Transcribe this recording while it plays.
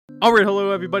Alright, hello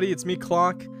everybody, it's me,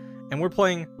 Clock, and we're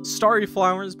playing Starry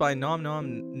Flowers by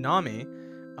NomnomNami.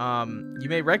 You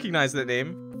may recognize that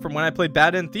name from when I played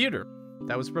Bad End Theater.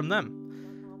 That was from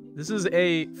them. This is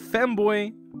a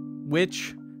femboy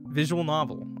witch visual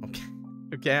novel.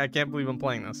 Okay, I can't believe I'm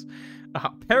playing this.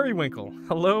 Periwinkle,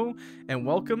 hello, and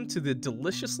welcome to the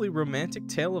deliciously romantic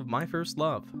tale of my first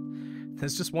love.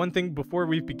 There's just one thing before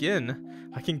we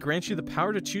begin. I can grant you the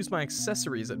power to choose my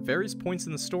accessories at various points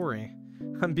in the story.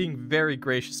 I'm being very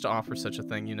gracious to offer such a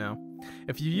thing, you know.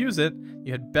 If you use it,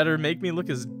 you had better make me look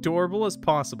as adorable as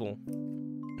possible.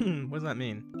 What does that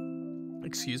mean?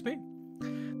 Excuse me?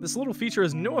 This little feature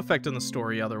has no effect on the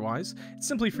story otherwise. It's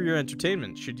simply for your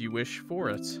entertainment, should you wish for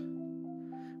it.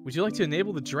 Would you like to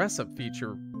enable the dress-up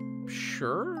feature?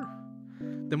 Sure?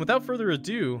 Then without further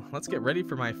ado, let's get ready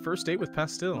for my first date with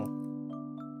Pastel.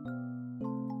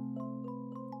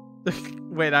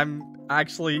 Wait, I'm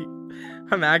actually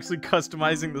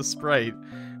customizing the sprite.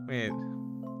 Wait.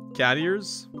 Cat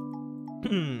ears?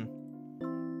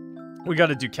 We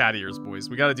gotta do cat ears, boys.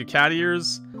 We gotta do cat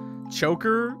ears.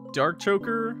 Choker, dark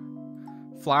choker,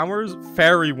 flowers,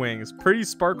 fairy wings, pretty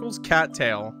sparkles, cat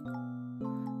tail.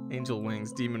 Angel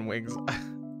wings, demon wings.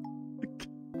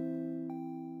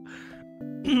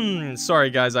 Sorry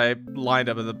guys, I lined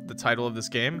up the title of this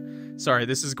game. Sorry,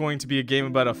 this is going to be a game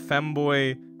about a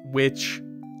femboy witch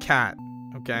cat.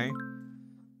 Okay?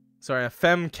 Sorry, a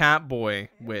femme cat boy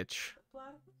witch.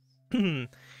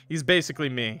 He's basically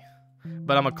me,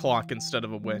 but I'm a clock instead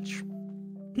of a witch.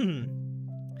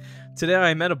 Today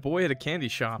I met a boy at a candy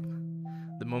shop.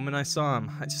 The moment I saw him,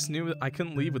 I just knew I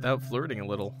couldn't leave without flirting a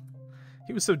little.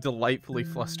 He was so delightfully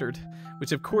flustered,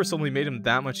 which of course only made him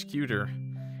that much cuter.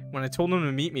 When I told him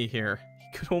to meet me here,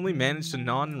 he could only manage to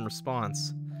nod in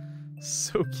response.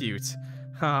 So cute.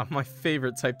 Ah, my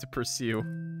favorite type to pursue.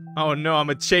 Oh no, I'm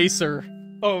a chaser.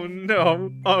 Oh no,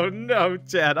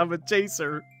 Chad, I'm a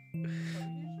chaser.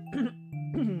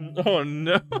 Oh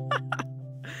no.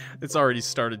 It's already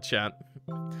started, chat.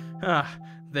 Ah,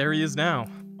 there he is now.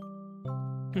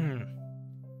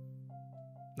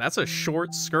 That's a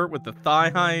short skirt with the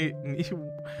thigh-high...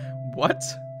 What?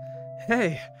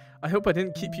 Hey, I hope I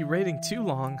didn't keep you waiting too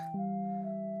long.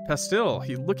 Pastel,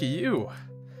 look at you.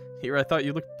 Here, I thought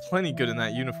you looked plenty good in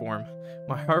that uniform.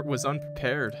 My heart was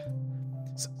unprepared.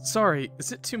 Sorry,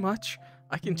 is it too much?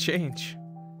 I can change.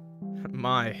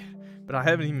 My, but I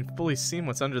haven't even fully seen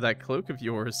what's under that cloak of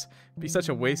yours. It'd be such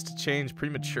a waste to change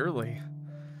prematurely.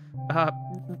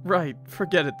 Right,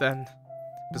 forget it then.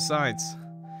 Besides,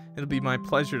 it'll be my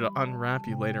pleasure to unwrap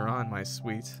you later on, my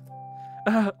sweet.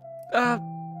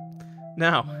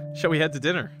 Now, shall we head to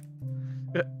dinner?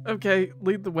 Okay,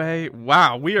 lead the way.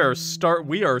 Wow, we are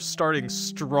starting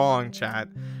strong, chat.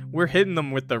 We're hitting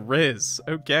them with the Riz.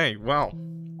 Okay, well.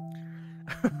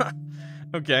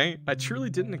 Okay, I truly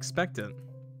didn't expect it.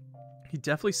 He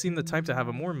definitely seemed the type to have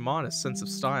a more modest sense of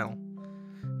style.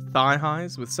 Thigh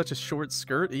highs with such a short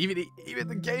skirt. Even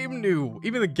the game knew.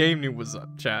 Even the game knew was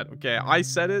up, chat. Okay, I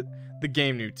said it. The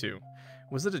game knew too.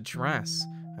 Was it a dress?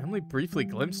 I only briefly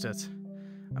glimpsed it.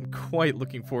 I'm quite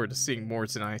looking forward to seeing more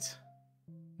tonight.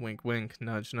 Wink, wink,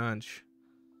 nudge, nudge.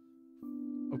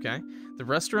 Okay. The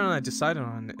restaurant I decided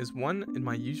on is one in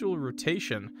my usual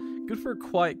rotation. Good for a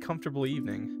quiet, comfortable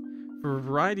evening. For a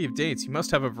variety of dates, you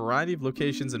must have a variety of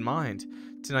locations in mind.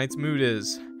 Tonight's mood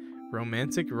is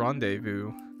romantic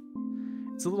rendezvous.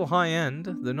 It's a little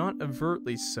high-end, though not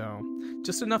overtly so.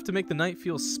 Just enough to make the night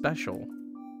feel special.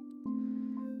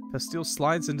 Pastel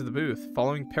slides into the booth,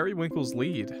 following Periwinkle's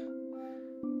lead.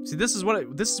 See, this is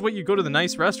what you go to the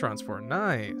nice restaurants for.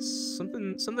 Nice.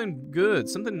 Something good.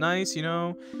 Something nice, you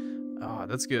know. Oh,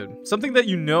 that's good. Something that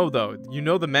you know, though. You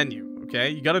know the menu, okay?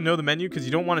 You gotta know the menu because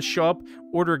you don't want to show up,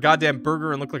 order a goddamn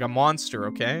burger, and look like a monster,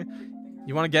 okay?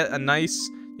 You want to get a nice,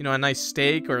 you know, a nice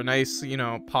steak or a nice, you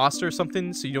know, pasta or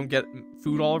something so you don't get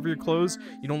food all over your clothes.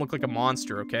 You don't look like a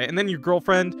monster, okay? And then your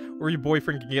girlfriend or your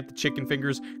boyfriend can get the chicken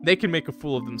fingers. They can make a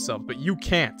fool of themselves, but you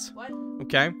can't,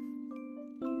 okay?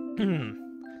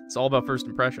 It's all about first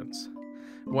impressions.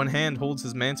 One hand holds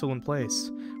his mantle in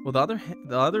place, while the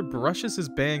other brushes his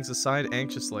bangs aside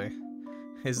anxiously.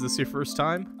 Is this your first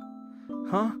time?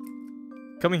 Huh?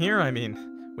 Coming here, I mean.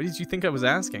 What did you think I was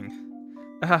asking?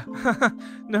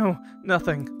 No,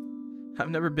 nothing. I've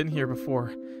never been here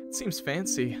before. It seems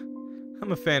fancy.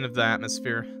 I'm a fan of the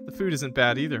atmosphere. The food isn't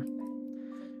bad either.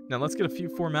 Now let's get a few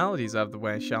formalities out of the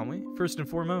way, shall we? First and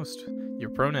foremost, your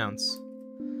pronouns.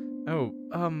 Oh,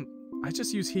 I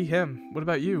just use he, him. What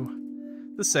about you?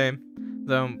 The same,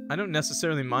 though I don't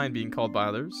necessarily mind being called by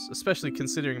others, especially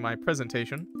considering my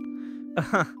presentation.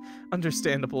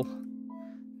 Understandable.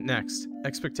 Next,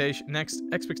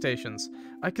 expectations.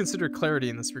 I consider clarity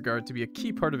in this regard to be a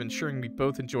key part of ensuring we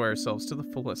both enjoy ourselves to the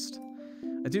fullest.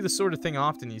 I do this sort of thing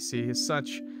often, you see. As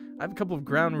such, I have a couple of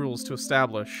ground rules to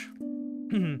establish.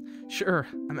 Sure,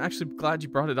 I'm actually glad you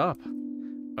brought it up.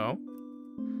 Oh?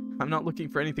 I'm not looking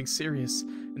for anything serious.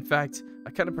 In fact, I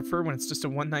kind of prefer when it's just a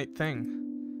one-night thing.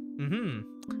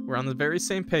 We're on the very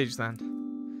same page then.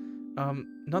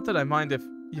 Not that I mind if,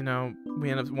 you know, we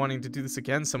end up wanting to do this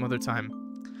again some other time.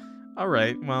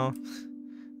 Alright, well,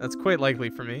 that's quite likely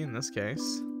for me in this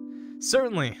case.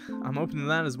 Certainly, I'm open to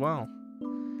that as well.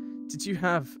 Did you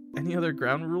have any other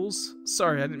ground rules?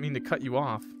 Sorry, I didn't mean to cut you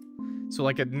off. So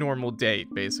like a normal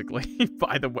date, basically.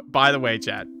 By the way,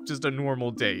 chat, just a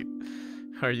normal date.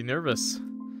 Are you nervous?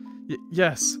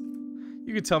 Yes.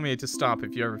 You can tell me to stop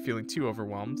if you're ever feeling too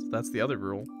overwhelmed. That's the other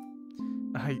rule.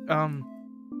 I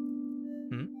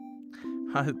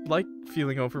like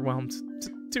feeling overwhelmed,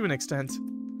 to an extent.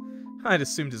 I'd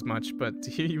assumed as much, but to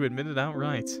hear you admit it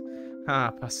outright. Ah,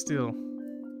 Pastille.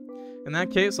 In that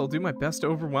case, I'll do my best to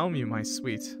overwhelm you, my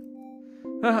sweet.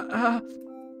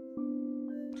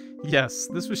 Yes,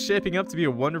 this was shaping up to be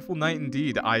a wonderful night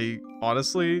indeed.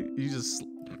 Honestly,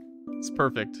 it's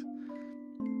perfect.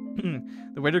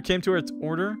 The waiter came to our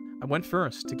order. I went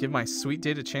first, to give my sweet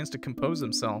date a chance to compose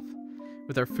himself.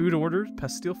 With our food ordered,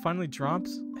 Pastille finally dropped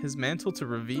his mantle to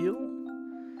reveal...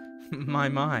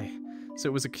 My. So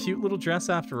it was a cute little dress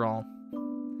after all.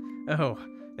 Oh,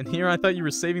 and here I thought you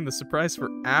were saving the surprise for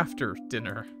after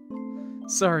dinner.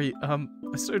 Sorry, I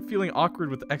started feeling awkward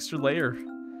with the extra layer.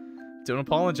 Don't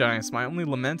apologize, my only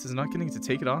lament is not getting to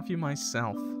take it off you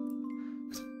myself.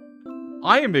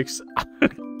 I'm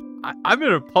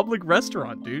in a public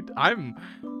restaurant, dude.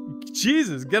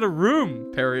 Jesus, get a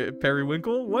room,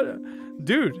 Periwinkle. What?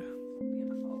 Dude.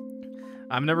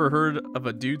 I've never heard of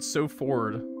a dude so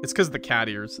forward. It's because of the cat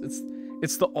ears.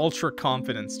 It's the ultra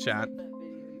confidence, chat.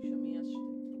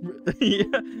 Yeah.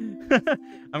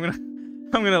 I'm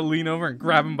gonna lean over and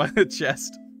grab him by the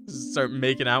chest. Just start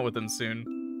making out with him soon.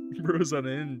 Bro's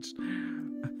unhinged.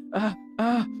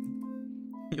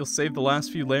 You'll save the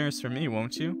last few layers for me,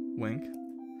 won't you? Wink.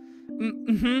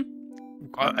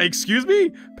 Excuse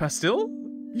me? Pastille?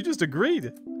 You just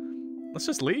agreed. Let's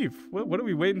just leave. What are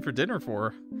we waiting for dinner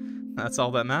for? That's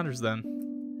all that matters then.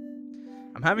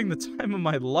 I'm having the time of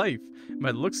my life.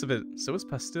 By the looks of it, so is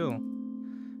Pastille.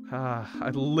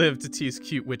 I live to tease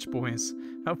cute witch boys.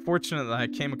 How fortunate that I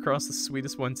came across the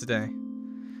sweetest one today.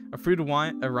 Our food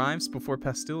arrives before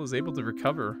Pastille is able to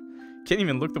recover. Can't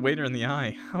even look the waiter in the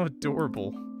eye. How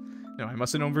adorable. No, I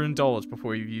mustn't overindulge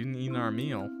before you've even eaten our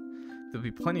meal. There'll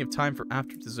be plenty of time for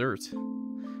after dessert.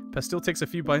 Pastille takes a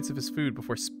few bites of his food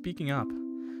before speaking up.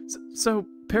 So,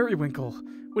 Periwinkle,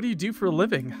 what do you do for a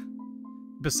living?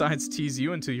 Besides tease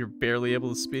you until you're barely able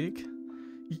to speak?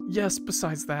 Yes,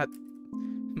 besides that.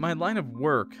 My line of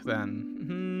work,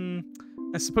 then.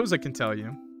 I suppose I can tell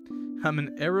you. I'm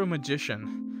an arrow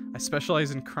magician. I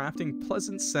specialize in crafting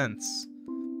pleasant scents.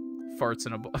 Farts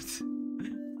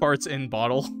in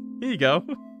bottle. Here you go.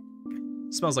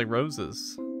 Smells like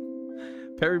roses.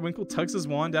 Periwinkle tugs his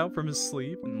wand out from his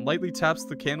sleeve and lightly taps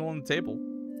the candle on the table.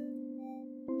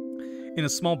 In a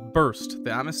small burst,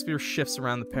 the atmosphere shifts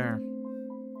around the pair.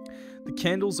 The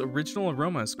candle's original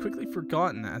aroma is quickly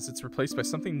forgotten as it's replaced by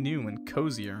something new and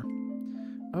cozier.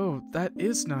 Oh, that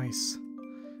is nice.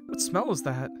 What smell is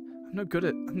that? I'm no good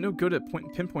at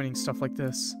pinpointing stuff like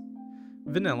this.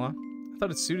 Vanilla. I thought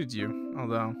it suited you,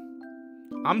 although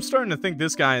I'm starting to think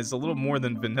this guy is a little more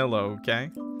than vanilla,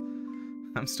 okay?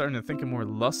 I'm starting to think a more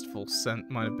lustful scent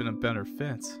might have been a better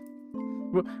fit.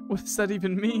 What does that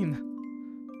even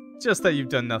mean? Just that you've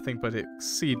done nothing but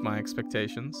exceed my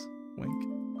expectations. Wink.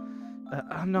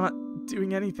 I'm not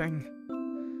doing anything.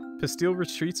 Pastille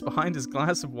retreats behind his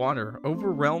glass of water,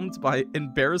 overwhelmed by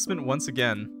embarrassment once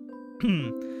again.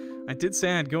 I did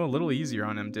say I'd go a little easier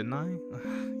on him, didn't I?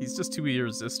 He's just too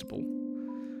irresistible.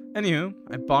 Anywho,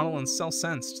 I bottle and sell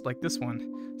scents like this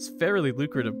one. It's fairly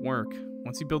lucrative work,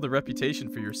 once you build a reputation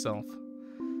for yourself.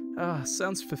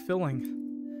 Sounds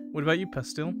fulfilling. What about you,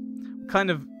 Pastille? What kind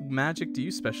of magic do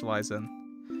you specialize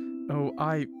in? Oh,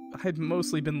 I had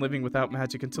mostly been living without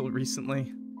magic until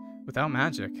recently. Without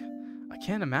magic? I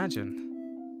can't imagine.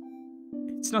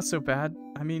 It's not so bad.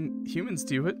 I mean, humans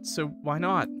do it, so why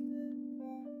not?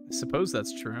 I suppose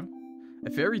that's true. I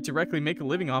very directly make a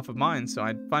living off of mine, so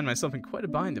I'd find myself in quite a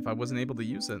bind if I wasn't able to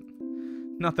use it.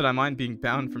 Not that I mind being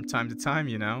bound from time to time,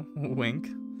 you know. Wink.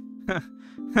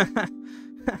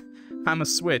 I'm a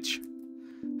switch.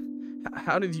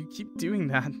 How did you keep doing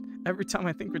that? Every time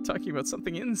I think we're talking about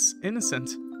something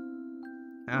innocent.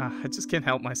 I just can't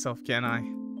help myself, can I?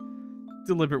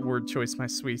 Deliberate word choice, my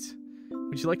sweet.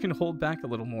 Would you like me to hold back a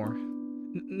little more?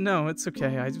 No, it's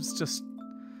okay. I was just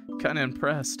kind of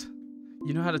impressed.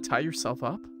 You know how to tie yourself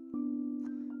up?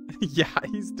 Yeah,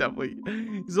 he's a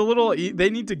little... They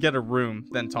need to get a room,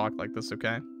 then talk like this,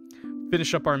 okay?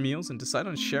 Finish up our meals and decide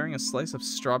on sharing a slice of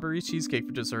strawberry cheesecake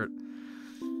for dessert.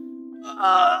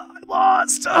 I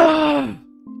lost!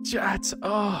 Chat!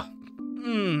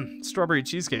 Strawberry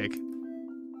cheesecake.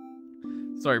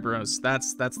 Sorry, bros.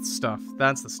 That's the stuff.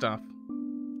 That's the stuff.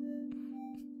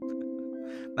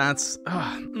 That's...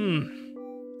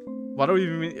 Why do we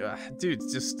even... dude,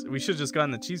 we should have just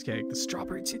gotten the cheesecake. The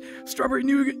strawberry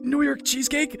New York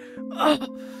cheesecake?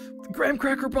 The graham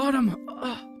cracker bottom.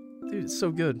 Dude, it's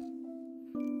so good.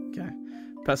 Okay.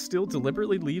 Pastille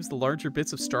deliberately leaves the larger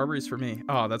bits of strawberries for me.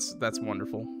 Oh, that's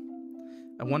wonderful.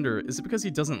 I wonder, is it because he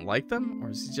doesn't like them? Or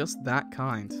is he just that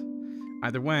kind?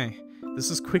 Either way, this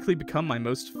has quickly become my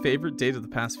most favorite date of the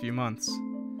past few months.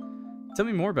 Tell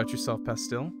me more about yourself,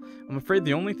 Pastille. I'm afraid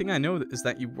the only thing I know is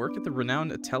that you work at the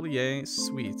renowned Atelier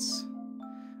Sweets.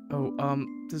 Oh,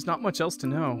 there's not much else to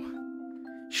know.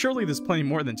 Surely there's plenty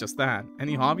more than just that.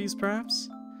 Any hobbies, perhaps?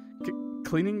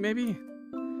 Cleaning, maybe?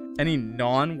 Any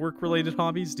non-work related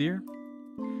hobbies, dear?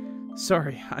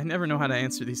 Sorry, I never know how to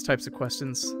answer these types of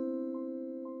questions.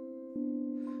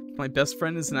 My best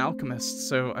friend is an alchemist,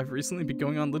 so I've recently been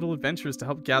going on little adventures to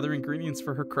help gather ingredients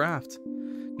for her craft.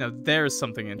 Now there's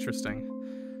something interesting.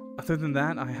 Other than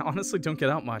that, I honestly don't get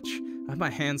out much. I have my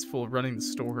hands full running the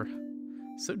store.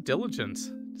 So diligent.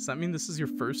 Does that mean this is your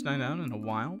first night out in a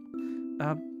while?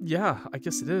 Yeah, I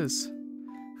guess it is.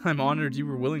 I'm honored you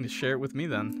were willing to share it with me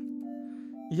then.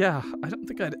 Yeah, I don't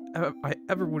think I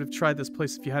ever would have tried this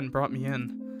place if you hadn't brought me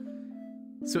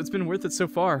in. So it's been worth it so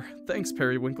far. Thanks,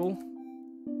 Periwinkle.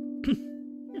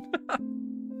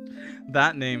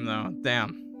 That name, though,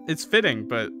 damn. It's fitting,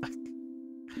 but...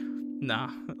 nah,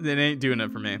 it ain't doing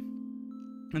it for me.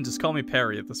 And just call me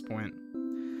Perry at this point.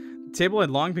 The table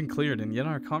had long been cleared, and yet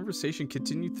our conversation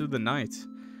continued through the night.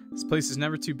 This place is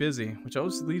never too busy, which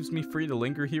always leaves me free to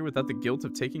linger here without the guilt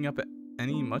of taking up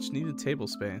any much-needed table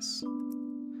space.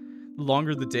 The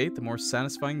longer the date, the more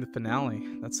satisfying the finale.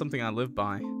 That's something I live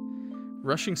by.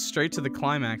 Rushing straight to the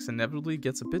climax inevitably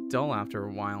gets a bit dull after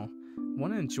a while. I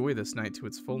want to enjoy this night to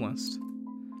its fullest.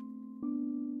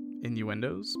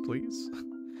 Innuendos, please?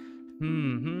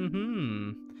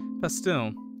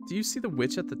 Pastille, do you see the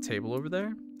witch at the table over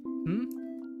there?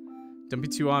 Don't be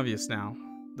too obvious now.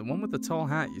 The one with the tall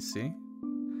hat, you see?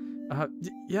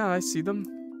 Yeah, I see them.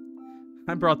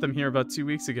 I brought them here about 2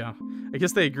 weeks ago. I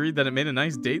guess they agreed that it made a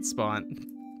nice date spot.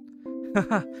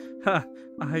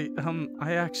 I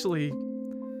actually...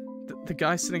 The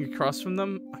guy sitting across from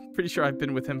them, I'm pretty sure I've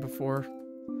been with him before.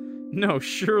 No,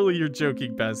 surely you're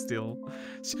joking, Pastille.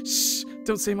 Shh,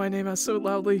 don't say my name out so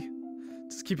loudly.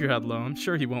 Just keep your head low, I'm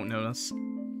sure he won't notice.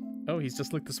 Oh, he's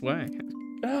just looked this way.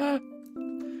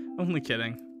 Only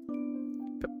kidding.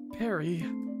 Perry.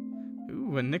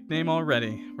 Ooh, a nickname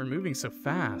already. We're moving so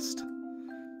fast.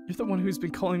 You're the one who's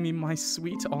been calling me my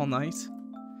sweet all night.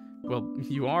 Well,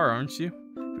 you are, aren't you?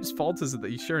 Whose fault is it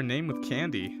that you share a name with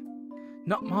Candy?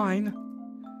 Not mine.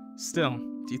 Still,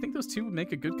 do you think those two would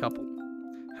make a good couple?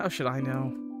 How should I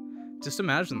know? Just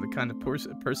imagine the kind of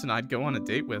person I'd go on a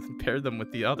date with and pair them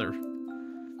with the other.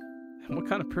 And what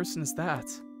kind of person is that?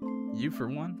 You, for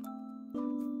one?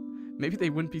 Maybe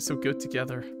they wouldn't be so good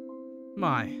together. Am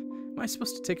I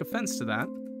supposed to take offense to that?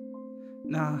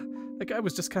 Nah, that guy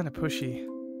was just kind of pushy.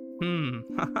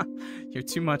 You're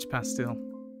too much, Pastille.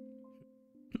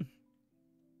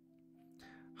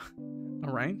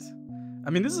 Alright. I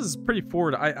mean, this is pretty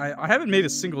forward. I haven't made a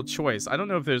single choice. I don't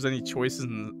know if there's any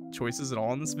choices at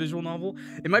all in this visual novel.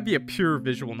 It might be a pure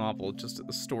visual novel, just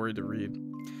a story to read,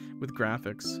 with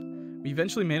graphics. We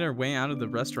eventually made our way out of the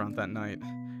restaurant that night.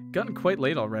 Gotten quite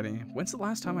late already. When's the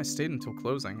last time I stayed until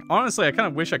closing? Honestly, I kind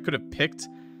of wish I could have picked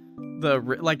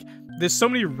like, there's so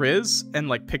many Riz and,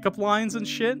 like, pickup lines and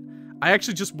shit. I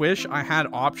actually just wish I had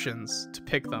options to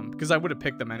pick them, because I would have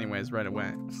picked them anyways right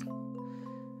away.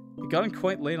 It gotten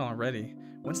quite late already.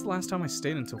 When's the last time I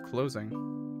stayed until closing?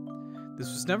 There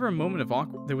was never a moment of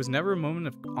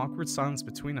awkward silence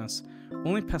between us.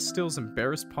 Only Pastille's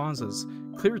embarrassed pauses,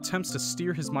 clear attempts to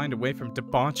steer his mind away from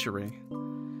debauchery.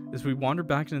 As we wander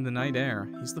back into the night air,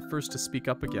 he's the first to speak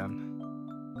up again.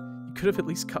 You could have at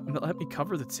least let me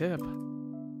cover the tip.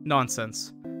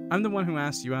 Nonsense. I'm the one who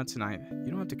asked you out tonight.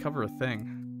 You don't have to cover a thing.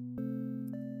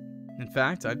 In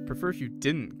fact, I'd prefer if you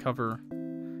didn't cover...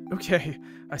 Okay,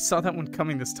 I saw that one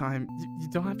coming this time. You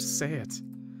don't have to say it.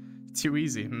 Too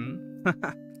easy,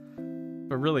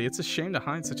 But really, it's a shame to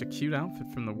hide such a cute outfit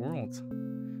from the world.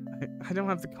 I don't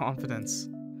have the confidence.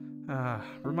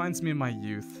 Reminds me of my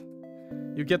youth.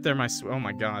 You get there, oh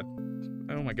my god.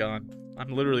 Oh my god. I'm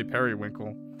literally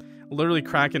Periwinkle. Literally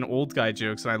cracking old guy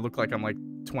jokes and I look like I'm like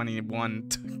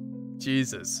 21.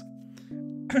 Jesus.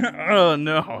 Oh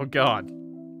no, oh god.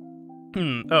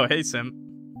 Oh, hey Sim.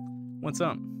 What's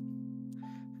up?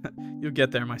 You'll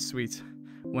get there, my sweet.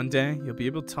 One day, you'll be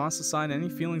able to toss aside any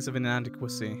feelings of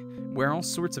inadequacy, wear all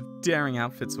sorts of daring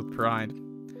outfits with pride.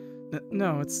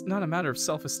 No, it's not a matter of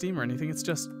self-esteem or anything, it's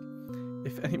just,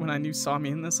 if anyone I knew saw me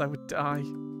in this, I would die.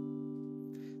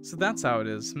 So that's how it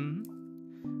is,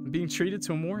 I'm being treated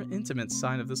to a more intimate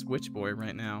side of this witch boy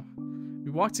right now.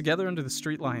 We walk together under the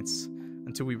streetlights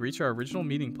until we reach our original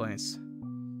meeting place.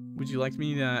 Would you like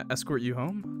me to escort you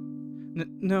home?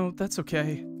 No, that's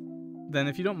okay. Then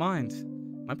if you don't mind,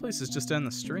 my place is just down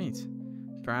the street.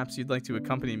 Perhaps you'd like to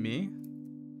accompany me?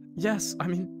 Yes, I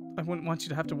mean, I wouldn't want you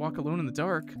to have to walk alone in the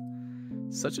dark.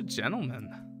 Such a gentleman.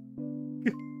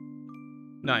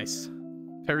 Nice.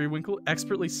 Periwinkle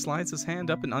expertly slides his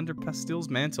hand up and under Pastille's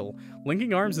mantle,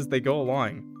 linking arms as they go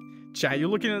along. Chat, you're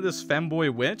looking at this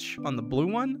femboy witch on the blue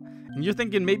one, and you're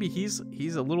thinking maybe he's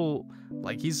a little,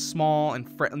 like, he's small and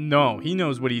no, he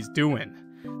knows what he's doing.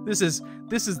 This is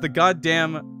the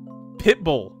goddamn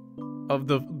Pitbull of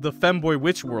the femboy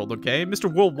witch world, okay?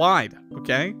 Mr. Worldwide,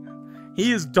 okay?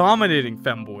 He is dominating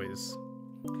femboys.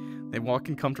 They walk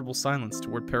in comfortable silence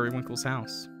toward Periwinkle's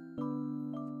house.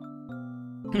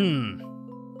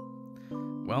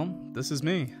 Well, this is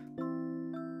me.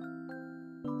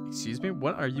 Excuse me,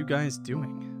 what are you guys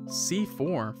doing?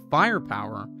 C4,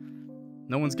 firepower.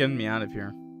 No one's getting me out of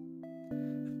here.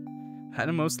 Had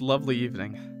a most lovely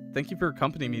evening. Thank you for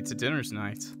accompanying me to dinner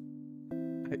tonight.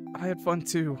 I had fun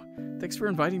too. Thanks for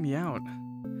inviting me out.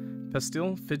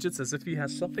 Pastille fidgets as if he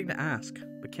has something to ask,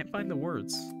 but can't find the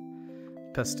words.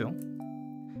 Pastille?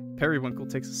 Periwinkle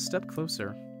takes a step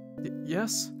closer.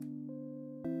 Yes?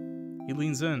 He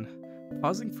leans in,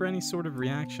 pausing for any sort of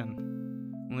reaction,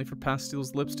 only for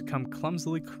Pastille's lips to come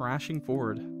clumsily crashing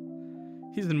forward.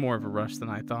 He's in more of a rush than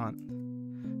I thought.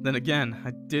 Then again,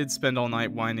 I did spend all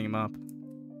night winding him up.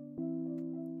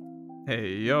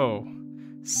 Hey, yo.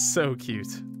 So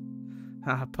cute.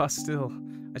 Ah, Pastille.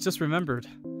 I just remembered.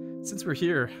 Since we're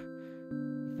here,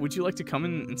 would you like to come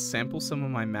in and sample some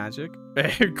of my magic?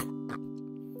 That's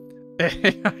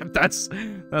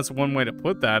one way to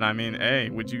put that. I mean, hey,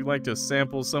 would you like to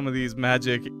sample some of these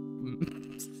magic...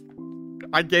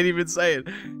 I can't even say it.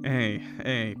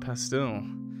 Hey, Pastille.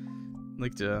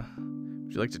 Would you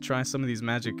like to try some of these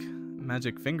magic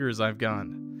fingers I've got?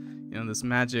 You know, this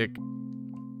magic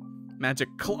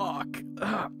clock.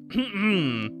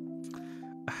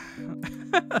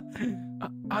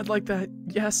 I'd like that,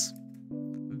 yes.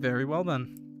 Very well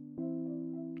then.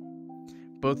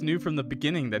 Both knew from the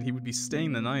beginning that he would be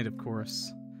staying the night, of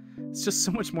course. It's just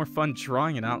so much more fun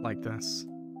drawing it out like this.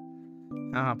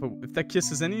 But if that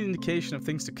kiss is any indication of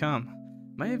things to come,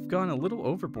 might have gone a little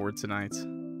overboard tonight.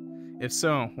 If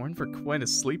so, we're in for quite a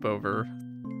sleepover.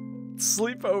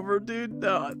 Sleepover, dude?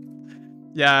 No.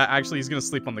 Yeah, actually, he's gonna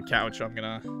sleep on the couch.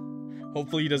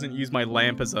 Hopefully he doesn't use my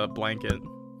lamp as a blanket.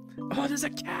 Oh, there's a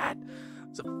cat!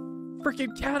 There's a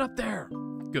freaking cat up there!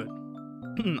 Good.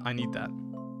 I need that.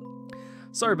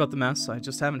 Sorry about the mess, I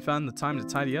just haven't found the time to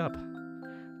tidy up.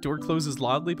 Door closes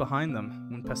loudly behind them.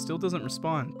 When Pastille doesn't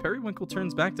respond, Periwinkle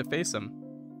turns back to face him.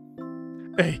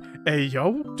 Hey,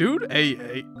 yo, dude,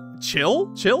 hey,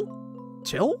 chill?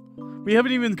 We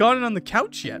haven't even gotten on the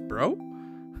couch yet, bro.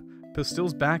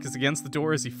 Pastille's back is against the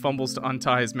door as he fumbles to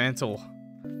untie his mantle.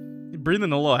 He's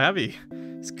breathing a little heavy.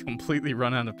 He's completely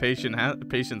run out of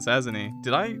patience, hasn't he?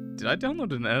 Did I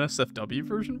download an NSFW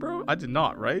version, bro? I did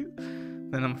not, right?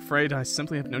 Then I'm afraid I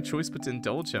simply have no choice but to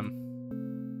indulge him.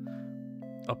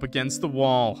 Up against the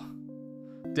wall.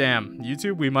 Damn,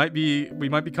 YouTube, we might be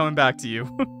coming back to you.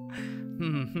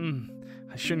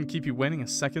 I shouldn't keep you waiting a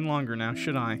second longer now,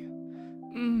 should I?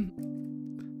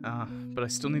 But I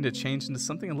still need to change into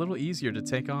something a little easier to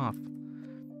take off.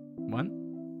 What?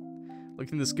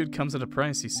 Looking this good comes at a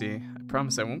price, you see. I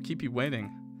promise I won't keep you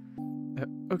waiting.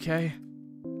 Okay.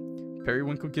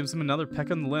 Periwinkle gives him another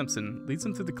peck on the lips and leads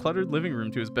him through the cluttered living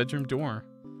room to his bedroom door.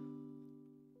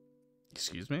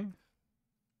 Excuse me?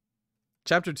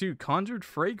 Chapter 2, Conjured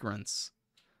Fragrance.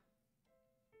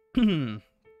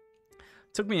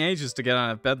 Took me ages to get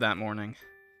out of bed that morning.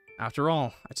 After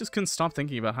all, I just couldn't stop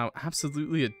thinking about how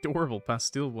absolutely adorable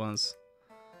Pastille was.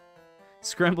 He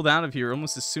scrambled out of here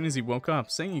almost as soon as he woke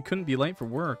up, saying he couldn't be late for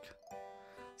work.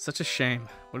 Such a shame.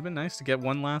 Would have been nice to get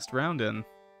one last round in.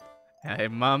 Hey,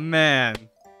 my man.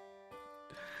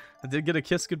 I did get a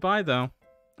kiss goodbye, though.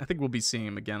 I think we'll be seeing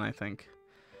him again, I think.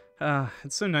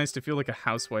 It's so nice to feel like a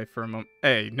housewife for a moment.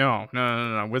 Hey, no.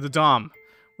 We're the Dom.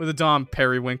 We're the Dom,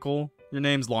 Periwinkle. Your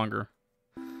name's longer.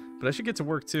 But I should get to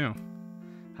work, too.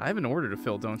 I have an order to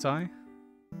fill, don't I?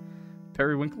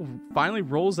 Periwinkle finally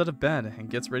rolls out of bed and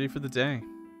gets ready for the day.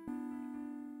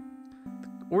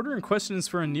 The order in question is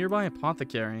for a nearby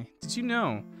apothecary. Did you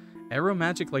know? Arrow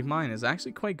magic like mine is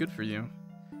actually quite good for you.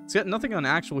 It's got nothing on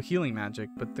actual healing magic,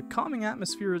 but the calming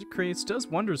atmosphere it creates does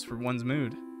wonders for one's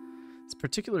mood. This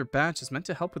particular batch is meant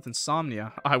to help with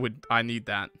insomnia. I need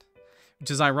that.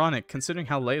 Which is ironic, considering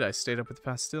how late I stayed up with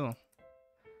Pastille.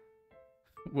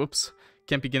 Whoops.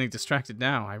 Can't be getting distracted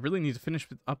now. I really need to finish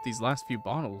up these last few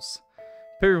bottles.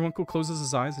 Periwinkle closes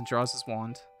his eyes and draws his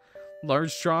wand.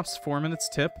 Large drops form in its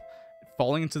tip,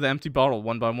 falling into the empty bottle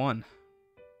one by one.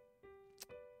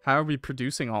 How are we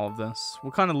producing all of this?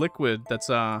 What kind of liquid that's,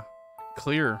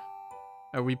 clear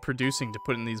are we producing to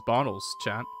put in these bottles,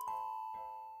 chat?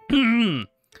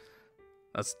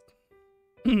 That's...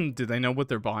 Do they know what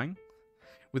they're buying?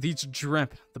 With each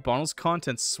drip, the bottle's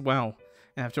contents swell,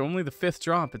 and after only the 5th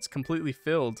drop, it's completely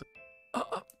filled.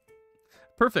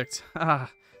 Perfect.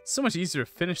 So much easier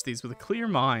to finish these with a clear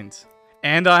mind.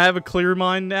 And I have a clear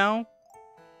mind now?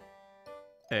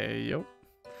 Hey, yo.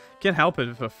 Can't help it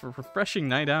if a refreshing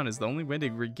night out is the only way to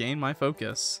regain my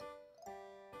focus.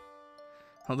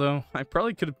 Although, I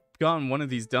probably could have gotten one of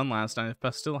these done last night if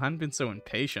Pastille hadn't been so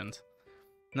impatient.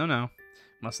 No.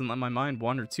 Mustn't let my mind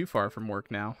wander too far from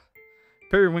work now.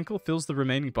 Periwinkle fills the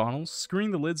remaining bottles, screwing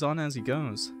the lids on as he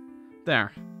goes.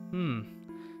 There.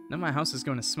 Now my house is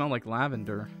going to smell like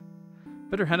lavender.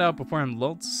 Better head out before I'm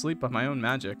lulled to sleep by my own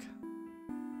magic.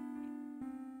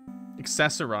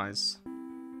 Accessorize.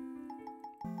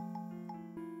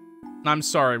 I'm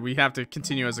sorry, we have to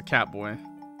continue as a cat boy.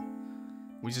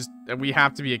 We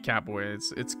have to be a cat boy.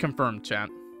 It's confirmed, chat.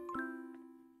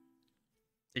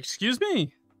 Excuse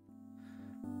me?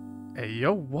 Hey,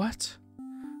 yo, what?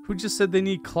 Who just said they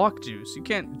need clock juice? You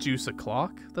can't juice a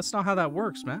clock. That's not how that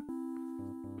works, man.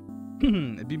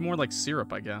 It'd be more like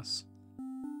syrup, I guess.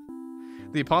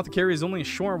 The apothecary is only a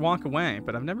short walk away,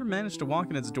 but I've never managed to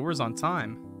walk in its doors on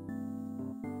time.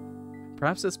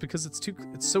 Perhaps that's because it's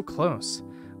so close.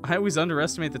 I always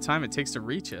underestimate the time it takes to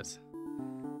reach it.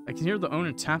 I can hear the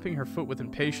owner tapping her foot with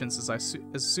impatience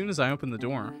as soon as I open the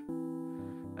door.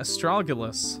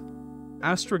 Astragalus. I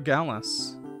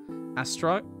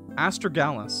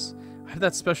have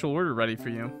that special order ready for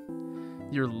you.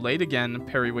 You're late again,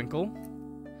 Periwinkle.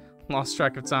 Lost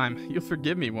track of time. You'll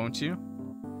forgive me, won't you?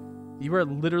 You are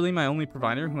literally my only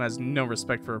provider who has no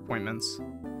respect for appointments.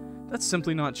 That's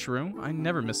simply not true. I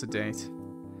never miss a date.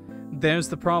 There's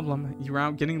the problem. You were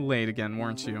out getting late again,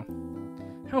 weren't you?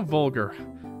 How vulgar.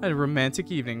 I had a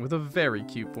romantic evening with a very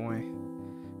cute boy,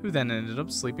 who then ended up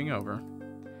sleeping over.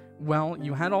 Well,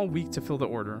 you had all week to fill the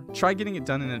order. Try getting it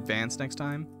done in advance next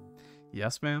time.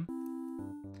 Yes, ma'am.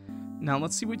 Now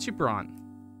let's see what you brought.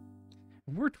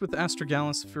 I've worked with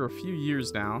Astragalus for a few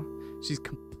years now. She's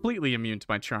completely immune to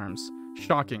my charms.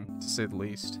 Shocking, to say the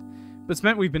least. But it's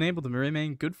meant we've been able to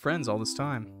remain good friends all this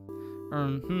time.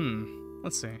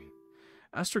 Let's see.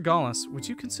 Astragalus, would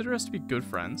you consider us to be good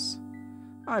friends?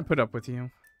 I put up with you.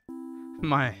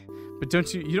 My, but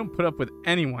you don't put up with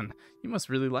anyone. You must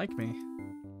really like me.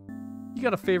 You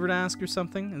got a favor to ask or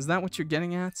something? Is that what you're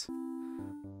getting at?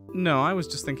 No, I was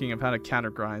just thinking of how to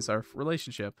categorize our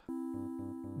relationship.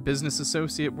 Business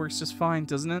associate works just fine,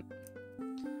 doesn't it?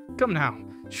 Come now,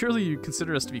 surely you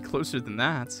consider us to be closer than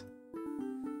that.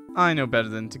 I know better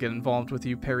than to get involved with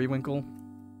you, Periwinkle.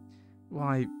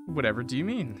 Why, whatever do you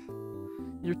mean?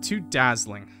 You're too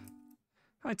dazzling.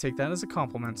 I take that as a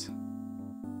compliment.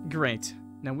 Great.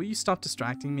 Now will you stop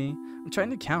distracting me? I'm trying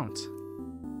to count.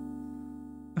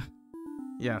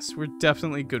 Yes, we're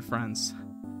definitely good friends.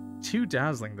 Too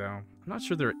dazzling, though. I'm not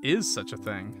sure there is such a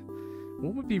thing.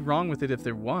 What would be wrong with it if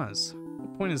there was?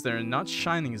 What point is there in not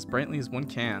shining as brightly as one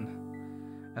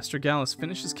can? Astragalus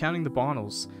finishes counting the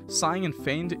bottles, sighing in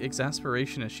feigned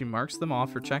exasperation as she marks them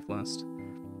off her checklist.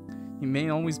 You may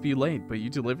always be late, but you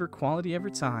deliver quality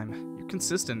every time. You're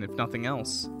consistent, if nothing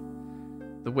else.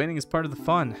 The waiting is part of the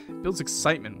fun. It builds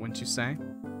excitement, wouldn't you say?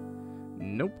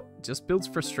 Nope, just builds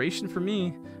frustration for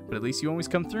me, but at least you always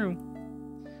come through.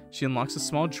 She unlocks a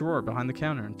small drawer behind the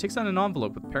counter and takes out an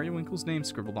envelope with Periwinkle's name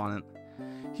scribbled on it.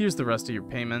 Here's the rest of your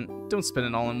payment. Don't spend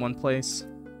it all in one place.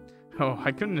 Oh,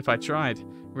 I couldn't if I tried.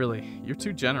 Really, you're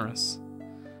too generous.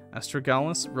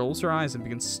 Astragalus rolls her eyes and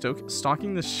begins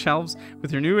stocking the shelves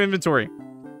with her new inventory.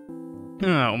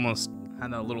 Almost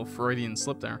had a little Freudian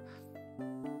slip there.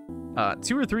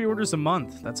 2 or 3 orders a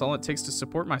month. That's all it takes to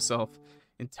support myself.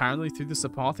 entirely through this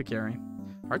apothecary.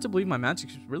 Hard to believe my magic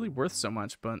is really worth so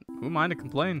much, but who am I to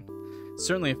complain?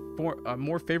 Certainly a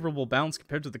more favorable balance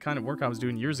compared to the kind of work I was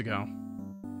doing years ago.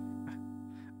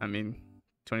 I mean,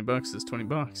 20 bucks is 20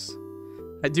 bucks.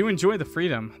 I do enjoy the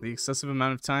freedom, the excessive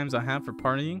amount of times I have for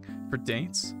partying, for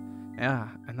dates. Yeah,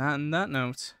 and on that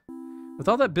note, with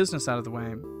all that business out of the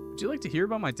way, would you like to hear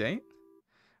about my date?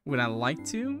 Would I like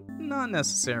to? Not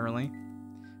necessarily.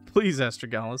 Please,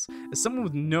 Astragalus, as someone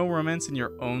with no romance in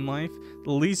your own life,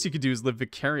 the least you could do is live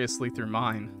vicariously through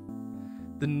mine.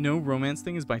 The no romance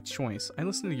thing is by choice. I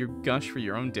listen to your gush for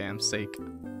your own damn sake.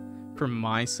 For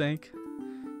my sake?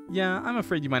 Yeah, I'm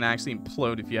afraid you might actually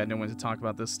implode if you had no one to talk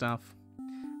about this stuff.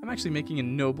 I'm actually making a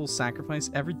noble sacrifice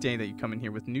every day that you come in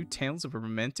here with new tales of a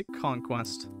romantic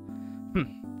conquest.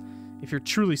 If you're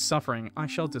truly suffering, I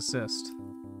shall desist.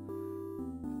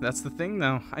 That's the thing,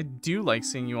 though. I do like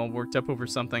seeing you all worked up over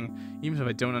something, even if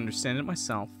I don't understand it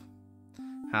myself.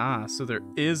 Ah, so there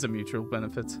is a mutual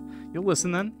benefit. You'll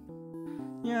listen, then?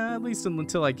 Yeah, at least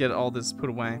until I get all this put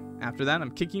away. After that,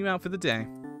 I'm kicking you out for the day.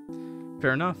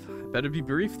 Fair enough. I better be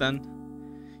brief, then.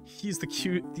 He's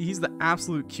the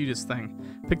absolute cutest thing.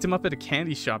 Picked him up at a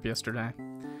candy shop yesterday.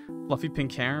 Fluffy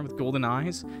pink hair with golden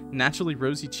eyes, naturally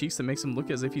rosy cheeks that makes him look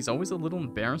as if he's always a little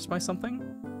embarrassed by something.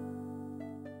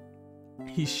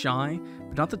 He's shy,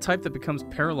 but not the type that becomes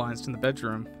paralyzed in the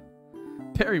bedroom.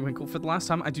 Periwinkle, for the last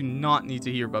time, I do not need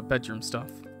to hear about bedroom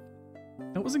stuff.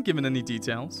 I wasn't given any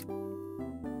details.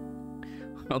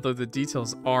 Although the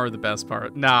details are the best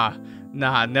part. Nah,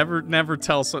 never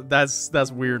tell. So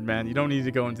that's weird, man. You don't need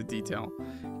to go into detail.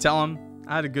 Tell him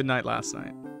I had a good night last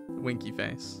night. Winky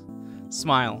face,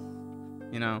 smile.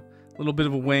 You know, a little bit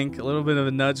of a wink, a little bit of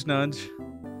a nudge.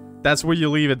 That's where you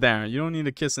leave it there. You don't need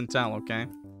to kiss and tell, okay?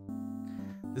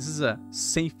 This is a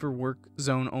safe for work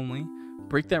zone only.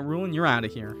 Break that rule and you're out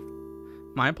of here.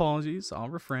 My apologies. I'll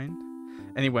refrain.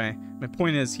 Anyway, my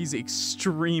point is he's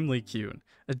extremely cute.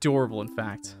 Adorable, in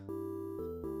fact.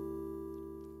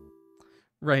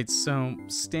 Right, so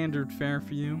standard fare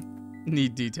for you?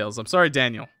 Need details. I'm sorry,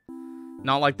 Daniel.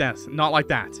 Not like that. Not like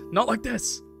that. Not like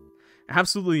this.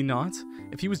 Absolutely not.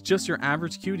 If he was just your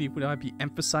average cutie, would I be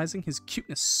emphasizing his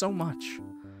cuteness so much?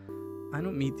 I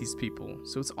don't meet these people,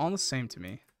 so it's all the same to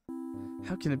me.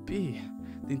 How can it be?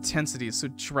 The intensity is so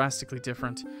drastically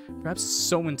different. Perhaps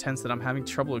so intense that I'm having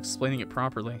trouble explaining it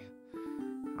properly.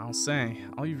 I'll say,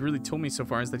 all you've really told me so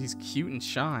far is that he's cute and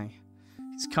shy.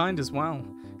 He's kind as well.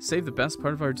 Saved the best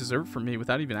part of our dessert for me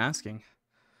without even asking.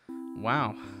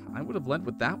 Wow, I would have led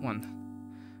with that one.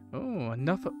 Oh,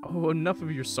 enough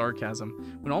of your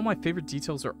sarcasm. When all my favorite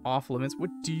details are off limits, what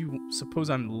do you suppose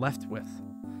I'm left with?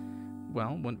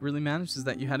 Well, what really matters is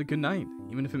that you had a good night,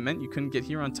 even if it meant you couldn't get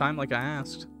here on time like I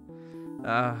asked.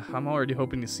 I'm already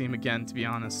hoping to see him again, to be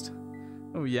honest.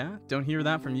 Oh yeah? Don't hear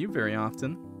that from you very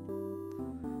often.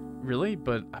 Really?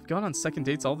 But I've gone on second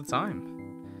dates all the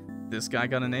time. This guy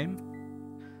got a name?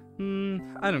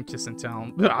 I don't kiss and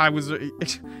tell.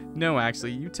 No,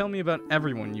 actually, you tell me about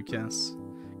everyone you kiss.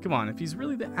 Come on, if he's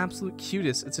really the absolute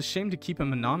cutest, it's a shame to keep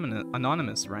him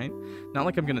anonymous, right? Not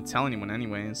like I'm gonna tell anyone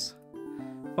anyways.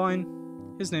 Fine.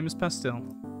 His name is Pastel.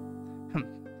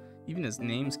 Even his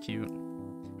name's cute.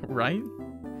 Right?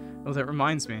 Oh, that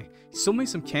reminds me. He sold me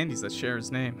some candies that share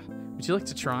his name. Would you like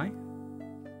to try?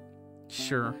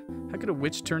 Sure. How could a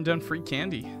witch turn down free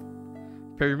candy?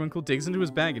 Periwinkle digs into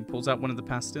his bag and pulls out one of the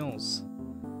pastils.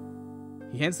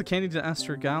 He hands the candy to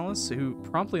Astragalus, who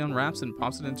promptly unwraps it and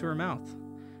pops it into her mouth.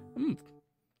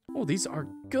 Oh, these are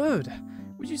good.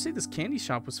 Where'd you say this candy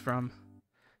shop was from?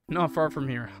 Not far from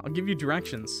here. I'll give you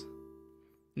directions.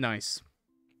 Nice.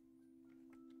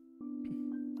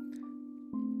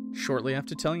 Shortly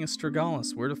after telling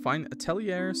Astragalus where to find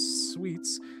Atelier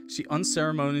Sweets, she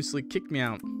unceremoniously kicked me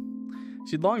out.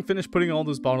 She'd long finished putting all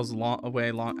those bottles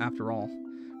away after all.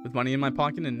 With money in my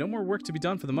pocket and no more work to be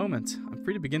done for the moment, I'm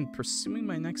free to begin pursuing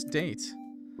my next date.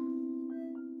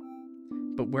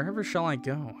 But wherever shall I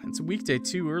go? It's a weekday,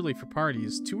 too early for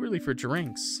parties, too early for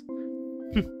drinks.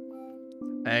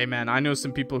 Hey man, I know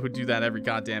some people who do that every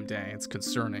goddamn day. It's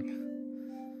concerning.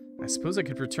 I suppose I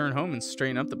could return home and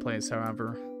straighten up the place,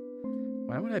 however.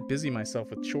 Why would I busy myself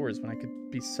with chores when I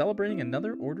could be celebrating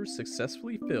another order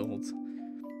successfully filled?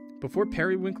 Before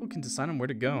Periwinkle can decide on where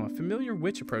to go, a familiar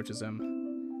witch approaches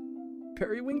him.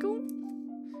 Periwinkle?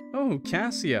 Oh,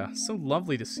 Cassia, so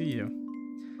lovely to see you.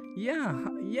 Yeah,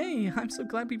 yay, I'm so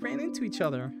glad we ran into each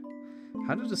other.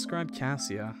 How to describe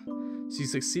Cassia?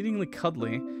 She's exceedingly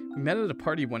cuddly. We met at a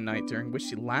party one night during which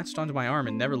she latched onto my arm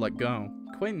and never let go.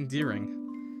 Quite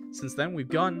endearing. Since then, we've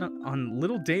gone on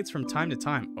little dates from time to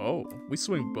time. Oh, we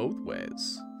swing both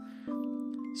ways.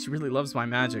 She really loves my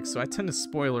magic, so I tend to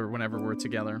spoil her whenever we're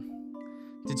together.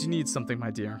 Did you need something,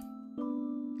 my dear?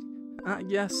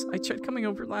 Yes, I tried coming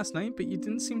over last night, but you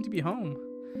didn't seem to be home.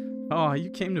 Oh, you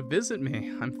came to visit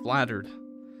me. I'm flattered.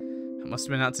 I must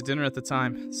have been out to dinner at the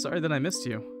time. Sorry that I missed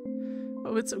you.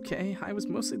 Oh, it's okay. I was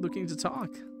mostly looking to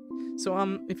talk.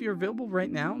 So, if you're available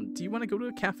right now, do you want to go to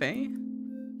a cafe?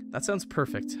 That sounds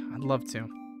perfect. I'd love to.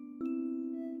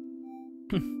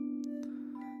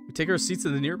 We take our seats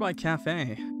at the nearby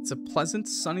cafe. It's a pleasant,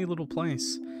 sunny little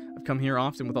place. I've come here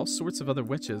often with all sorts of other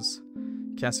witches.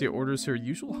 Cassia orders her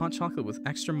usual hot chocolate with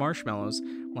extra marshmallows,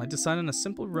 while I decide on a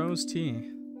simple rose tea.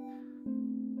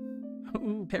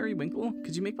 Ooh, Periwinkle,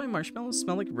 could you make my marshmallows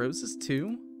smell like roses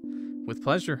too? With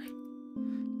pleasure.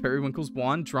 Periwinkle's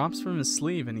wand drops from his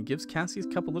sleeve, and he gives Cassie's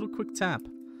cup a little quick tap.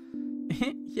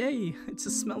 Yay! It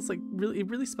just smells like it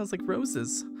really smells like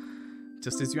roses.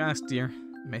 Just as you asked, dear.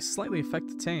 It may slightly affect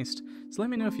the taste, so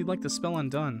let me know if you'd like the spell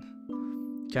undone.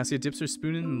 Cassia dips her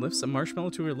spoon in and lifts a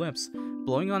marshmallow to her lips,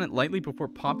 blowing on it lightly before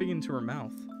popping it into her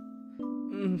mouth.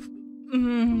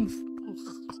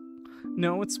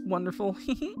 No, it's wonderful.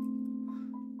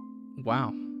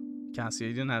 Wow. Cassia,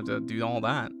 you didn't have to do all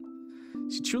that.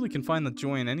 She truly can find the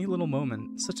joy in any little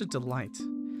moment. Such a delight.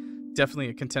 Definitely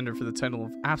a contender for the title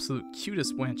of absolute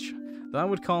cutest witch, though I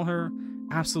would call her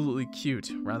absolutely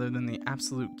cute rather than the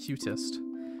absolute cutest.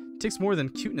 It takes more than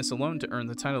cuteness alone to earn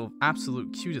the title of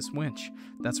absolute cutest witch.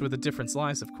 That's where the difference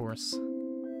lies, of course.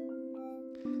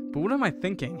 But what am I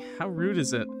thinking? How rude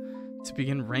is it to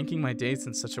begin ranking my dates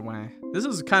in such a way? This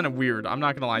is kind of weird, I'm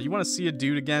not gonna lie. You want to see a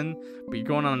dude again, but you're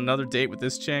going on another date with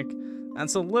this chick?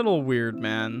 That's a little weird,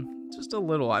 man. Just a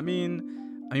little. I mean,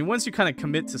 once you kind of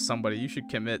commit to somebody, you should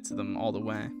commit to them all the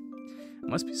way. I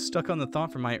must be stuck on the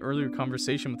thought from my earlier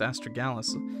conversation with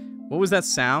Astragalus. What was that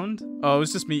sound? Oh, it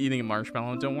was just me eating a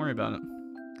marshmallow. Don't worry about it.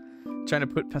 Trying to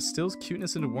put Pastel's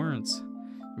cuteness into words.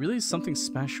 It really is something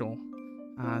special.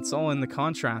 It's all in the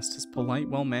contrast. His polite,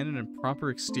 well-mannered, and proper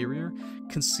exterior,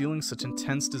 concealing such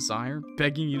intense desire,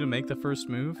 begging you to make the first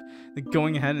move, then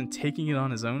going ahead and taking it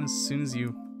on his own as soon as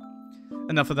you...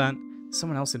 Enough of that.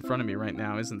 Someone else in front of me right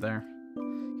now, isn't there?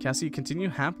 Cassie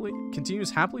continues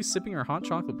happily sipping her hot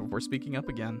chocolate before speaking up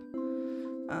again.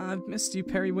 I've missed you,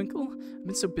 Periwinkle. I've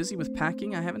been so busy with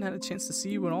packing, I haven't had a chance to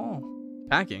see you at all.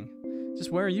 Packing? Just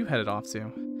where are you headed off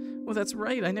to? Oh, that's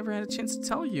right. I never had a chance to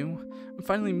tell you. I'm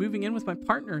finally moving in with my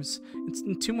partners.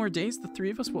 In 2 more days, the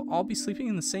 3 of us will all be sleeping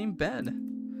in the same bed.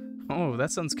 Oh,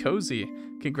 that sounds cozy.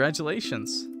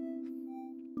 Congratulations.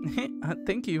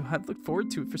 Thank you. I've looked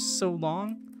forward to it for so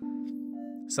long.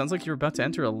 Sounds like you're about to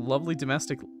enter a lovely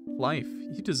domestic life.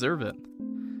 You deserve it.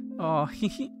 Oh,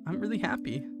 I'm really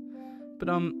happy. But,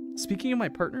 speaking of my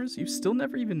partners, you've still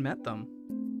never even met them.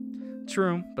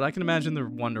 True, but I can imagine they're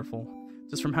wonderful.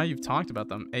 Just from how you've talked about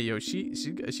them. Hey, yo, she's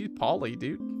Polly,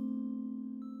 dude.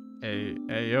 Hey,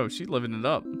 yo, she's living it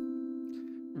up.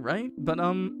 Right? But,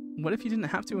 what if you didn't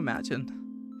have to imagine?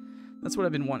 That's what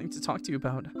I've been wanting to talk to you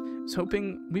about. I was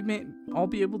hoping we may all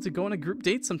be able to go on a group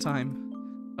date sometime.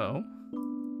 Oh?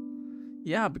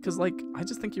 Yeah, because, like, I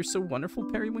just think you're so wonderful,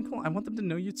 Periwinkle. I want them to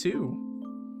know you, too.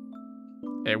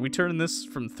 Hey, are we turning this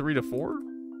from 3 to 4?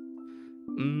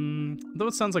 Though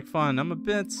it sounds like fun, I'm a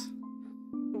bit...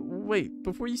 Wait,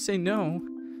 before you say no,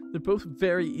 they're both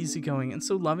very easygoing and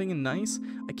so loving and nice,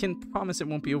 I can promise it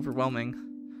won't be overwhelming.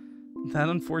 That,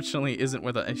 unfortunately, isn't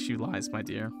where the issue lies, my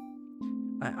dear.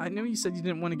 I know you said you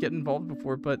didn't want to get involved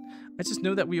before, but I just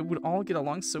know that we would all get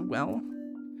along so well.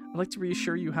 I'd like to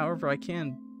reassure you however I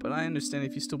can, but I understand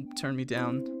if you still turn me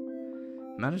down.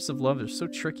 Matters of love are so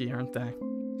tricky, aren't they?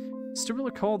 Still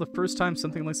recall the first time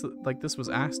something like this was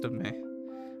asked of me.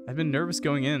 I'd been nervous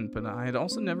going in, but I had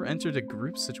also never entered a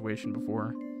group situation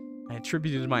before. I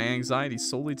attributed my anxiety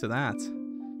solely to that.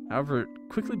 However, it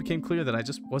quickly became clear that I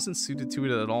just wasn't suited to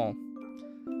it at all.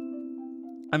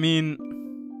 I mean,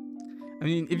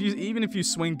 even if you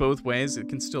swing both ways, it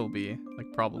can still be,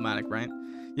 like, problematic, right?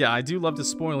 Yeah, I do love to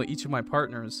spoil each of my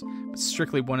partners, but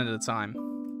strictly one at a time.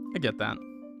 I get that.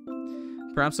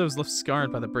 Perhaps I was left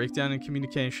scarred by the breakdown in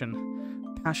communication,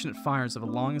 the passionate fires of a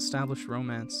long-established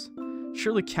romance.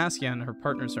 Surely Cassia and her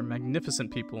partners are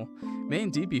magnificent people, may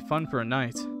indeed be fun for a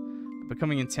night, but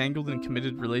becoming entangled in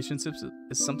committed relationships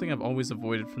is something I've always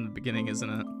avoided from the beginning, isn't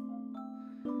it?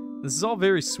 This is all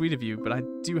very sweet of you, but I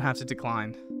do have to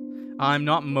decline. I'm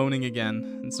not moaning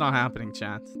again. It's not happening,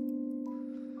 chat.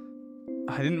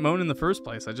 I didn't moan in the first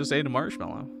place, I just ate a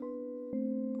marshmallow.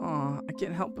 Aw, I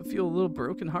can't help but feel a little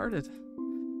broken-hearted.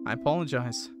 I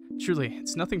apologize. Truly,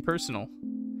 it's nothing personal.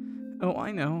 Oh,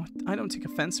 I know. I don't take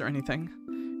offense or anything.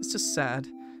 It's just sad.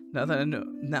 Now that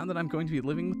I'm going to be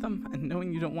living with them, and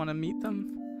knowing you don't want to meet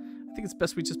them, I think it's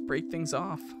best we just break things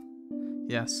off.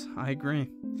 Yes, I agree.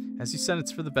 As you said,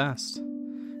 it's for the best.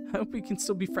 I hope we can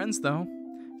still be friends, though.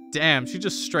 Damn, she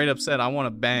just straight up said, I want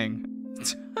to bang.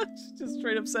 She just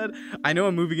straight up said, I know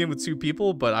I'm moving in with 2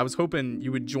 people, but I was hoping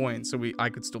you would join so I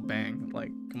could still bang.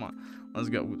 Like, come on, let's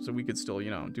go. So we could still, you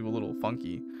know, do a little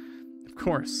funky. Of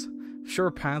course. I'm sure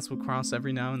our paths will cross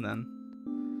every now and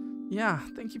then. Yeah,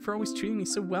 thank you for always treating me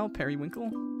so well,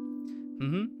 Periwinkle.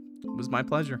 It was my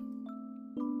pleasure.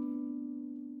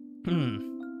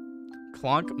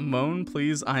 Clock moan,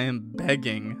 please. I am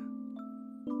begging.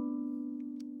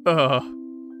 Ugh.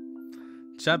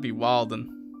 That'd be wildin'.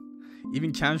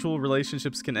 Even casual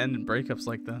relationships can end in breakups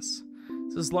like this.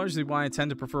 This is largely why I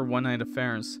tend to prefer one-night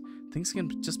affairs. Things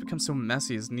can just become so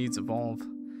messy as needs evolve.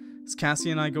 As Cassie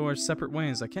and I go our separate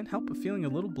ways, I can't help but feeling a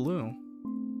little blue.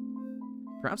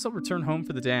 Perhaps I'll return home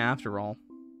for the day after all.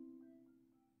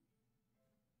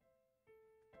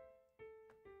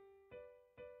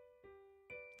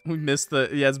 We missed the...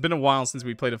 Yeah, it's been a while since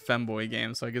we played a Femboy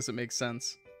game, so I guess it makes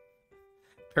sense.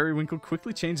 Periwinkle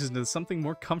quickly changes into something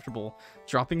more comfortable,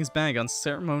 dropping his bag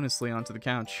unceremoniously onto the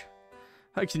couch.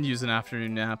 I can use an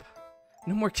afternoon nap.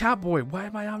 No more cowboy! Why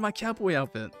am I on my cowboy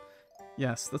outfit?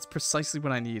 Yes, that's precisely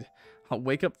what I need. I'll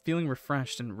wake up feeling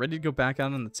refreshed and ready to go back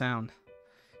out in the town.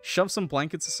 He shoves some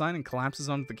blankets aside and collapses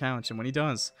onto the couch, and when he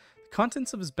does, the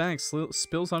contents of his bag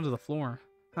spills onto the floor.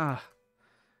 Ah.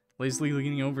 Lazily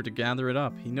leaning over to gather it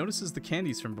up, he notices the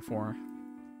candies from before.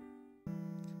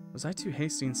 Was I too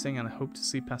hasty in saying I hope to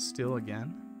see Pastille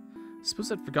again? I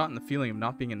suppose I'd forgotten the feeling of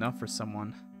not being enough for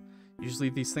someone. Usually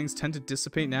these things tend to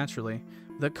dissipate naturally,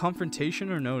 without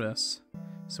confrontation or notice.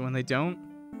 So when they don't,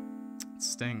 it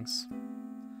stings.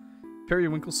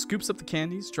 Periwinkle scoops up the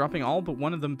candies, dropping all but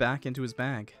one of them back into his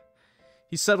bag.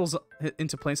 He settles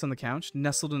into place on the couch,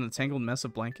 nestled in a tangled mess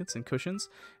of blankets and cushions,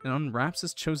 and unwraps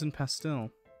his chosen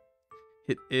Pastille.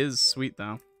 It is sweet,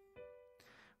 though.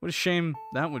 What a shame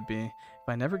that would be if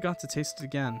I never got to taste it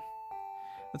again.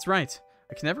 That's right.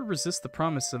 I can never resist the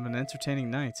promise of an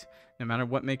entertaining night, no matter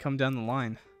what may come down the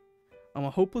line. I'm a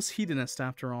hopeless hedonist,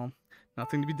 after all.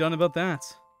 Nothing to be done about that.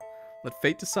 Let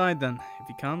fate decide, then. If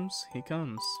he comes, he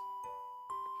comes.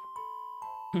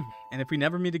 And if we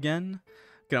never meet again,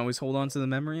 I can always hold on to the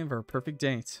memory of our perfect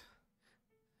date.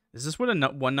 Is this what a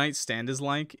one-night stand is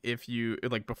like if you,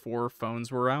 like, before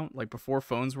phones were out? Like, before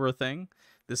phones were a thing?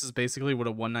 This is basically what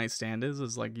a one-night stand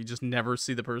is like, you just never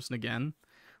see the person again.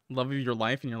 Love of your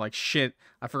life, and you're like, shit,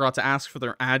 I forgot to ask for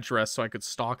their address so I could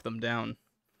stalk them down.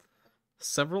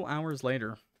 Several hours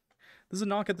later, there's a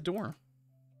knock at the door.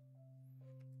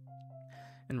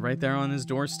 And right there on his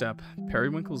doorstep,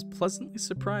 Periwinkle is pleasantly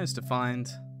surprised to find...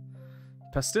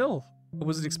 Pastille, I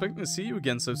wasn't expecting to see you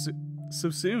again so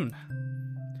soon.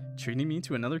 Treating me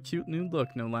to another cute new look,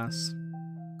 no less.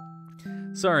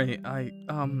 Sorry, I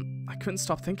couldn't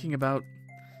stop thinking about...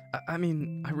 I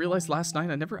mean, I realized last night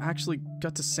I never actually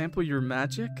got to sample your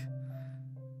magic.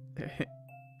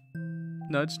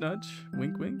 Nudge, nudge,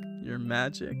 wink, wink, your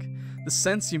magic. The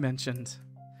scents you mentioned.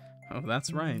 Oh,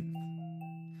 that's right.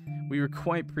 We were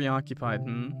quite preoccupied,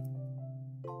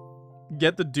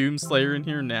 Get the Doomslayer in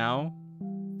here now?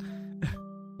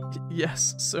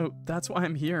 Yes, so that's why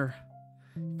I'm here.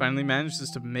 He finally manages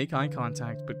to make eye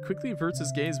contact, but quickly averts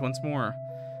his gaze once more.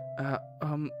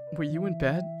 Were you in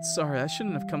bed? Sorry, I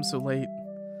shouldn't have come so late.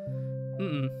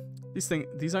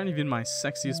 These aren't even my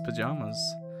sexiest pajamas.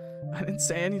 I didn't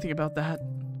say anything about that.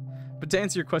 But to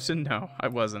answer your question, no, I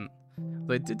wasn't.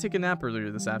 Though I did take a nap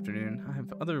earlier this afternoon, I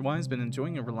have otherwise been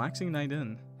enjoying a relaxing night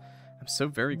in. I'm so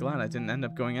very glad I didn't end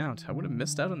up going out. I would have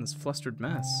missed out on this flustered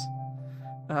mess.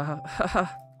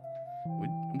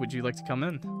 Would you like to come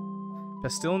in?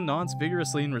 Pastille nods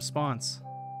vigorously in response.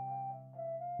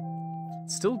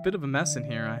 It's still a bit of a mess in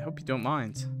here. I hope you don't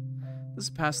mind. This is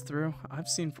passed through. I've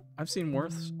seen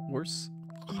worse.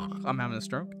 I'm having a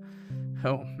stroke.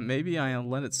 Oh, maybe I'll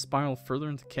let it spiral further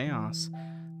into chaos.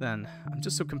 Then I'm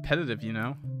just so competitive, you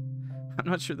know. I'm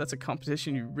not sure that's a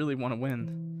competition you really want to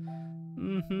win.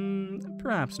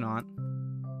 Perhaps not.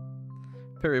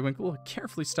 Periwinkle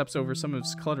carefully steps over some of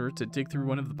his clutter to dig through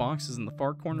one of the boxes in the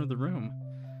far corner of the room.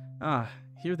 Ah,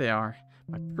 here they are,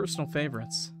 my personal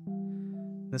favorites.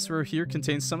 This row here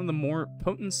contains some of the more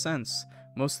potent scents,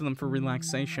 most of them for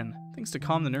relaxation, things to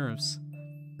calm the nerves.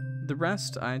 The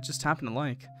rest I just happen to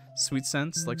like. Sweet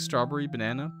scents like strawberry,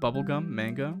 banana, bubblegum,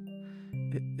 mango.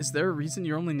 Is there a reason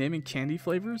you're only naming candy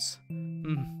flavors?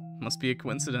 Must be a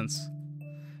coincidence.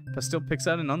 Pastille picks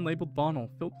out an unlabeled bottle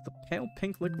filled with a pale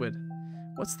pink liquid.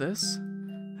 What's this?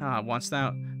 Watch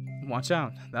out.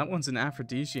 That one's an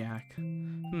aphrodisiac.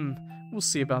 We'll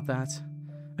see about that.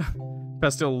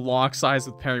 Pastel locks eyes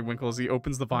with Periwinkle as he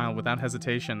opens the vial without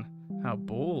hesitation. How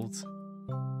bold.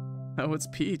 Oh, it's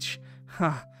Peach.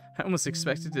 Ha, I almost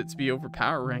expected it to be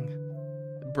overpowering.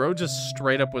 Bro just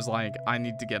straight up was like, I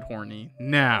need to get horny.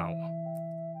 Now.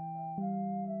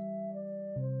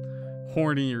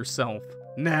 Horny yourself.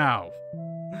 Now.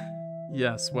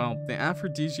 Yes, well, the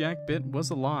aphrodisiac bit was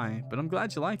a lie, but I'm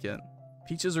glad you like it.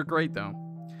 Peaches are great, though.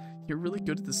 You're really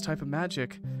good at this type of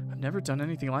magic. I've never done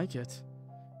anything like it.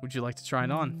 Would you like to try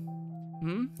it on?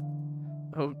 Hmm?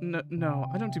 Oh, no,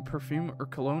 I don't do perfume or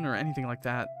cologne or anything like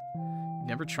that. You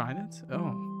never tried it?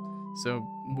 Oh. So,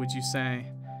 would you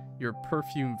say you're a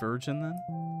perfume virgin, then?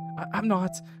 I'm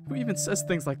not. Who even says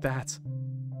things like that?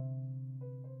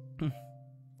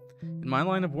 In my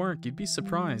line of work, you'd be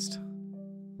surprised.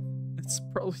 It's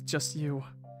probably just you.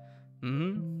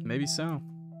 Maybe so.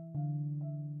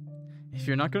 If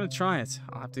you're not gonna try it,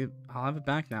 I'll have it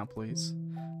back now, please.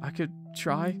 I could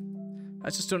try. I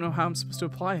just don't know how I'm supposed to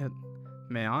apply it.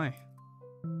 May I?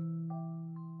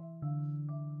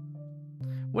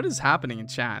 What is happening in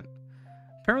chat?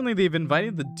 Apparently they've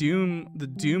invited the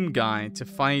Doom guy to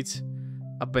fight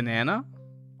a banana?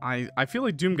 I feel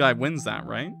like Doom guy wins that,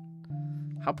 right?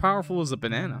 How powerful is a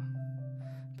banana?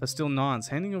 Pastel nods,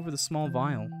 handing over the small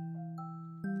vial.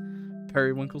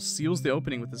 Periwinkle seals the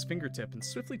opening with his fingertip and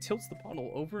swiftly tilts the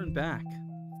bottle over and back.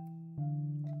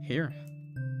 Here.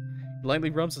 He lightly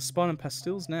rubs a spot on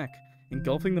Pastel's neck,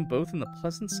 engulfing them both in the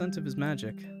pleasant scent of his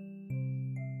magic.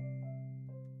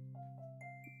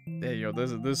 There you go.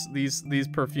 These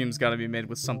perfumes gotta be made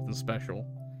with something special.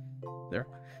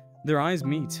 Their eyes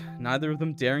meet, neither of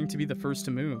them daring to be the first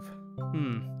to move.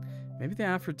 Maybe the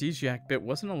aphrodisiac bit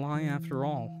wasn't a lie after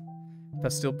all.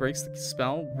 Pastel breaks the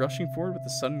spell, rushing forward with a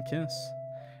sudden kiss,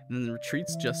 and then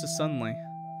retreats just as suddenly.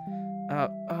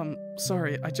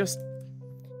 Sorry, He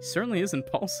certainly is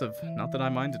impulsive, not that I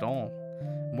mind at all.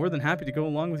 I'm more than happy to go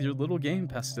along with your little game,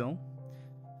 Pastel.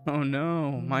 Oh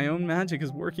no, my own magic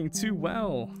is working too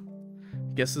well.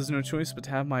 Guess there's no choice but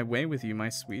to have my way with you, my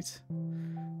sweet.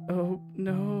 Oh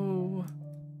no.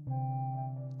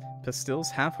 Pastel's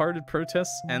half-hearted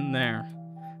protests end there.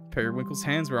 Periwinkle's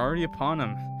hands were already upon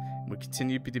him, and would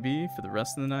continue to be for the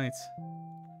rest of the night.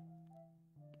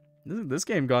 This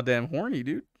game goddamn horny,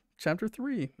 dude. Chapter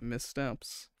 3,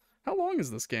 Missteps. How long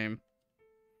is this game?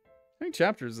 How many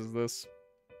chapters is this?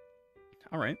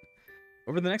 Alright.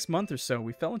 Over the next month or so,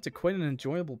 we fell into quite an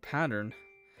enjoyable pattern.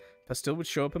 Pastel would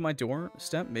show up at my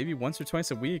doorstep maybe once or twice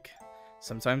a week.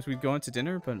 Sometimes we'd go out to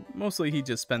dinner, but mostly he'd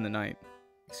just spend the night.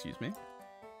 Excuse me.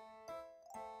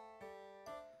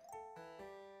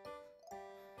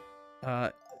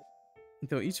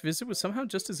 Though each visit was somehow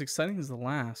just as exciting as the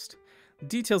last. The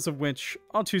details of which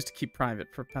I'll choose to keep private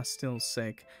for Pastel's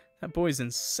sake. That boy's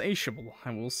insatiable,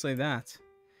 I will say that.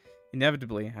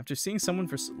 Inevitably, after seeing someone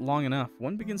for long enough,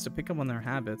 one begins to pick up on their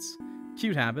habits.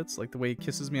 Cute habits, like the way he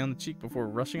kisses me on the cheek before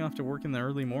rushing off to work in the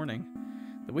early morning.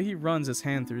 The way he runs his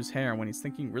hand through his hair when he's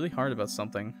thinking really hard about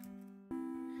something.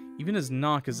 Even his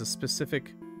knock is a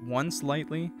specific once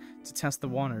lightly to test the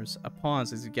waters, a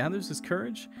pause as he gathers his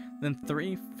courage, then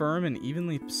 3 firm and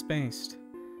evenly spaced.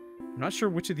 I'm not sure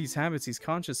which of these habits he's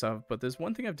conscious of, but there's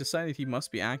one thing I've decided he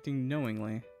must be acting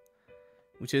knowingly.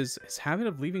 Which is his habit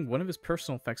of leaving one of his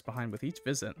personal effects behind with each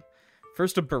visit.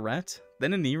 First a barrette,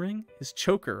 then an earring, his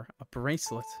choker, a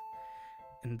bracelet.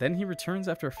 And then he returns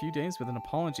after a few days with an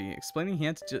apology, explaining he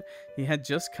had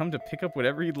just come to pick up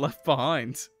whatever he'd left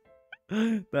behind.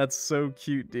 That's so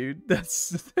cute, dude.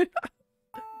 That's...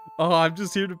 Oh, I'm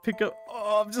just here to pick up...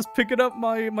 Oh, I'm just picking up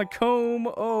my comb.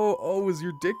 Oh, is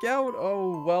your dick out?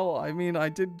 Oh, well, I mean, I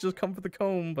did just come for the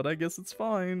comb, but I guess it's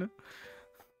fine.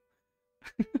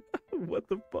 What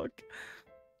the fuck?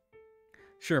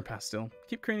 Sure, Pastel.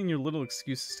 Keep creating your little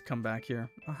excuses to come back here.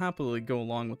 I'll happily go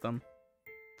along with them.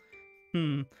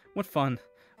 What fun.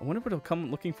 I wonder what he'll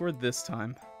come looking for this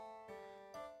time.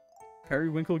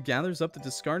 Periwinkle gathers up the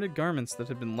discarded garments that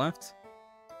had been left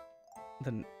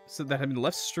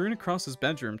strewn across his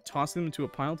bedroom, tossing them into a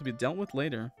pile to be dealt with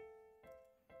later.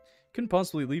 Couldn't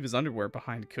possibly leave his underwear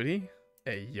behind, could he?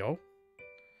 Ayo,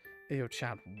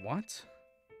 Chad, what?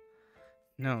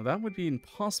 No, that would be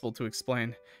impossible to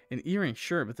explain. An earring,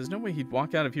 sure, but there's no way he'd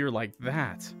walk out of here like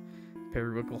that.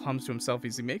 Periwinkle hums to himself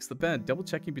as he makes the bed,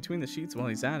 double-checking between the sheets while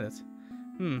he's at it.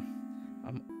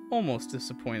 I'm almost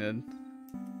disappointed.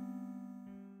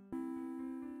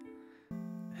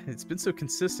 It's been so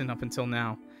consistent up until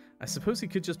now. I suppose he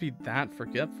could just be that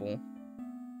forgetful.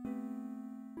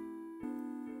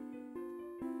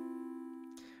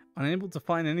 Unable to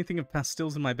find anything of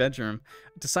Pastel's in my bedroom,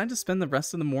 I decide to spend the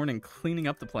rest of the morning cleaning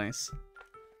up the place.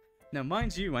 Now,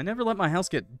 mind you, I never let my house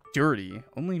get dirty,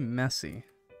 only messy.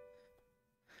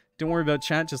 Don't worry about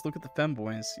chat, just look at the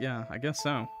Femboys. Yeah, I guess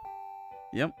so.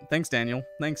 Yep, thanks, Daniel.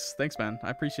 Thanks, man. I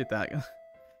appreciate that.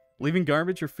 Leaving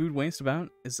garbage or food waste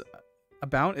is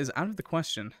out of the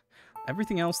question.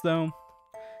 Everything else, though,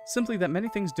 simply that many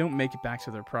things don't make it back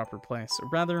to their proper place. Or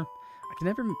rather, I can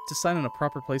never decide on a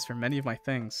proper place for many of my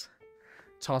things.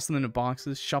 Toss them into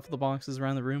boxes, shuffle the boxes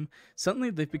around the room.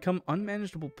 Suddenly, they've become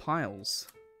unmanageable piles.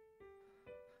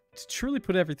 To truly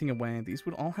put everything away, these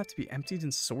would all have to be emptied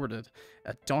and sorted.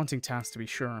 A daunting task, to be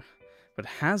sure. But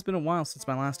it has been a while since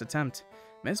my last attempt.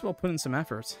 May as well put in some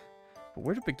effort. But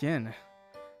where to begin? I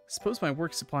suppose my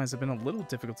work supplies have been a little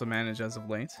difficult to manage as of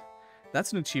late.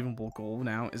 That's an achievable goal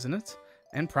now, isn't it?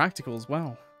 And practical as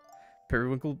well.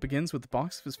 Periwinkle begins with a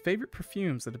box of his favorite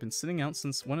perfumes that have been sitting out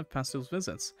since one of Pastel's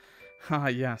visits. Ah,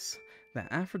 yes.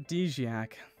 The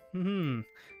aphrodisiac. That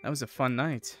was a fun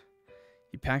night.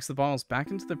 He packs the bottles back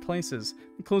into their places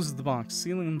and closes the box,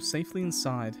 sealing them safely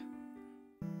inside.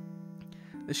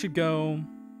 This should go...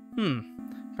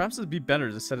 Perhaps it'd be better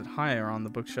to set it higher on the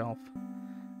bookshelf.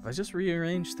 If I just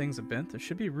rearrange things a bit, there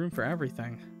should be room for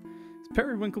everything. As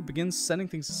Periwinkle begins setting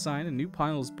things aside, a new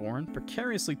pile is born,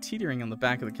 precariously teetering on the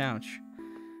back of the couch.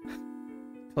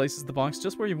 Places the box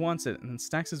just where he wants it, and then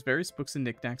stacks his various books and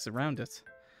knickknacks around it.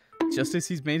 Just as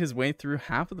he's made his way through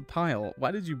half of the pile,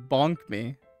 why did you bonk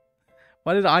me?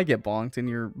 Why did I get bonked in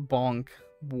your bonk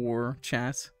war,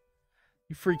 chat?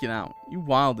 You freaking out. You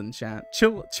wildin', chat.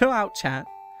 Chill out, chat,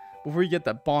 before you get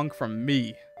that bonk from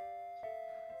me.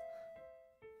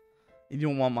 You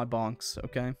don't want my bonks,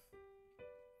 okay?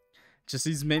 Just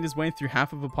as he's made his way through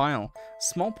half of a pile, a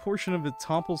small portion of it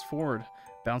topples forward,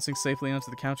 bouncing safely onto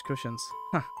the couch cushions.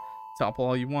 Topple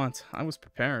all you want. I was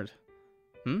prepared.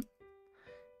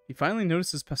 He finally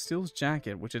notices Pastel's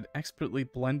jacket, which had expertly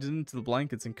blended into the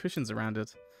blankets and cushions around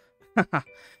it.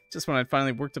 Just when I'd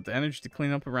finally worked up the energy to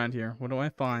clean up around here, what do I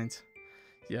find?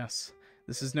 Yes,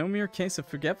 this is no mere case of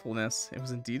forgetfulness. It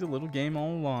was indeed a little game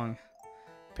all along.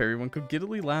 Periwinkle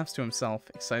giddily laughs to himself,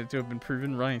 excited to have been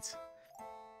proven right.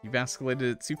 You've escalated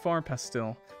it too far,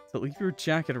 Pastel. To leave your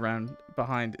jacket around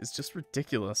behind is just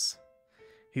ridiculous.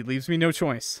 He leaves me no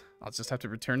choice. I'll just have to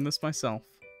return this myself.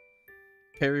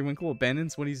 Periwinkle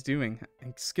abandons what he's doing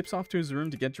and skips off to his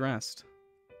room to get dressed.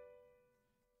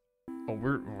 Oh,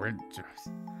 we're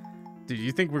do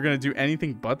you think we're gonna do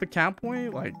anything but the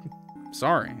Catboy? Like,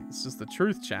 sorry, it's just the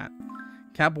truth, chat.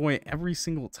 Catboy every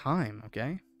single time,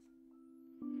 okay?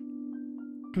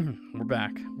 We're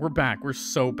back. We're back. We're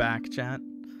so back, chat.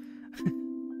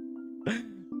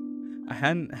 I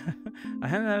hadn't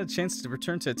had a chance to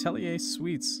return to Atelier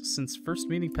Suites since first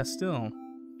meeting Pastel.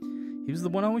 He was the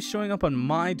one always showing up on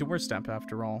my doorstep,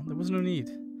 after all. There was no need.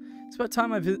 It's about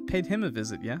time I paid him a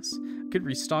visit, yes? I could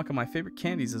restock on my favorite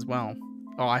candies as well.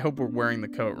 Oh, I hope we're wearing the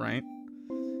coat, right?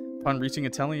 Upon reaching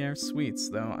Atelier Suites,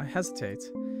 though, I hesitate.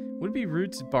 Would it be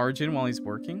rude to barge in while he's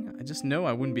working? I just know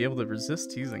I wouldn't be able to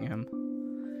resist teasing him.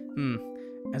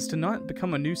 As to not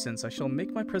become a nuisance, I shall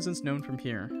make my presence known from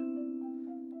here.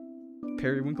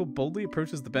 Periwinkle boldly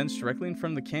approaches the bench directly in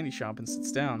front of the candy shop and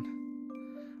sits down.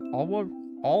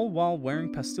 All while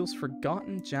wearing Pastel's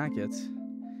forgotten jacket.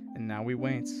 And now we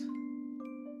wait.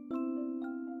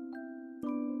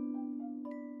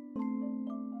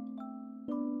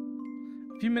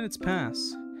 A few minutes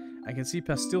pass. I can see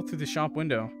Pastel through the shop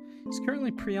window. He's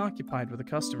currently preoccupied with a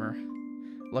customer.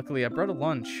 Luckily, I brought a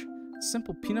lunch. A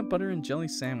simple peanut butter and jelly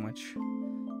sandwich.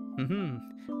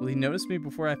 Will he notice me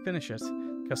before I finish it?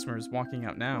 The customer is walking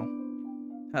out now.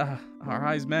 Our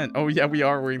eyes met. Oh yeah, we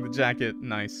are wearing the jacket.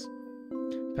 Nice.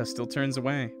 Pastel turns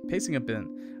away, pacing a bit.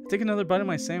 I take another bite of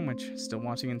my sandwich, still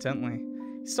watching intently.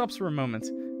 He stops for a moment,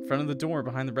 in front of the door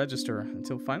behind the register,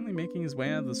 until finally making his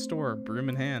way out of the store, broom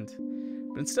in hand.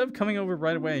 But instead of coming over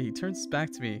right away, he turns his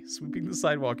back to me, sweeping the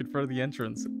sidewalk in front of the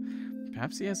entrance.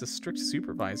 Perhaps he has a strict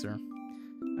supervisor.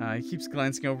 He keeps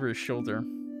glancing over his shoulder.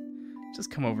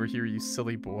 Just come over here, you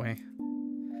silly boy.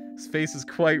 His face is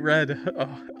quite red.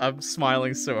 Oh, I'm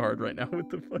smiling so hard right now with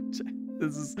the fun chat.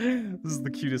 This is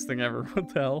the cutest thing ever.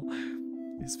 What the hell?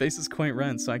 His face is quite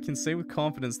red, so I can say with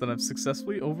confidence that I've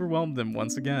successfully overwhelmed him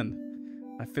once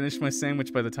again. I finish my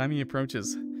sandwich by the time he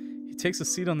approaches. He takes a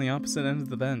seat on the opposite end of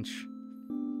the bench.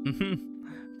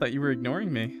 Thought you were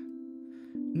ignoring me.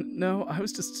 No, I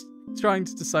was just trying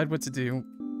to decide what to do.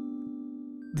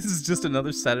 This is just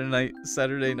another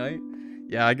Saturday night.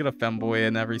 Yeah, I get a Femboy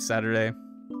in every Saturday.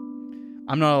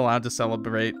 I'm not allowed to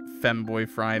celebrate Femboy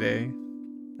Friday.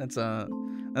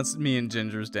 That's me and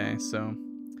Ginger's day, so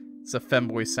it's a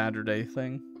Femboy Saturday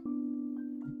thing.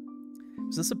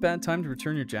 Is this a bad time to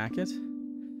return your jacket?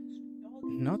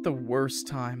 Not the worst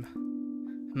time.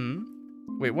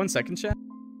 Wait, 1 second, chat.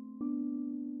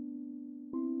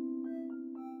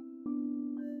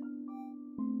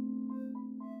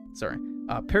 Sorry.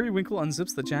 Periwinkle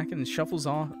unzips the jacket and shuffles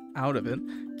out of it,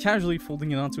 casually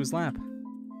folding it onto his lap.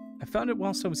 I found it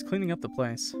whilst I was cleaning up the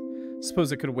place.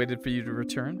 Suppose I could have waited for you to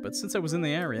return, but since I was in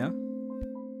the area...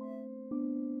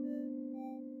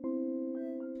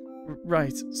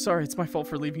 Right. Sorry, it's my fault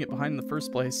for leaving it behind in the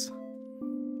first place.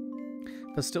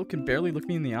 Pastel can barely look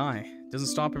me in the eye. Doesn't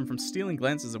stop him from stealing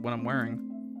glances at what I'm wearing.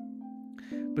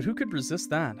 But who could resist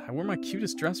that? I wore my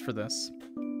cutest dress for this.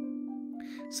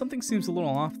 Something seems a little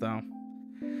off, though.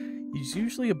 He's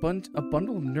usually a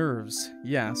bundle of nerves,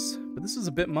 yes, but this is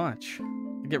a bit much.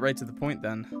 I'll get right to the point,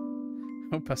 then.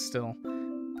 Oh, Pastel.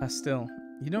 Pastel,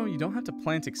 you know, you don't have to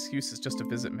plant excuses just to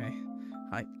visit me.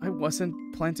 I wasn't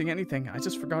planting anything. I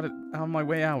just forgot it on my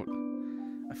way out.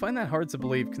 I find that hard to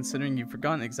believe, considering you've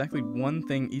forgotten exactly one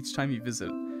thing each time you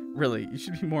visit. Really, you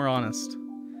should be more honest.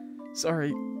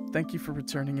 Sorry, thank you for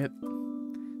returning it.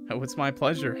 Oh, it's my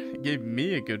pleasure. It gave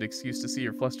me a good excuse to see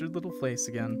your flustered little face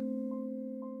again.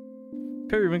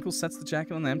 Periwinkle sets the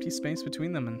jacket on the empty space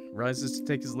between them and rises to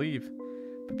take his leave.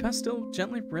 But Pastel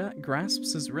gently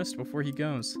grasps his wrist before he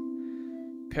goes.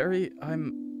 Perry,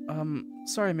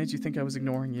 sorry I made you think I was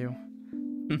ignoring you.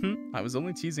 I was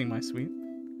only teasing, my sweet.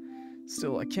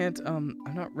 Still, I can't, I'm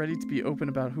not ready to be open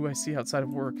about who I see outside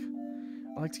of work.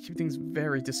 I like to keep things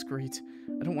very discreet.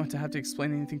 I don't want to have to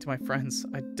explain anything to my friends.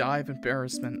 I'd die of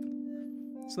embarrassment.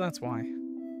 So that's why.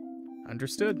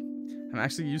 Understood. I'm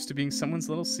actually used to being someone's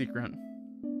little secret.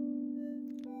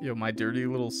 Yo, my dirty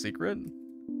little secret?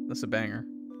 That's a banger.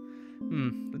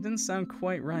 That didn't sound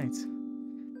quite right.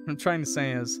 What I'm trying to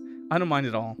say is, I don't mind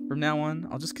at all. From now on,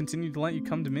 I'll just continue to let you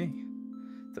come to me.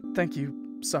 Thank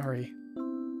you. Sorry.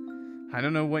 I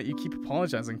don't know what you keep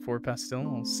apologizing for, Pastel.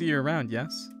 I'll see you around,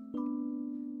 yes?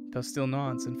 Pastel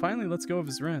nods, and finally lets go of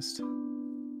his wrist. A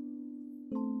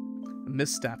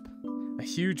misstep. A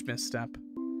huge misstep.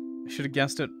 I should have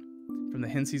guessed it from the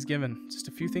hints he's given. Just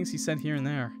a few things he said here and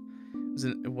there.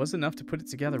 It was enough to put it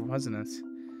together, wasn't it?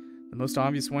 The most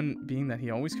obvious one being that he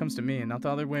always comes to me and not the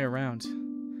other way around.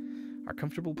 Our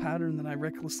comfortable pattern that I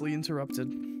recklessly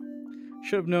interrupted.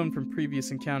 Should have known from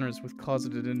previous encounters with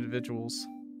closeted individuals.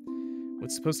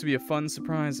 What's supposed to be a fun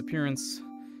surprise appearance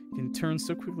can turn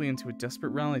so quickly into a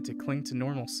desperate rally to cling to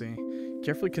normalcy.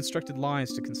 Carefully constructed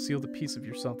lies to conceal the piece of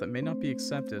yourself that may not be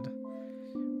accepted.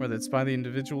 Whether it's by the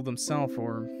individual themselves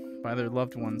or by their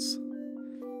loved ones.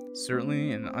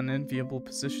 Certainly an unenviable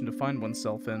position to find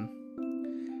oneself in.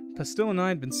 Pastel and I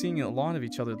had been seeing a lot of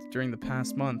each other during the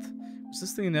past month. Was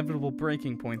this the inevitable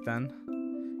breaking point then?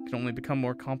 It can only become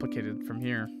more complicated from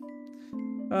here.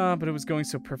 But it was going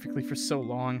so perfectly for so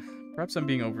long. Perhaps I'm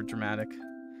being overdramatic.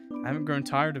 I haven't grown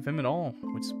tired of him at all,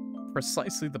 which is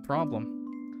precisely the problem.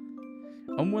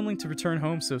 Unwilling to return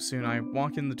home so soon, I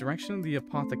walk in the direction of the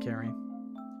apothecary.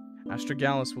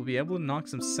 Astragalus will be able to knock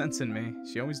some sense in me.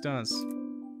 She always does.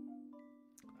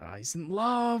 He's in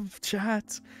love,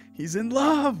 chat. He's in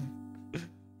love.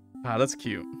 That's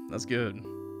cute. That's good.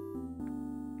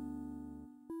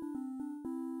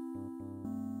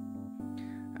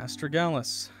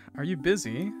 Astragalus, are you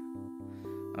busy?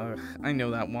 Ugh, I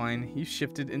know that whine. You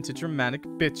shifted into dramatic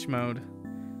bitch mode.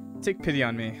 Take pity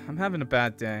on me. I'm having a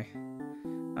bad day.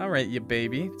 Alright, you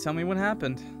baby. Tell me what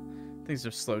happened. Things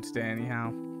are slow today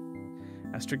anyhow.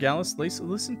 Astragalus,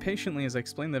 listen patiently as I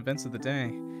explain the events of the day.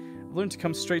 I've learned to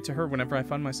come straight to her whenever I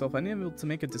find myself unable to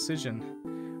make a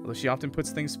decision. Although she often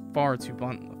puts things far too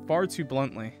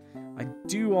bluntly, I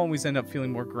do always end up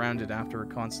feeling more grounded after a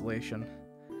consolation.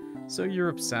 So you're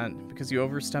upset because you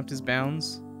overstepped his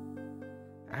bounds?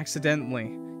 Accidentally.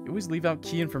 You always leave out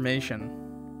key information.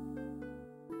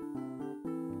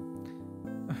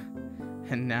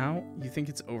 And now, you think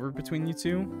it's over between you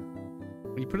two?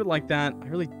 When you put it like that, I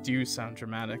really do sound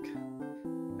dramatic.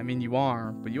 I mean, you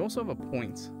are, but you also have a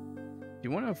point. If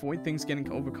you want to avoid things getting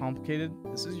overcomplicated,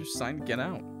 this is your sign to get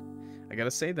out. I gotta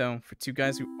say though, for two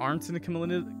guys who aren't in a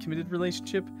committed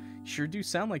relationship, you sure do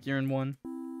sound like you're in one.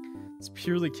 It's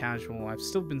purely casual. I've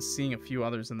still been seeing a few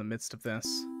others in the midst of this.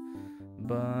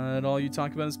 But all you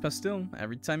talk about is Pastel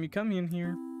every time you come in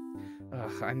here.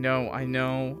 Ugh, I know. I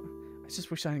just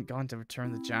wish I hadn't gone to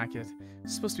return the jacket.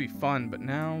 It's supposed to be fun, but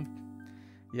now...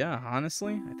 Yeah,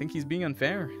 honestly, I think he's being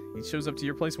unfair. He shows up to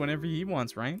your place whenever he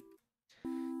wants, right?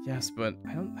 Yes, but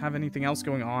I don't have anything else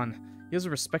going on. He has a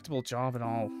respectable job and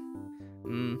all.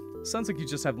 Sounds like you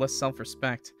just have less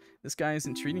self-respect. This guy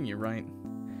isn't treating you right.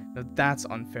 Now that's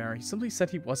unfair. He simply said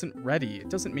he wasn't ready. It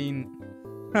doesn't mean...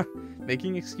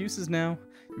 Making excuses now.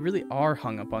 You really are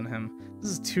hung up on him.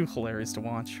 This is too hilarious to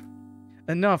watch.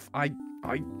 Enough. I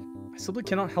I simply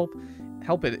cannot help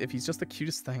it if he's just the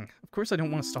cutest thing. Of course I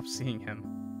don't want to stop seeing him.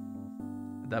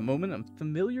 At that moment, a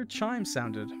familiar chime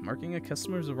sounded, marking a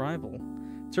customer's arrival.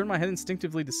 I turned my head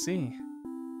instinctively to see.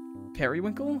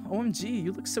 Periwinkle? OMG,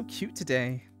 you look so cute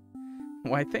today.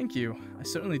 Why, thank you. I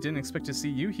certainly didn't expect to see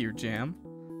you here, Jam.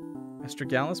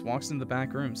 Astragalus walks into the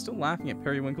back room, still laughing at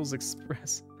Periwinkle's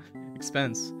expense.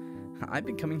 I've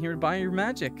been coming here to buy your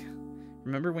magic.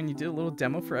 Remember when you did a little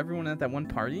demo for everyone at that one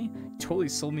party? You totally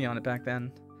sold me on it back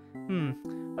then.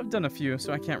 I've done a few,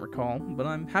 so I can't recall, but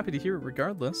I'm happy to hear it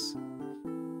regardless.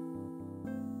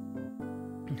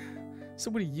 So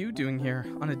what are you doing here?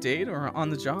 On a date or on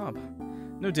the job?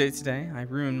 No date today. I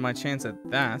ruined my chance at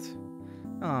that.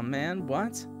 Aw, man,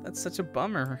 what? That's such a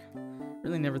bummer.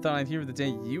 Really never thought I'd hear the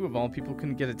day you, of all people,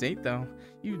 couldn't get a date, though.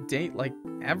 You date like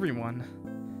everyone.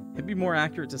 It'd be more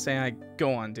accurate to say I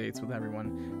go on dates with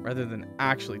everyone, rather than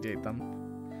actually date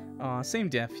them. Aw, same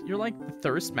diff. You're like the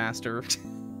thirst master.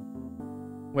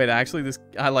 Wait, actually,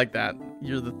 I like that.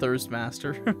 You're the thirst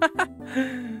master.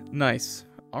 Nice.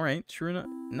 Alright, sure enough.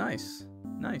 Nice.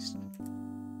 Nice.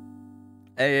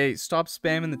 Hey, stop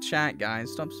spamming the chat,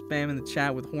 guys. Stop spamming the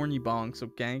chat with horny bonks,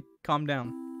 okay? Calm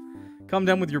down. Calm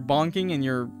down with your bonking and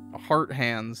your heart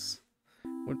hands.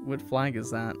 What flag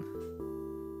is that?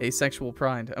 Asexual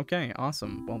pride. Okay,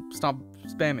 awesome. Well, stop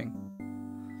spamming.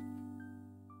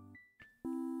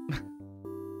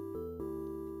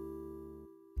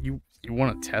 You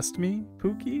want to test me,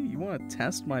 Pookie? You want to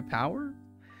test my power?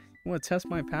 You want to test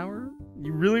my power?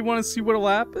 You really want to see what'll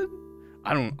happen?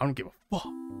 I don't give a fuck.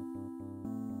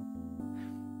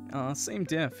 Same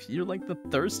diff. You're like the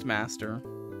thirst master.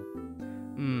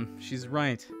 She's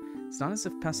right. It's not as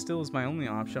if Pastille is my only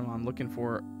option if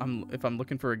I'm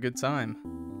looking for a good time.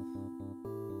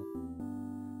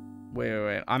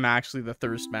 Wait. I'm actually the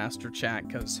thirst master, chat,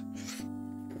 cause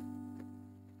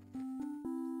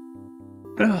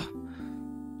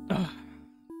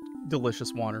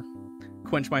delicious water.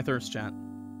 Quench my thirst, chat.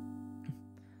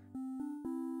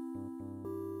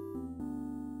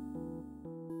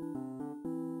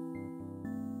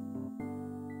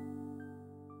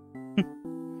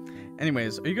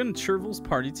 Anyways, are you going to Cherville's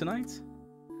party tonight?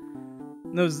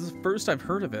 No, this is the first I've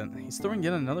heard of it. He's throwing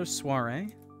yet another soiree.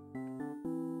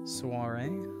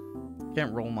 Soiree?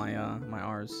 Can't roll my my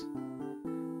R's.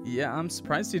 Yeah, I'm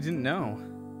surprised you didn't know.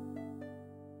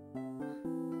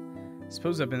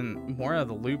 Suppose I've been more out of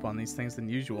the loop on these things than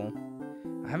usual.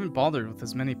 I haven't bothered with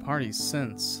as many parties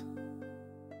since.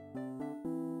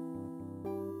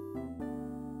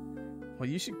 Well,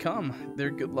 you should come. They're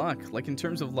good luck, like in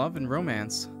terms of love and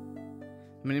romance.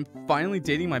 I mean, I'm finally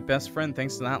dating my best friend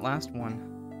thanks to that last one.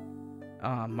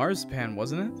 Marzipan,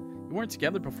 wasn't it? You weren't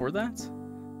together before that?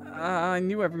 I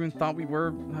knew everyone thought we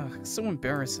were. So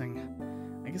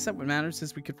embarrassing. I guess that what matters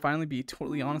is we could finally be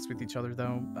totally honest with each other,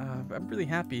 though. I'm really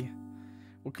happy.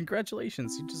 Well,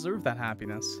 congratulations. You deserve that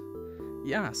happiness.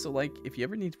 Yeah, so, like, if you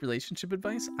ever need relationship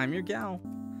advice, I'm your gal.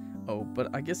 Oh, but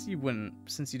I guess you wouldn't,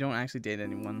 since you don't actually date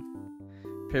anyone.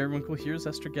 Periwinkle hears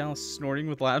Estragal snorting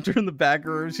with laughter in the back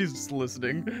room. She's just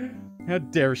listening. How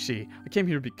dare she? I came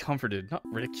here to be comforted, not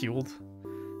ridiculed.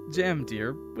 Jam,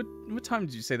 dear, what time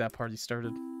did you say that party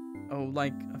started? Oh,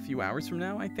 like a few hours from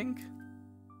now, I think?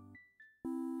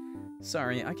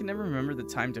 Sorry, I can never remember the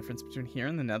time difference between here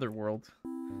and the netherworld.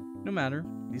 No matter,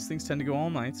 these things tend to go all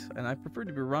night, and I prefer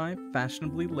to arrive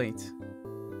fashionably late.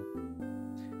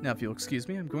 Now, if you'll excuse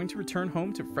me, I'm going to return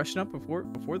home to freshen up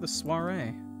before the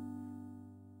soiree.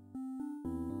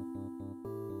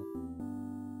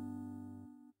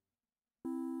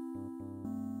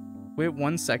 Wait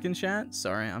 1 second, chat.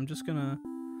 Sorry, I'm just gonna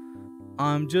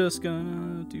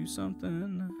do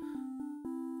something.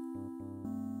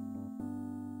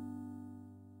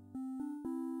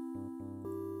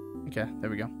 Okay, there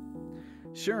we go.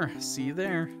 Sure, see you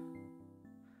there.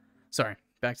 Sorry,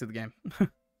 back to the game.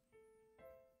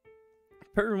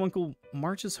 Periwinkle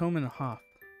marches home in a huff.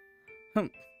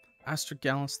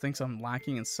 Astragalus thinks I'm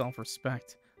lacking in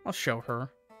self-respect. I'll show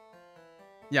her.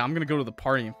 Yeah, I'm gonna go to the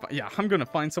party and I'm gonna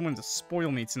find someone to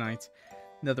spoil me tonight.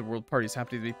 Netherworld parties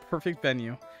happen to be a perfect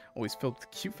venue, always filled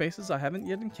with cute faces I haven't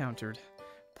yet encountered.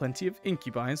 Plenty of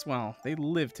incubi as well. They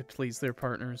live to please their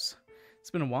partners.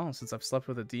 It's been a while since I've slept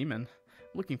with a demon. I'm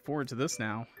looking forward to this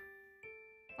now.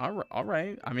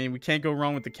 Alright. I mean, we can't go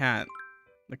wrong with the cat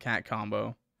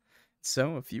combo.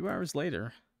 So, a few hours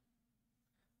later,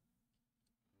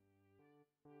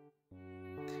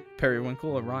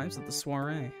 Periwinkle arrives at the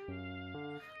soiree.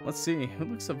 Let's see, who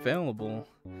looks available?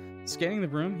 Scanning the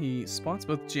room, he spots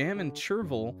both Jam and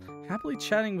Cherville happily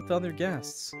chatting with other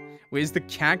guests. Wait, is the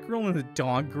cat girl and the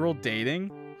dog girl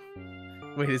dating?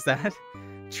 Wait, is that?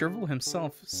 Chervil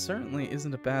himself certainly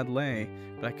isn't a bad lay,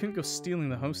 but I couldn't go stealing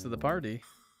the host of the party.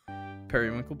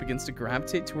 Periwinkle begins to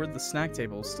gravitate toward the snack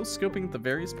table, still scoping at the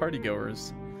various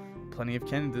partygoers. Plenty of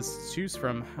candidates to choose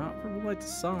from, however will I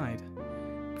decide?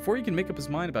 Before he can make up his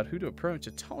mind about who to approach,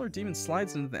 a taller demon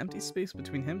slides into the empty space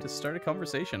between him to start a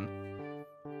conversation.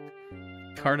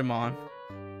 Cardamom.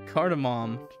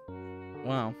 Cardamom.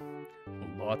 Wow.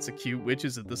 Lots of cute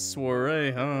witches at the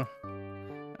soiree, huh?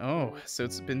 Oh, so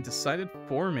it's been decided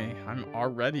for me. I'm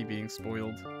already being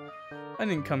spoiled. I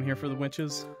didn't come here for the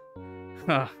witches.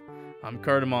 Ha! I'm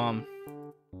Cardamom.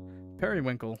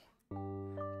 Periwinkle.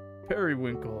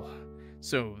 Periwinkle.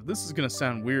 So, this is gonna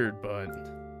sound weird,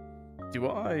 but... do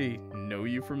I know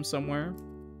you from somewhere?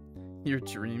 Your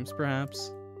dreams,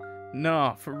 perhaps?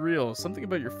 Nah, for real. Something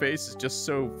about your face is just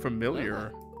so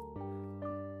familiar.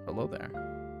 Hello there.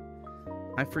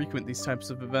 I frequent these types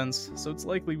of events, so it's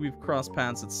likely we've crossed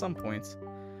paths at some point.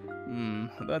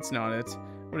 That's not it.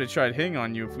 Would have tried hitting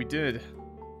on you if we did.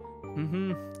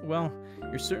 Well,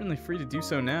 you're certainly free to do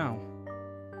so now.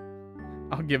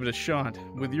 I'll give it a shot,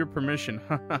 with your permission,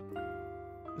 haha.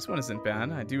 This one isn't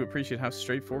bad. I do appreciate how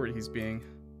straightforward he's being.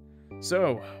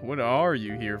 So, what are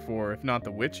you here for, if not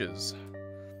the witches?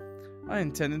 I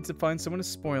intended to find someone to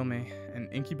spoil me, and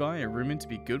incubi are rumored to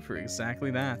be good for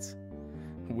exactly that.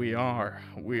 We are.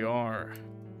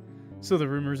 So the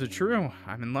rumors are true.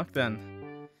 I'm in luck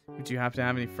then. Would you happen to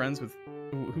have any friends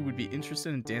who would be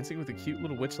interested in dancing with a cute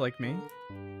little witch like me?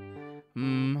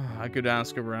 I could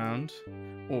ask around.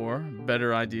 Or,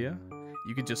 better idea,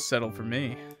 you could just settle for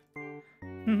me.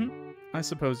 I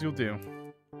suppose you'll do.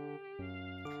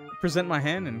 I present my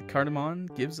hand and Cardamom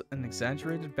gives an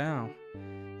exaggerated bow.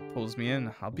 Pulls me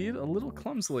in, albeit a little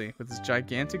clumsily, with his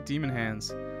gigantic demon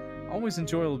hands. Always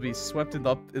enjoyable to be swept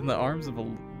up in the arms of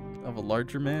a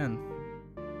larger man.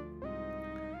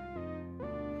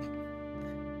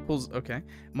 Okay.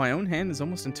 My own hand is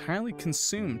almost entirely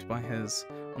consumed by his,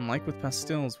 unlike with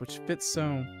Pastilles, which fits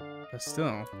so...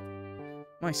 Pastille? Am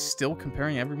I still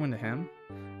comparing everyone to him?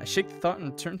 I shake the thought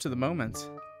and return to the moment.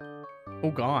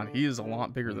 Oh god, he is a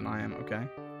lot bigger than I am, okay?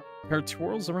 Her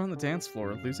twirls around the dance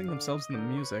floor, losing themselves in the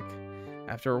music.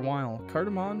 After a while,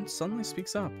 Cardamom suddenly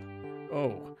speaks up.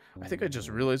 Oh, I think I just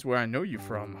realized where I know you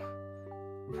from.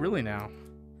 Really now?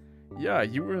 Yeah,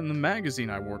 you were in the magazine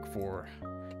I work for.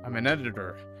 I'm an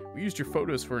editor. We used your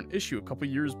photos for an issue a couple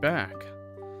years back.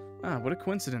 Ah, what a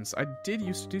coincidence. I did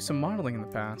used to do some modeling in the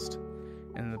past.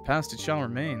 And in the past it shall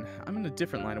remain. I'm in a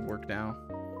different line of work now.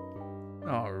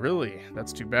 Oh, really?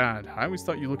 That's too bad. I always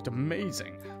thought you looked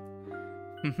amazing.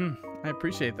 I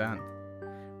appreciate that.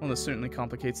 Well, this certainly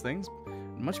complicates things.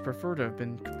 I'd much prefer to have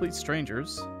been complete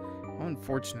strangers. How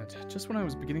unfortunate. Just when I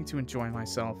was beginning to enjoy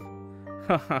myself.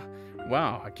 Haha.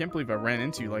 Wow, I can't believe I ran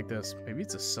into you like this. Maybe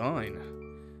it's a sign.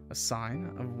 A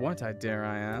sign? Of what, I dare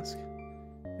I ask?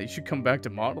 That you should come back to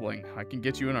modeling. I can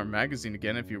get you in our magazine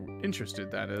again if you're interested,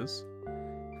 that is.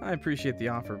 I appreciate the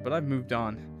offer, but I've moved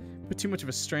on. Put too much of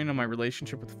a strain on my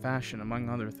relationship with fashion, among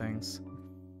other things.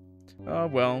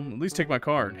 Well, at least take my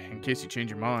card, in case you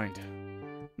change your mind.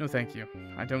 No thank you.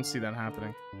 I don't see that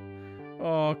happening.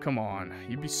 Oh, come on.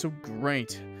 You'd be so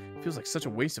great. It feels like such a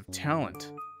waste of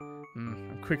talent.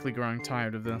 I'm quickly growing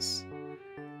tired of this.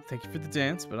 Thank you for the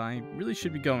dance, but I really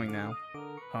should be going now.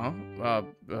 Huh?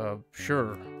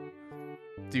 Sure.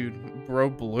 Dude,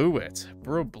 bro blew it.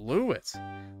 Bro blew it.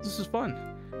 This was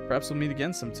fun. Perhaps we'll meet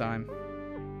again sometime.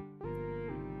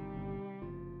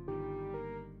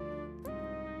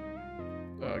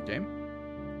 Game?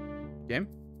 Game?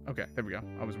 Okay, there we go.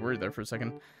 I was worried there for a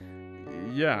second.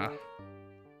 Yeah.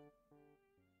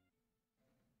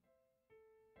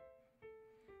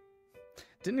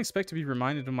 Didn't expect to be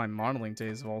reminded of my modeling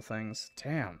days of all things.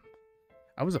 Damn.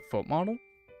 I was a foot model?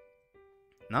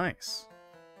 Nice.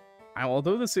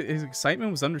 Although his excitement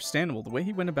was understandable, the way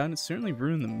he went about it certainly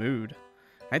ruined the mood.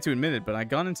 I had to admit it, but I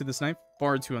got into this night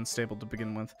far too unstable to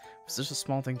begin with. It was just a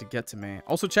small thing to get to me.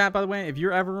 Also, chat, by the way, if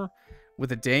you're ever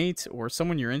with a date or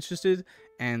someone you're interested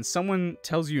and someone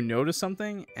tells you no to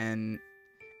something and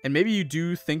maybe you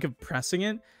do think of pressing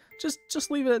it, just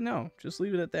leave it at no. Just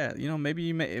leave it at that. You know,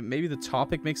 maybe the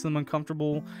topic makes them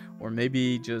uncomfortable, or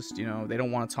maybe just, you know, they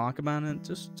don't want to talk about it.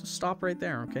 Just stop right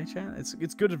there, okay, chat?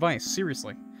 It's good advice,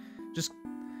 seriously. Just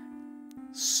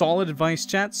solid advice,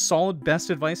 chat. Solid best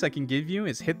advice I can give you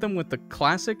is hit them with the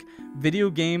classic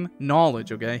video game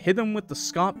knowledge, okay? Hit them with the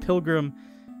Scott Pilgrim,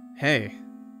 hey,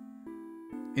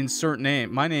 insert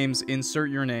name. My name's insert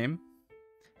your name.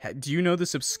 Do you know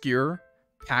this obscure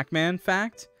Pac-Man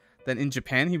fact? That in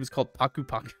Japan he was called Paku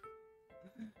Paku.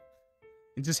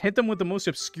 And just hit them with the most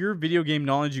obscure video game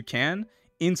knowledge you can.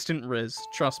 Instant Riz.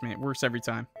 Trust me, it works every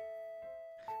time.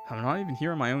 I'm not even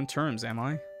here on my own terms, am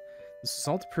I? This is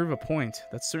all to prove a point.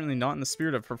 That's certainly not in the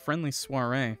spirit of her friendly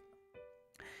soiree.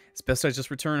 It's best I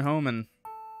just return home and...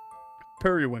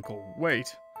 Periwinkle,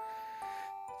 wait.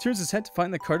 Turns his head to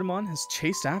find that Cardamon has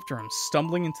chased after him,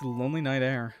 stumbling into the lonely night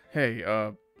air. Hey,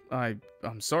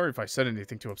 I'm sorry if I said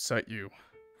anything to upset you.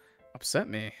 Upset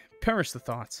me? Perish the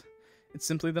thought. It's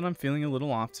simply that I'm feeling a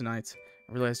little off tonight.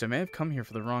 I realized I may have come here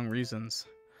for the wrong reasons.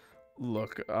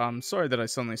 Look, I'm sorry that I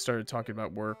suddenly started talking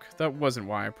about work. That wasn't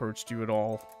why I approached you at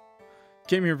all.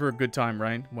 Came here for a good time,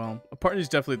 right? Well, a party's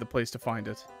definitely the place to find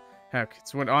it. Heck,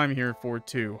 it's what I'm here for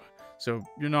too. So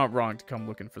you're not wrong to come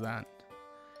looking for that.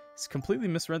 It's completely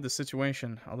misread the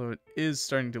situation, although it is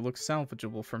starting to look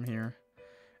salvageable from here.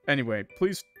 Anyway,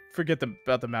 please forget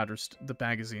about the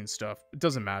magazine stuff. It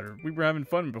doesn't matter. We were having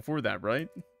fun before that, right?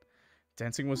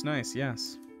 Dancing was nice,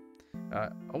 yes. I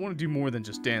want to do more than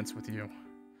just dance with you.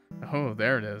 Oh,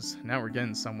 there it is. Now we're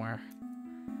getting somewhere.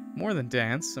 More than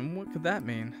dance, and what could that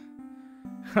mean?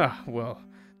 Ha, well,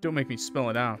 don't make me spell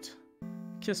it out.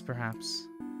 Kiss, perhaps.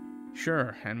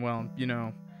 Sure, and well, you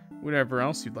know, whatever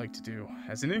else you'd like to do.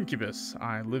 As an incubus,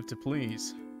 I live to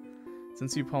please.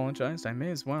 Since you apologized, I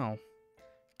may as well.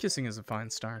 Kissing is a fine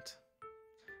start.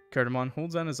 Cardamon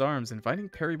holds out his arms, inviting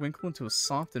Periwinkle into a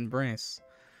soft embrace.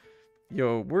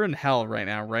 Yo, we're in hell right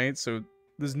now, right? So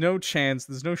there's no chance,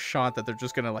 there's no shot that they're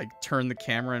just gonna, like, turn the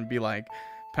camera and be like,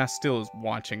 Pastille is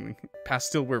watching.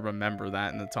 Pastille will remember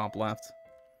that in the top left.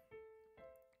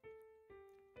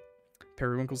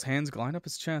 Periwinkle's hands glide up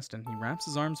his chest, and he wraps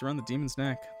his arms around the demon's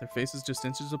neck. Their faces just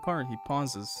inches apart. He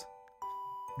pauses.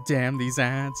 Damn these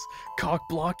ads.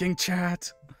 Cock-blocking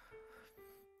chat.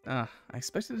 I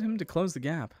expected him to close the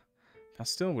gap.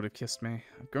 Pastille would have kissed me.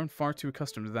 I've grown far too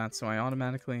accustomed to that, so I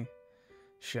automatically...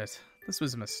 Shit, this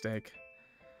was a mistake.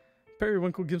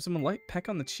 Periwinkle gives him a light peck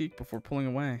on the cheek before pulling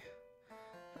away.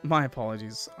 My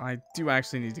apologies. I do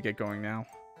actually need to get going now.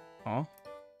 Aw?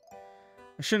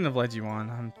 I shouldn't have led you on.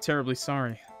 I'm terribly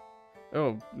sorry.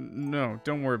 Oh, no,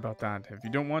 don't worry about that. If you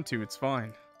don't want to, it's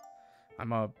fine.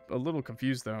 I'm a little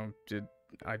confused, though. Did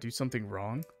I do something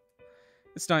wrong?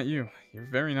 It's not you. You're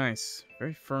very nice.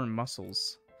 Very firm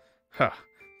muscles. Huh,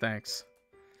 thanks.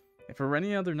 If it were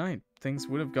any other night, things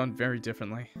would have gone very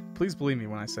differently. Please believe me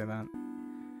when I say that.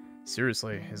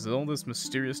 Seriously, is all this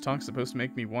mysterious talk supposed to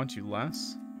make me want you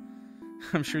less?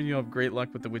 I'm sure you have great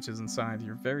luck with the witches inside.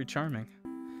 You're very charming.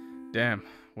 Damn.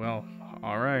 Well,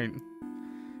 alright.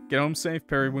 Get home safe,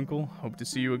 Periwinkle. Hope to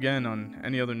see you again on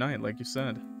any other night, like you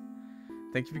said.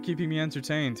 Thank you for keeping me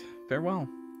entertained. Farewell.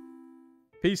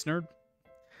 Peace, nerd.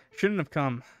 Shouldn't have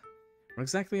come. What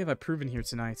exactly have I proven here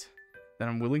tonight? That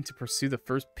I'm willing to pursue the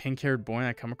first pink-haired boy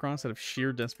I come across out of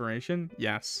sheer desperation?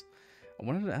 Yes. I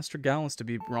wanted Astragalus to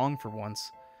be wrong for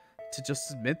once. To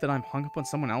just admit that I'm hung up on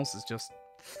someone else is just...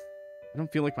 I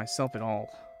don't feel like myself at all.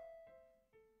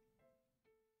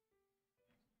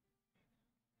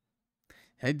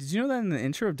 Hey, did you know that in the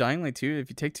intro of Dying Light 2, if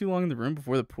you take too long in the room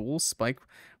before the pool, Spike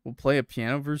will play a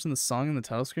piano version of the song in the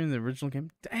title screen of the original game?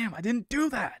 Damn, I didn't do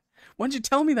that! Why didn't you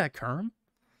tell me that, Kerm?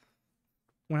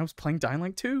 When I was playing Dying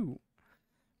Light 2.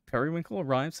 Periwinkle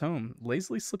arrives home,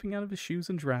 lazily slipping out of his shoes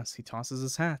and dress. He tosses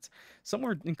his hat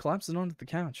somewhere and collapses onto the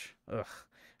couch. Ugh,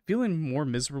 feeling more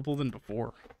miserable than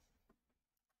before.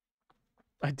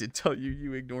 I did tell you,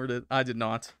 you ignored it. I did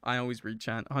not. I always read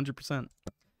chat, 100%.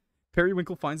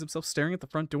 Periwinkle finds himself staring at the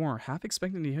front door, half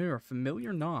expecting to hear a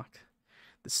familiar knock.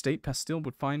 The state Pastille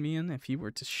would find me in if he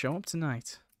were to show up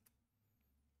tonight.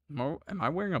 Am I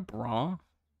wearing a bra?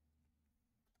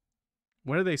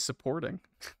 What are they supporting?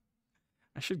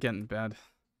 I should get in bed.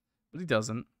 But he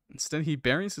doesn't. Instead, he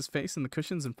buries his face in the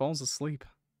cushions and falls asleep.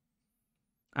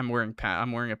 I'm wearing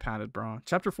a padded bra.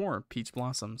 Chapter 4, Peach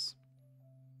Blossoms.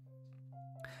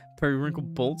 Periwinkle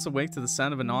bolts awake to the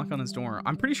sound of a knock on his door.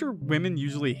 I'm pretty sure women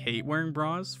usually hate wearing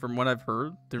bras, from what I've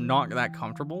heard. They're not that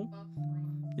comfortable.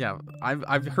 Yeah,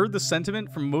 I've heard the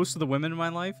sentiment from most of the women in my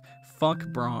life. Fuck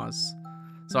bras.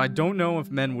 So I don't know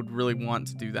if men would really want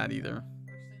to do that either.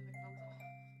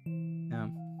 Yeah.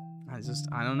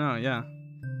 I don't know, yeah.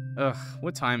 Ugh,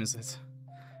 what time is it?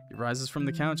 He rises from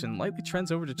the couch and lightly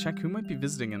treads over to check who might be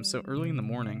visiting him so early in the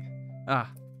morning.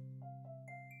 Ah.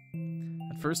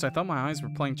 At first, I thought my eyes were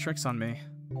playing tricks on me.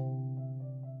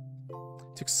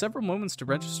 It took several moments to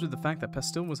register the fact that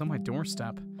Pastille was on my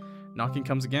doorstep. Knocking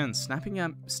comes again, snapping me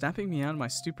out of my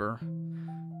stupor.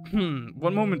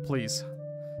 One moment, please.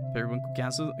 Periwinkle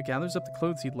gathers up the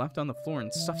clothes he'd left on the floor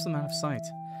and stuffs them out of sight.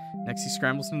 Next, he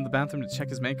scrambles into the bathroom to check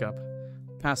his makeup.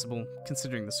 Passable,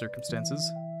 considering the circumstances.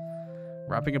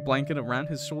 Wrapping a blanket around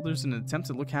his shoulders in an attempt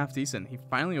to look half decent, he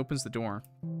finally opens the door.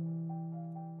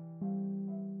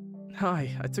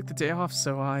 Hi, I took the day off,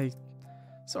 so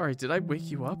Sorry, did I wake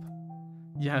you up?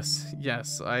 Yes,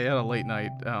 I had a late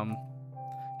night.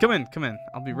 Come in.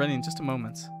 I'll be ready in just a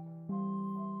moment.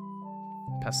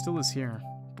 Pastille is here.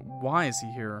 But why is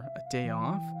he here? A day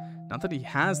off? Not that he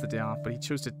has the day off, but he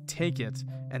chose to take it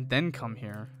and then come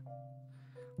here.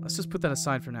 Let's just put that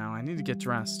aside for now. I need to get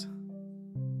dressed.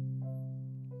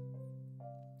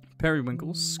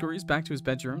 Periwinkle scurries back to his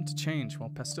bedroom to change while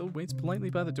Pastille waits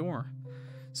politely by the door.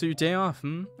 So your day off,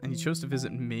 And you chose to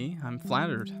visit me? I'm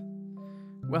flattered.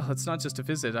 Well, it's not just a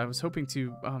visit. I was hoping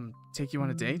to, take you on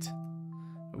a date.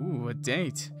 Ooh, a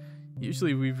date.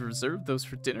 Usually we've reserved those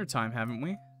for dinner time, haven't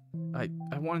we? I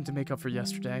wanted to make up for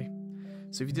yesterday.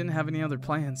 So if you didn't have any other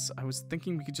plans, I was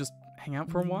thinking we could just hang out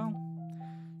for a while?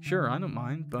 Sure, I don't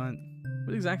mind, but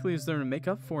what exactly is there to make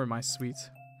up for, my sweet?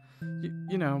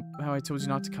 You know how I told you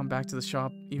not to come back to the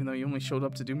shop even though you only showed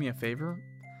up to do me a favor?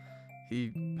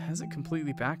 He has it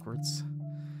completely backwards.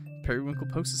 Periwinkle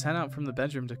pokes his head out from the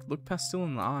bedroom to look Pastille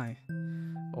in the eye.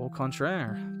 Au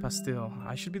contraire, Pastille,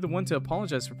 I should be the one to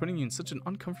apologize for putting you in such an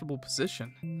uncomfortable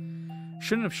position.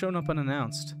 Shouldn't have shown up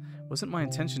unannounced. Wasn't my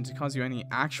intention to cause you any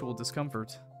actual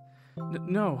discomfort.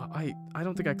 No, I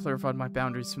don't think I clarified my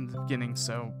boundaries from the beginning,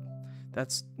 so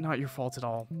that's not your fault at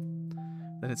all.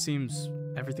 Then it seems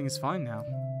everything is fine now.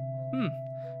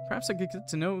 Perhaps I could get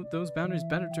to know those boundaries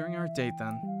better during our date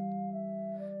then.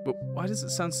 But why does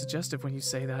it sound suggestive when you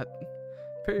say that?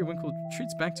 Periwinkle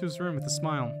retreats back to his room with a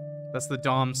smile. That's the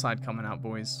Dom side coming out,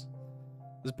 boys.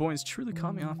 This boy has truly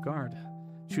caught me off guard.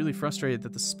 Truly frustrated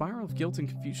that the spiral of guilt and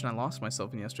confusion I lost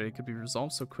myself in yesterday could be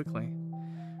resolved so quickly.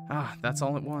 Ah, that's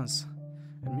all it was.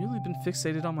 I'd merely been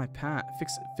fixated on my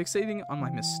fixating on my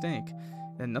mistake.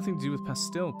 It had nothing to do with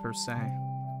Pastille, per se.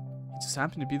 He just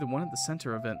happened to be the one at the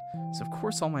center of it, so of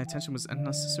course all my attention was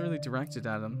unnecessarily directed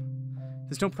at him.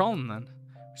 There's no problem then.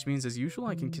 Which means, as usual,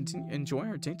 I can enjoy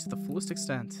our date to the fullest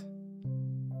extent.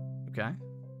 Okay.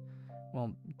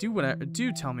 Well,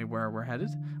 do tell me where we're headed.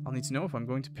 I'll need to know if I'm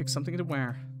going to pick something to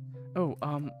wear. Oh,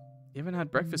 you haven't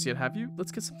had breakfast yet, have you?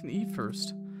 Let's get something to eat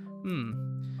first.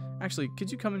 Actually, could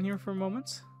you come in here for a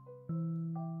moment?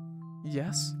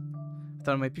 Yes. I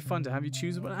thought it might be fun to have you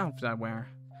choose what outfit I wear.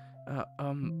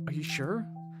 Are you sure?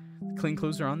 The clean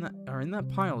clothes are in that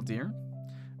pile, dear.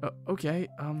 Okay,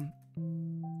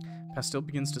 Pastille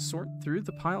begins to sort through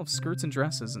the pile of skirts and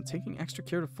dresses and taking extra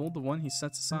care to fold the one he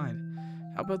sets aside.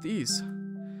 How about these?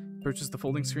 Approaches the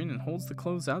folding screen and holds the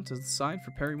clothes out to the side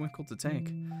for Periwinkle to take.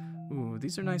 Ooh,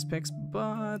 these are nice picks,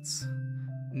 but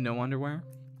no underwear?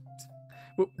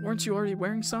 Weren't you already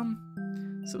wearing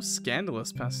some? So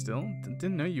scandalous, Pastille.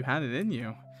 Didn't know you had it in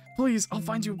you. Please, I'll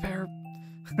find you a pair.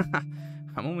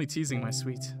 I'm only teasing, my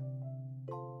sweet.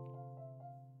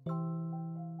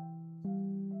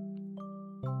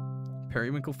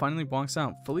 Periwinkle finally walks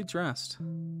out, fully dressed.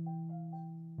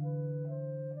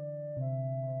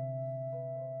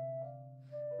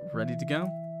 Ready to go?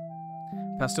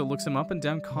 Pastille looks him up and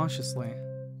down cautiously.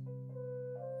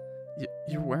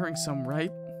 You're wearing some, right?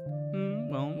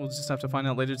 Well, we'll just have to find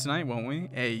out later tonight, won't we?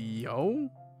 Ayo?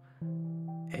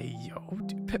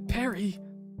 Dude, Perry!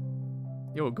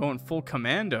 Yo, going full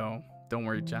commando. Don't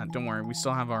worry, chat. Don't worry. We're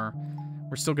still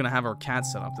gonna have our cat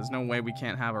set up. There's no way we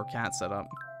can't have our cat set up.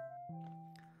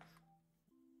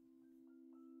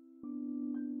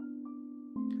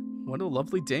 What a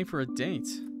lovely day for a date.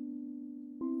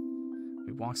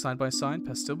 We walk side by side,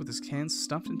 Pastille with his hands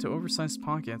stuffed into oversized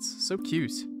pockets. So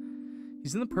cute.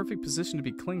 He's in the perfect position to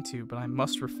be clinged to, but I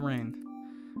must refrain.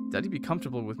 Daddy'd be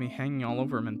comfortable with me hanging all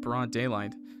over him in broad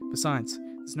daylight. Besides,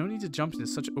 there's no need to jump into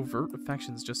such overt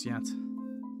affections just yet.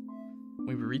 When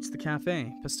we reach the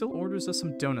cafe, Pastille orders us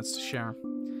some donuts to share.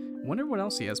 I wonder what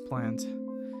else he has planned.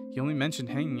 He only mentioned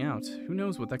hanging out. Who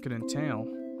knows what that could entail?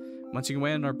 Munching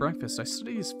away on our breakfast, I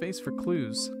study his face for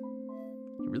clues.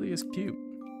 He really is cute.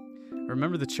 I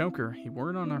remember the choker. He wore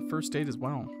it on our first date as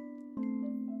well.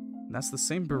 And that's the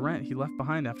same beret he left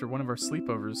behind after one of our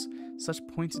sleepovers. Such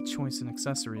pointed choice in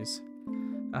accessories.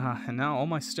 And now all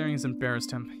my staring has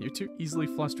embarrassed him. You're too easily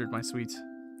flustered, my sweet.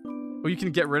 Oh, you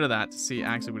can get rid of that to see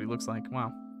actually what he looks like.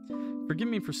 Wow. Forgive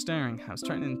me for staring. I was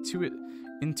trying to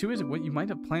intuit what you might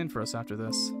have planned for us after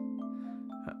this.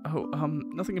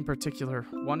 Nothing in particular.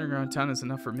 Wandering around town is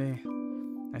enough for me.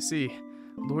 I see.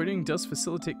 Loitering does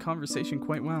facilitate conversation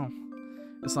quite well.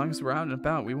 As long as we're out and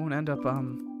about, we won't end up,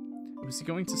 was he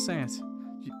going to say it?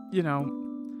 You know,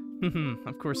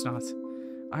 of course not.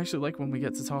 I actually like when we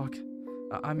get to talk.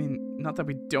 I mean, not that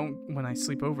we don't when I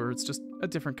sleep over, it's just a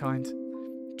different kind.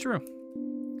 True.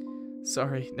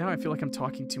 Sorry, now I feel like I'm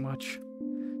talking too much.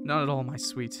 Not at all, my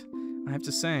sweet. I have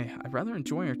to say, I rather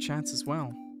enjoy our chats as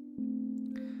well.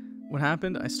 What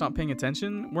happened? I stopped paying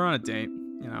attention? We're on a date,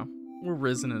 you know. We're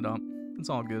rizzing it up. It's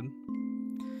all good.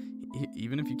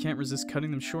 Even if you can't resist cutting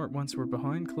them short once we're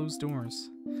behind closed doors.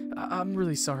 I'm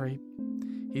really sorry.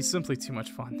 He's simply too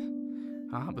much fun.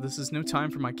 But this is no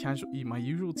time for my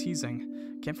usual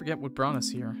teasing. Can't forget what brought us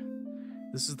here.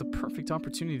 This is the perfect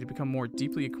opportunity to become more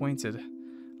deeply acquainted.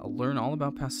 I'll learn all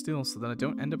about Pastille so that I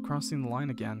don't end up crossing the line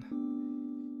again.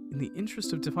 In the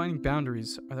interest of defining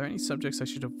boundaries, are there any subjects I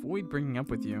should avoid bringing up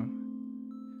with you?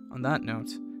 On that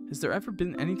note, has there ever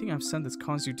been anything I've said that's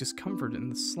caused you discomfort in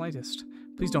the slightest?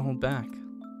 Please don't hold back.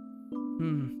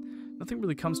 Nothing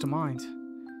really comes to mind.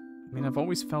 I mean, I've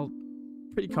always felt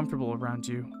pretty comfortable around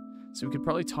you, so we could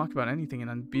probably talk about anything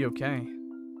and I'd be okay.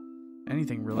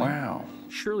 Anything, really. Wow.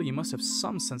 Surely you must have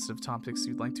some sensitive topics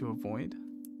you'd like to avoid.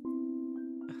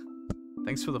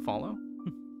 Thanks for the follow.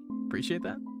 Appreciate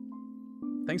that.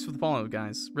 Thanks for the follow,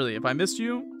 guys. Really, if I missed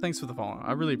you, thanks for the follow.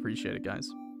 I really appreciate it, guys.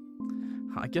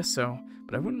 I guess so,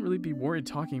 but I wouldn't really be worried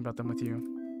talking about them with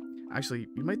you. Actually,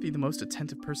 you might be the most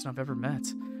attentive person I've ever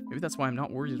met. Maybe that's why I'm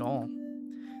not worried at all.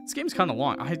 This game's kind of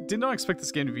long. I did not expect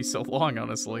this game to be so long,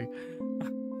 honestly.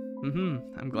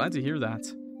 I'm glad to hear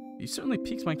that. You certainly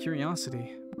piqued my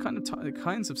curiosity. What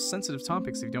kinds of sensitive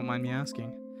topics, if you don't mind me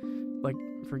asking? Like,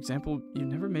 for example, you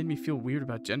never made me feel weird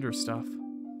about gender stuff.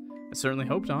 I certainly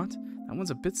hope not. That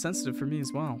one's a bit sensitive for me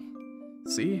as well.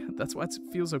 See, that's why it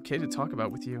feels okay to talk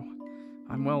about with you.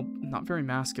 I'm, well, not very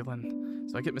masculine,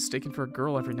 so I get mistaken for a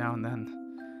girl every now and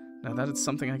then. Now that it's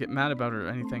something I get mad about or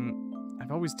anything,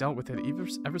 I've always dealt with it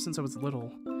ever since I was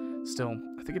little. Still,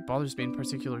 I think it bothers me in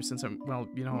particular since I'm, well,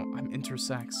 you know, I'm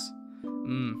intersex.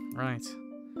 Right.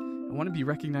 I want to be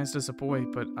recognized as a boy,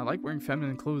 but I like wearing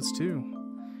feminine clothes too.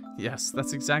 Yes,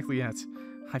 that's exactly it.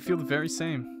 I feel the very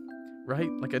same. Right?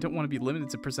 Like I don't want to be limited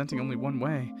to presenting only one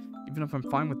way, even if I'm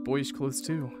fine with boyish clothes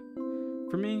too.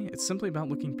 For me, it's simply about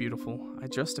looking beautiful. I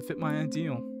dress to fit my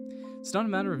ideal. It's not a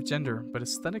matter of gender, but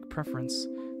aesthetic preference.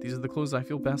 These are the clothes I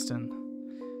feel best in.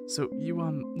 So you,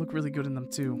 look really good in them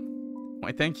too.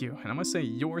 Why, thank you, and I must say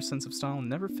your sense of style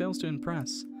never fails to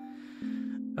impress.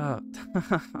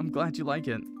 I'm glad you like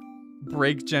it.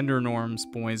 Break gender norms,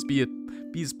 boys. Be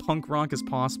as punk rock as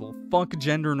possible. Fuck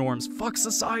gender norms. Fuck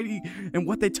society and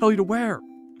what they tell you to wear.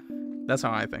 That's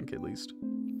how I think, at least.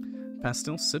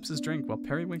 Pastille sips his drink while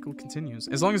Periwinkle continues.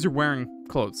 As long as you're wearing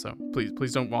clothes, so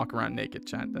please don't walk around naked,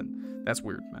 chat. That's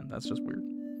weird, man. That's just weird.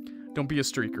 Don't be a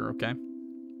streaker, okay?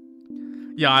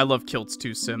 Yeah, I love kilts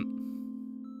too, simp.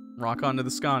 Rock on to the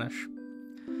Scottish.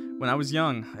 When I was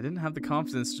young, I didn't have the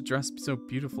confidence to dress so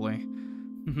beautifully.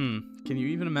 Can you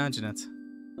even imagine it?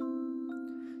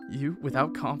 You,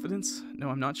 without confidence? No,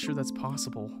 I'm not sure that's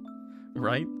possible.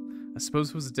 Right? I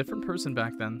suppose I was a different person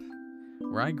back then.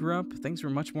 Where I grew up, things were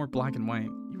much more black and white.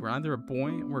 You were either a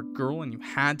boy or a girl and you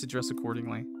had to dress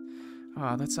accordingly.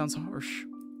 That sounds harsh.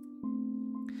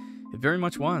 It very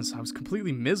much was. I was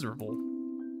completely miserable.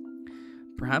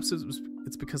 Perhaps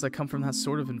it's because I come from that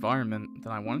sort of environment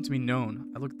that I wanted to be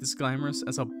known. I look this glamorous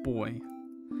as a boy.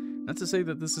 Not to say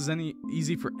that this is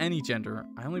easy for any gender.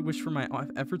 I only wish for my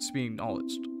efforts to be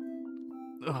acknowledged.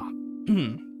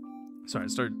 Sorry, I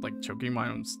started like choking my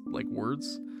own like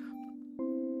words.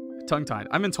 Tongue-tied.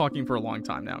 I've been talking for a long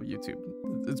time now, YouTube.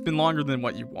 It's been longer than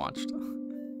what you've watched.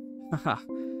 Haha.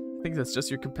 I think that's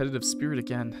just your competitive spirit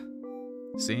again.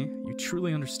 See? You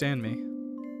truly understand me.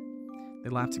 They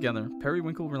laugh together.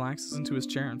 Periwinkle relaxes into his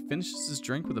chair and finishes his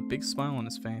drink with a big smile on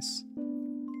his face.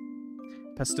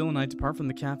 Pastille and I depart from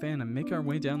the cafe and make our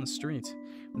way down the street.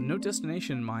 With no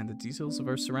destination in mind, the details of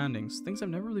our surroundings, things I've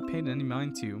never really paid any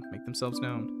mind to, make themselves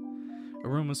known.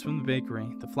 Aromas from the bakery,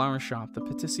 the flower shop, the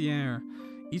pâtissière,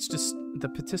 each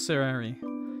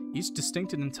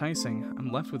distinct and enticing.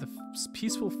 I'm left with a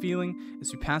peaceful feeling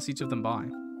as we pass each of them by.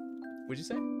 What'd you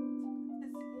say?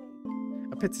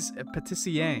 A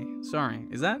pâtissier. Sorry.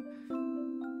 Is that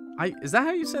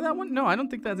how you say that one? No, I don't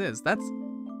think that is.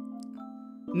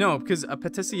 No, because a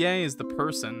pâtissier is the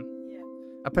person. Yeah.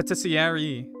 A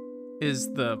pâtissière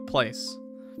is the place.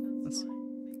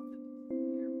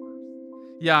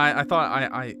 Yeah, I thought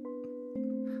I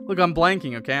look, I'm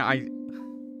blanking, okay?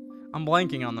 I'm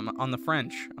blanking on the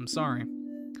French. I'm sorry.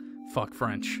 Fuck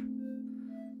French.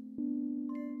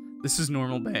 This is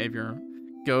normal behavior.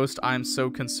 Ghost, I'm so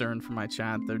concerned for my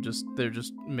chat. They're just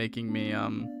making me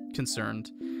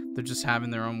concerned. They're just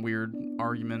having their own weird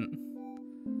argument.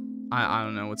 I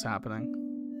don't know what's happening.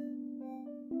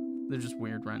 They're just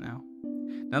weird right now.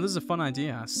 Now this is a fun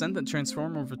idea. A scent that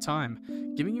transforms over time,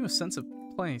 giving you a sense of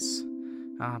place.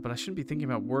 But I shouldn't be thinking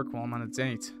about work while I'm on a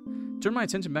date. Turn my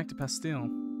attention back to Pastille.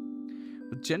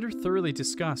 With gender thoroughly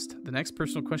discussed, the next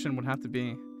personal question would have to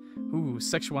be, Ooh,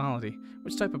 sexuality.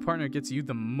 Which type of partner gets you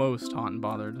the most hot and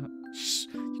bothered? Shh,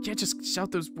 you can't just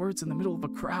shout those words in the middle of a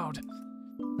crowd.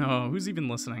 Oh, who's even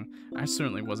listening? I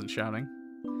certainly wasn't shouting.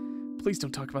 Please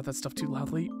don't talk about that stuff too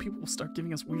loudly. People will start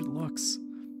giving us weird looks.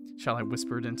 Shall I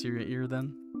whisper it into your ear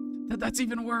then? That's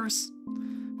even worse.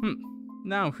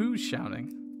 Now who's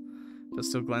shouting? Just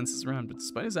still glances around, but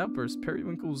despite his outburst,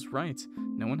 Periwinkle's right.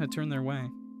 No one had turned their way.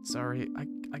 Sorry,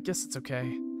 I guess it's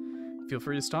okay. Feel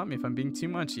free to stop me if I'm being too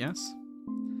much, yes?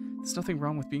 There's nothing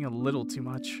wrong with being a little too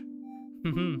much.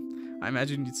 I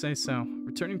imagined you'd say so.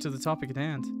 Returning to the topic at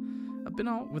hand. I've been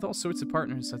with all sorts of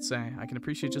partners, I'd say. I can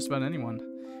appreciate just about anyone.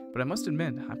 But I must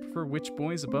admit, I prefer witch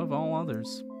boys above all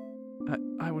others.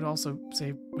 I would also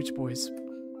say witch boys.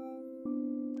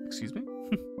 Excuse me?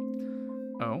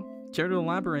 Oh, care to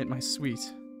elaborate, my sweet?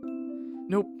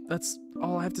 Nope, that's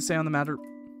all I have to say on the matter.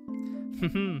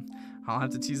 I'll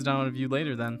have to tease it out of you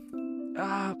later then.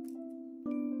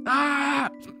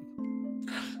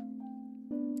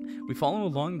 We follow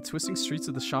along the twisting streets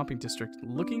of the shopping district,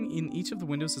 looking in each of the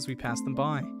windows as we pass them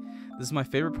by. This is my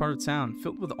favorite part of town,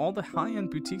 filled with all the high-end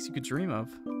boutiques you could dream of.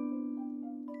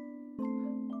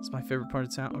 It's my favorite part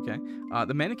of town. Okay.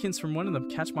 The mannequins from one of them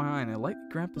catch my eye, and I lightly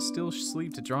grab Bastille's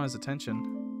sleeve to draw his attention.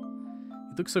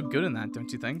 You look so good in that,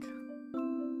 don't you think?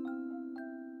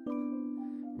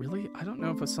 Really? I don't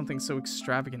know if something so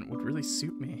extravagant would really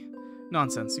suit me.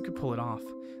 Nonsense, you could pull it off.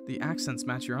 The accents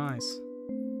match your eyes.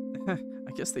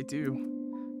 I guess they do.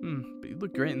 But you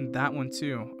look great in that one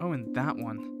too. Oh, and that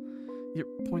one. You're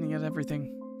pointing at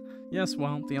everything. Yes,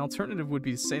 well, the alternative would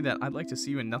be to say that I'd like to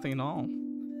see you in nothing at all.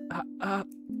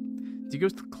 Do you go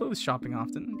clothes shopping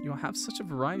often? You'll have such a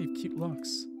variety of cute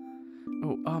looks.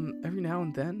 Oh, every now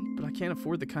and then, but I can't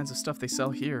afford the kinds of stuff they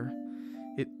sell here.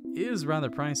 It is rather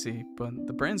pricey, but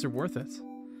the brands are worth it.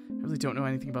 I really don't know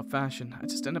anything about fashion. I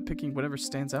just end up picking whatever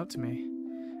stands out to me.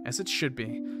 As it should be.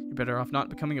 You're better off not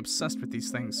becoming obsessed with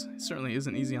these things. It certainly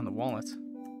isn't easy on the wallet.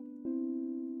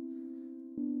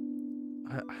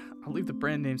 I'll leave the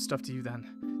brand name stuff to you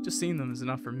then. Just seeing them is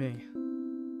enough for me.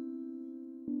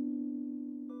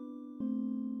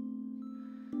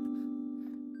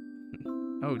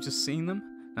 Oh, just seeing them?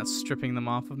 Not stripping them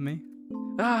off of me?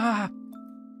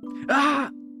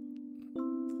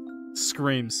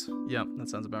 Screams. Yep, that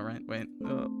sounds about right. Wait.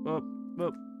 What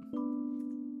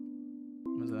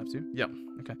does it have to? Yep.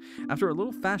 Okay. After a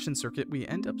little fashion circuit, we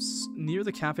end up near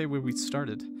the cafe where we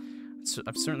started.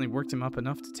 I've certainly worked him up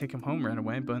enough to take him home right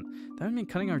away, but that would mean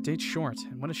cutting our date short,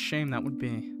 and what a shame that would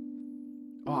be.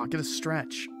 Oh, get a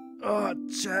stretch. Oh,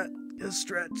 chat. Get a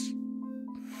stretch.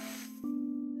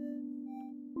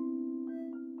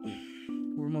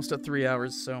 We're almost at 3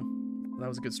 hours, so that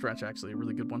was a good stretch, actually. A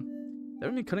really good one. That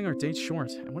would mean cutting our date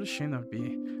short, and what a shame that would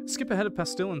be. Skip ahead of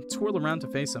Pastille and twirl around to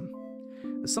face him.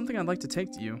 There's something I'd like to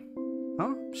take to you.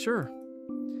 Huh? Sure.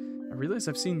 I realize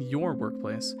I've seen your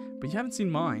workplace, but you haven't seen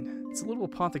mine. It's a little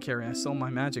apothecary I sell my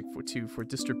magic for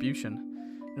distribution.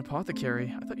 An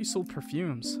apothecary? I thought you sold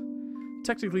perfumes.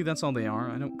 Technically, that's all they are.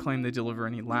 I don't claim they deliver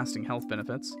any lasting health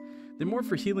benefits. They're more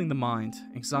for healing the mind.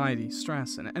 Anxiety,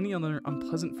 stress, and any other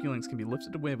unpleasant feelings can be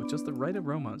lifted away with just the right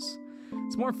aromas.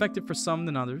 It's more effective for some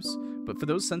than others, but for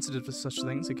those sensitive to such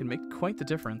things, it can make quite the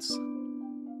difference.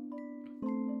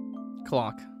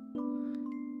 Clock.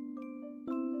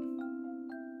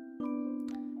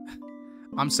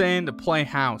 I'm saying to play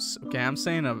house, okay? I'm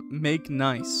saying to make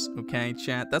nice, okay,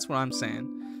 chat? That's what I'm saying.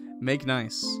 Make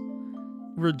nice.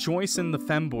 Rejoice in the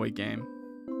Femboy game.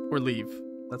 Or leave.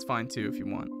 That's fine too if you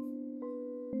want.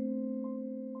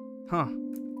 Huh.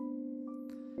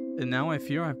 And now I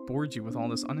fear I've bored you with all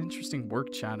this uninteresting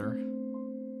work chatter.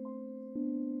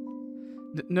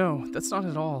 No, that's not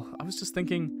at all. I was just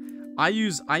thinking... I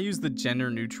use the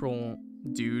gender-neutral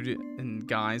dude and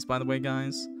guys, by the way,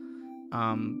 guys.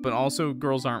 But also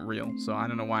girls aren't real, so I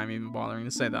don't know why I'm even bothering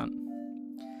to say that.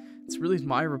 It's really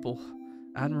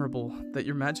admirable that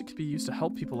your magic can be used to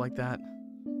help people like that.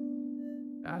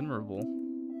 Admirable.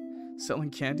 Selling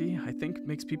candy, I think,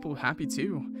 makes people happy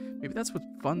too. Maybe that's what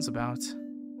fun's about.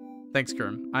 Thanks,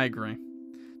 Kerm. I agree.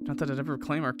 Not that I'd ever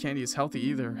claim our candy is healthy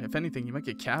either. If anything, you might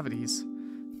get cavities.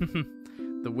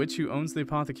 The witch who owns the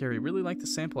apothecary really liked the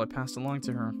sample I passed along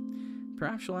to her.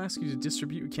 Perhaps she'll ask you to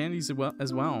distribute candies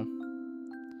as well.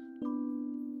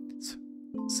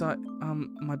 So,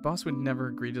 my boss would never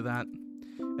agree to that.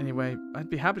 Anyway, I'd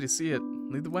be happy to see it.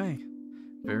 Lead the way.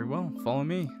 Very well, follow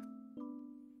me.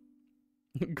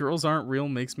 Girls aren't real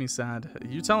makes me sad.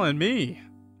 You're telling me?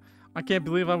 I can't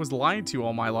believe I was lied to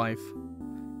all my life.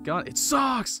 God, it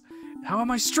sucks! How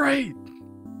am I straight?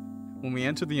 When we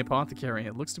enter the apothecary,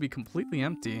 it looks to be completely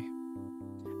empty.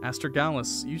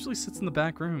 Astragalus usually sits in the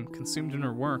back room, consumed in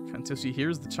her work, until she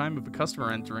hears the chime of a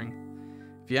customer entering.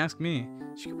 If you ask me,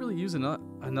 she could really use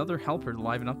another helper to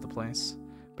liven up the place.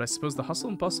 But I suppose the hustle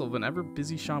and bustle of an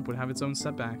ever-busy shop would have its own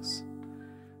setbacks.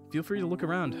 Feel free to look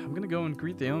around. I'm gonna go and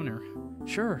greet the owner.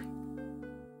 Sure.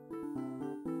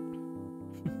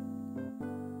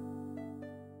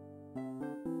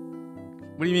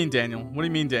 What do you mean, Daniel? What do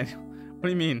you mean, Daniel? What do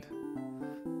you mean?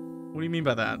 What do you mean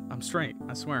by that? I'm straight,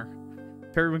 I swear.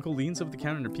 Periwinkle leans over the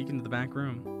counter to peek into the back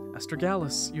room.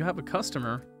 Astragalus, you have a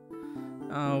customer.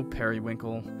 Oh,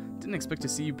 Periwinkle. Didn't expect to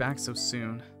see you back so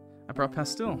soon. I brought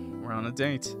Pastille. We're on a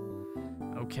date.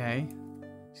 Okay.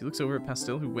 She looks over at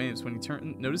Pastille, who waves when he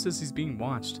notices he's being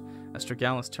watched.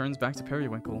 Astragalus turns back to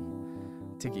Periwinkle.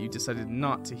 I take it you decided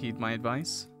not to heed my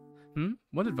advice?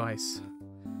 What advice?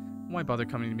 Why bother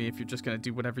coming to me if you're just gonna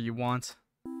do whatever you want?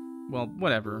 Well,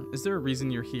 whatever. Is there a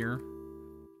reason you're here?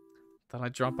 Thought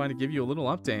I'd drop by to give you a little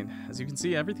update. As you can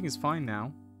see, everything is fine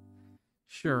now.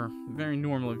 Sure, very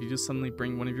normal if you just suddenly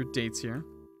bring one of your dates here.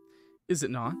 Is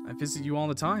it not? I visit you all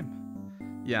the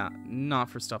time. Yeah, not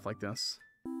for stuff like this.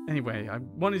 Anyway, I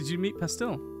wanted you to meet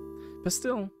Pastille.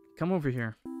 Pastille, come over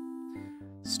here.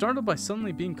 Startled by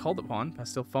suddenly being called upon,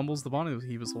 Pastille fumbles the bottle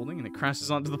he was holding and it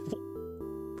crashes onto the floor.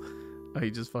 Oh,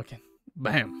 he just fucking...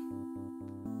 Bam.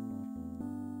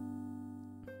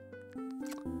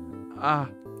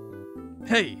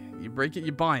 Hey, you break it,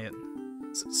 you buy it.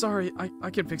 Sorry, I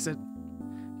can fix it.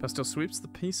 Pastille sweeps the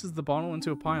pieces of the bottle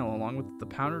into a pile along with the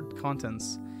powdered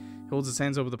contents. He holds his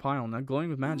hands over the pile, now glowing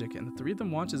with magic, and the three of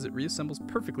them watch as it reassembles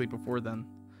perfectly before them.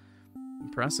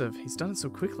 Impressive, he's done it so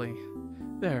quickly.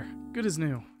 There, good as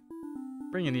new.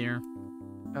 Bring it here.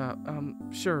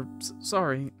 Sure,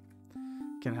 sorry.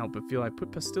 Can't help but feel I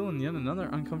put Pastille in yet another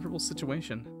uncomfortable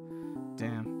situation.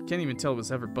 Damn, can't even tell it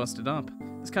was ever busted up.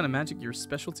 This kind of magic your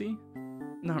specialty?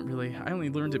 Not really, I only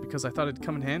learned it because I thought it'd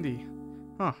come in handy.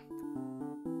 Huh.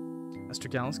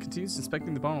 Astragalus continues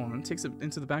inspecting the bottle and then takes it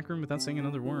into the back room without saying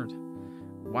another word.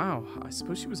 Wow, I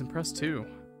suppose she was impressed too.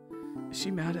 Is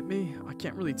she mad at me? I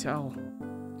can't really tell.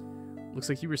 Looks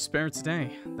like you were spared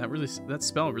today. That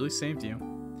spell really saved you.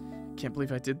 Can't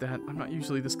believe I did that. I'm not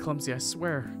usually this clumsy, I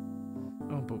swear.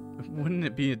 Oh, but wouldn't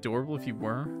it be adorable if you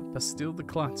were? Pastille the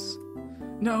klutz.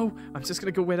 No, I'm just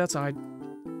gonna go wait outside.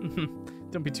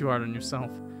 Don't be too hard on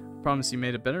yourself. I promise you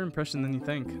made a better impression than you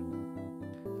think.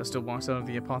 Pastille walks out of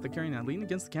the apothecary and I lean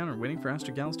against the counter waiting for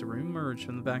Astragalus to re-emerge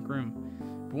from the back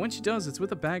room. But when she does, it's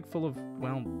with a bag full of,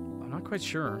 well, I'm not quite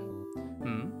sure.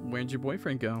 Where'd your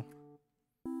boyfriend go?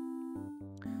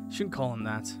 Shouldn't call him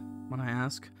that. When I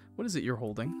ask, what is it you're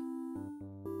holding?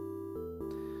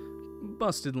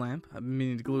 Busted lamp. I've been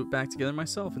meaning to glue it back together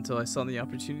myself until I saw the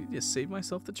opportunity to save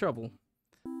myself the trouble.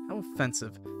 How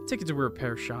offensive. Take it to a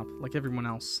repair shop, like everyone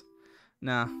else.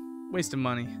 Nah, waste of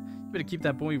money. You better keep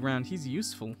that boy around, he's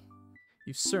useful.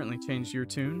 You've certainly changed your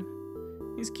tune.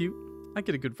 He's cute. I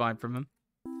get a good vibe from him.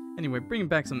 Anyway, bring him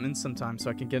back sometime so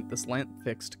I can get this lamp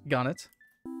fixed. Got it?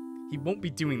 He won't be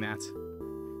doing that.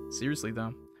 Seriously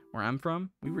though, where I'm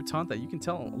from, we were taught that you can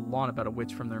tell a lot about a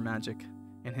witch from their magic.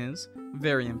 And his,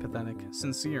 very empathetic,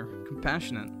 sincere,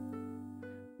 compassionate.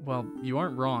 Well, you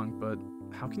aren't wrong, but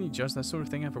how can you judge that sort of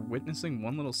thing after witnessing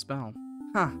one little spell?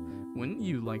 Ha! Wouldn't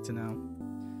you like to know?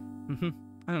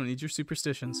 I don't need your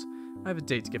superstitions. I have a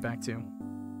date to get back to.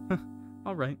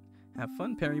 Alright. Have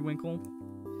fun, Periwinkle.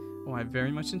 Oh, I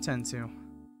very much intend to.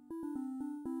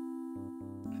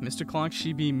 Mr. Clock,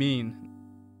 she be mean.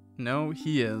 No,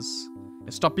 he is.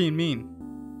 Stop being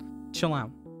mean. Chill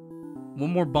out.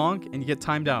 One more bonk and you get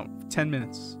timed out. 10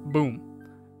 minutes. Boom.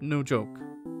 No joke.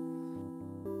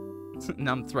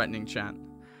 Now I'm threatening, chat.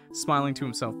 Smiling to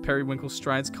himself, Periwinkle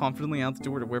strides confidently out the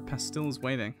door to where Pastille is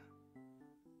waiting.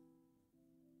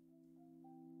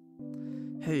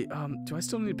 Hey, do I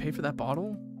still need to pay for that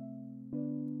bottle?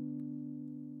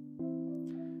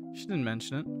 She didn't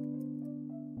mention it.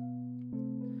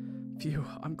 Phew,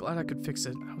 I'm glad I could fix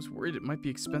it. I was worried it might be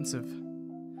expensive.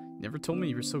 You never told me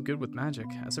you were so good with magic.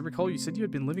 As I recall, you said you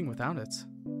had been living without it.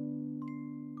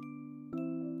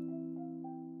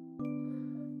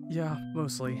 Yeah,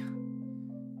 mostly.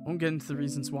 Won't get into the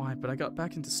reasons why, but I got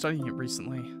back into studying it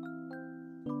recently.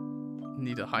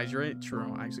 Need to hydrate?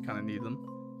 True, I actually kind of need them.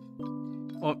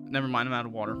 Oh, never mind, I'm out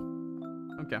of water.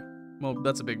 Okay, well,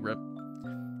 that's a big rip.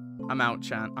 I'm out,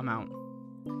 chat, I'm out.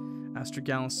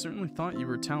 Astragalus certainly thought you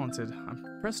were talented. I'm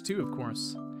impressed too, of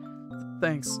course.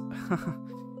 Thanks.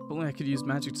 If only I could use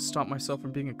magic to stop myself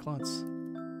from being a klutz.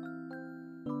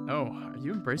 Oh, are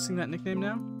you embracing that nickname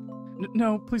now?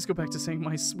 No, please go back to saying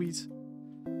my sweet.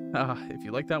 If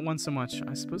you like that one so much,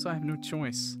 I suppose I have no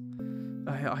choice.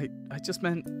 I just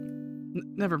meant...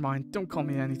 Never mind, don't call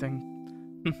me anything.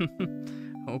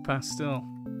 Oh, Pastel.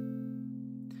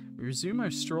 We resume our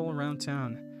stroll around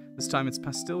town. This time it's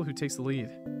Pastel who takes the lead.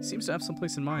 He seems to have some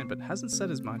place in mind, but hasn't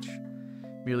said as much.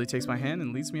 Merely takes my hand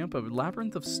and leads me up a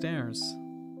labyrinth of stairs.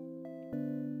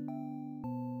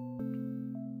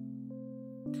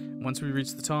 Once we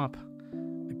reach the top,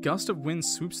 a gust of wind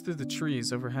swoops through the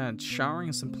trees overhead, showering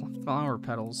us some flower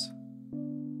petals.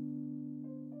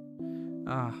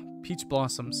 Ah, peach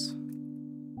blossoms.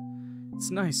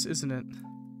 It's nice, isn't it?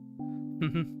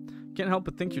 Can't help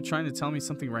but think you're trying to tell me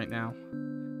something right now.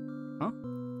 Huh?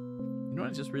 You know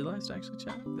what I just realized, actually,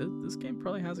 chat? This game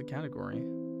probably has a category.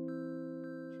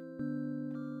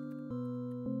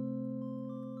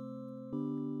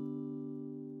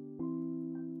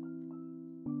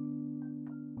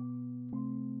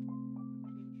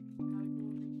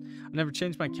 I never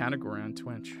changed my category on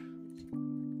Twitch.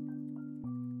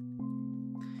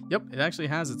 Yep, it actually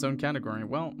has its own category.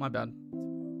 Well, my bad.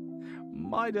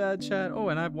 My dad, chat. Oh,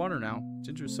 and I have water now.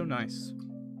 Ginger's so nice.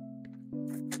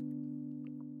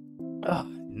 Ah,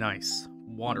 nice.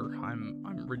 Water.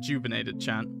 I'm rejuvenated,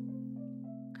 chat.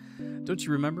 Don't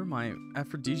you remember my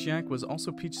aphrodisiac was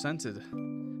also peach scented?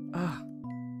 I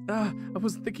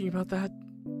wasn't thinking about that.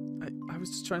 I was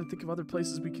just trying to think of other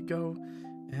places we could go,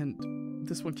 and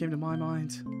this one came to my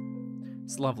mind.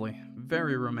 It's lovely.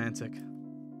 Very romantic.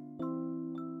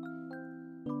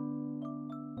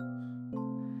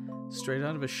 Straight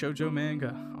out of a shoujo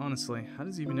manga. Honestly, how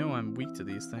does he even know I'm weak to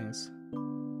these things?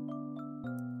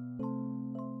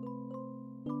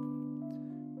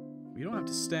 We don't have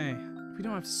to stay. We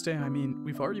don't have to stay, I mean,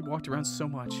 we've already walked around so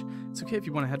much. It's okay if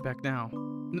you want to head back now.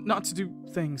 Not to do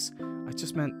things. I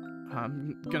just meant,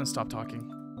 I'm gonna stop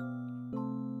talking.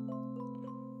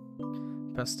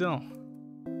 Pastel.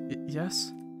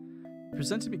 Yes? You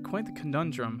presented me quite the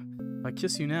conundrum. If I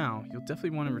kiss you now, you'll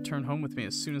definitely want to return home with me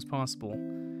as soon as possible.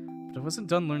 But I wasn't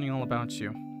done learning all about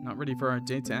you. Not ready for our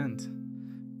date to end.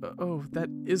 Oh, that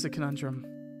is a conundrum.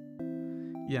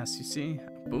 Yes, you see,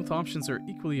 both options are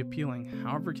equally appealing.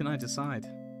 However can I decide?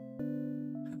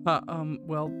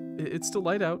 Well, it's still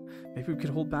light out. Maybe we could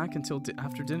hold back until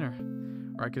after dinner.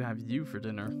 Or I could have you for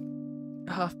dinner.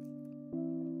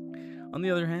 On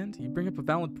the other hand, you bring up a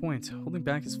valid point. Holding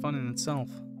back is fun in itself.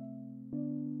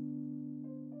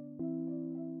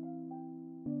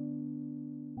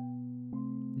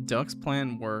 Duck's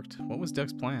plan worked. What was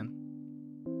Duck's plan?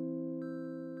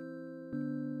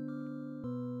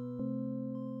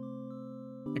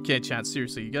 Okay, chat,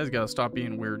 seriously, you guys gotta stop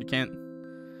being weird. You can't...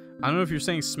 I don't know if you're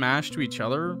saying smash to each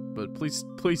other, but please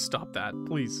stop that.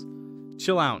 Please.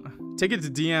 Chill out. Take it to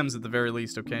DMs at the very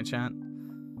least, okay, chat?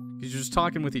 Because you're just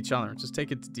talking with each other. Just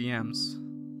take it to DMs.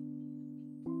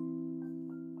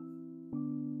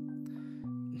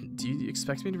 Do you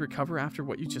expect me to recover after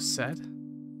what you just said?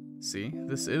 See,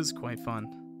 this is quite fun.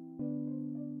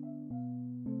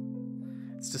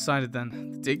 It's decided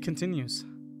then. The date continues.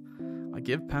 I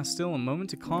give Pastel a moment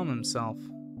to calm himself.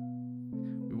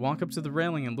 We walk up to the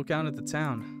railing and look out at the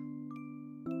town.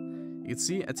 You can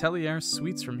see Atelier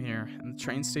Suites from here, and the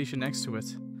train station next to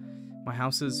it. My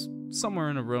house is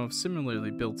somewhere in a row of similarly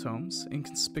built homes,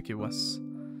 inconspicuous.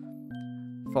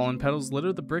 Fallen petals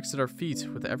litter the bricks at our feet,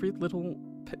 with every little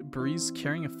breeze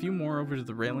carrying a few more over to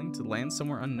the railing to land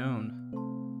somewhere unknown.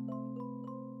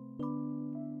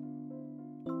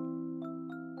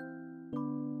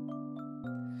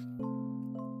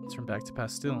 Turn back to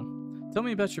Pastel. Tell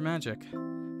me about your magic.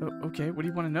 Okay, what do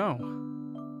you want to know?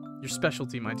 Your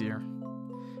specialty, my dear.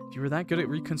 If you were that good at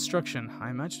reconstruction, I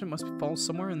imagine it must fall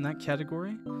somewhere in that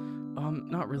category?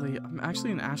 Not really. I'm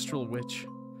actually an astral witch.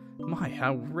 My,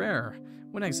 how rare.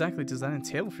 What exactly does that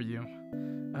entail for you?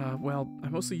 Well, I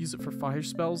mostly use it for fire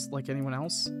spells like anyone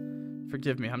else.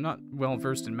 Forgive me, I'm not well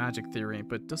versed in magic theory,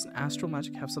 but doesn't astral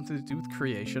magic have something to do with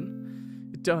creation?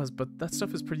 It does, but that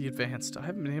stuff is pretty advanced. I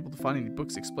haven't been able to find any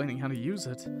books explaining how to use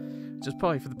it. Which is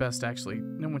probably for the best, actually.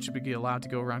 No one should be allowed to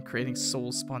go around creating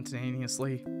souls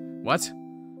spontaneously. What?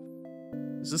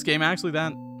 Is this game actually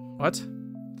that? What?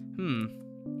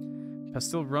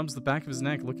 Pastel rubs the back of his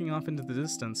neck, looking off into the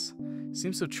distance. He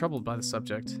seems so troubled by the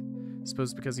subject. I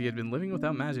suppose because he had been living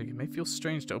without magic, it may feel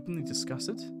strange to openly discuss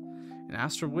it. An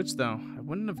astral witch, though, I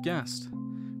wouldn't have guessed.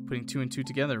 Putting two and two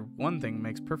together, one thing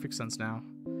makes perfect sense now.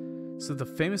 So the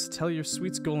famous Atelier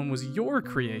Suites golem was your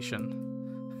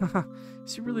creation? Haha,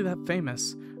 is he really that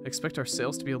famous? I expect our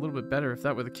sales to be a little bit better if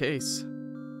that were the case.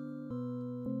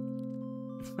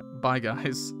 Bye,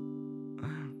 guys.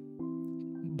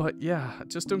 But yeah,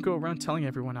 just don't go around telling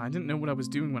everyone I didn't know what I was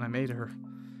doing when I made her.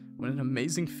 What an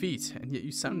amazing feat, and yet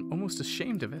you sound almost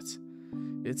ashamed of it.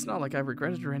 It's not like I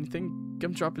regret it or anything.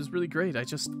 Gumdrop is really great, I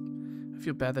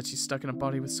feel bad that she's stuck in a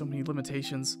body with so many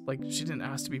limitations. Like, she didn't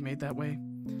ask to be made that way.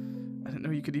 I didn't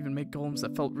know you could even make golems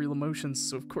that felt real emotions,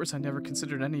 so of course I never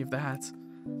considered any of that.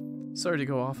 Sorry to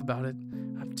go off about it.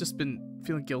 I've just been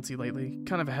feeling guilty lately.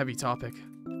 Kind of a heavy topic.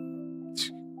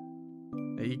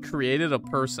 He created a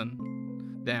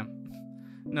person. Damn.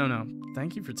 No,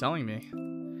 thank you for telling me.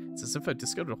 It's as if I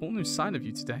discovered a whole new side of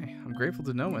you today. I'm grateful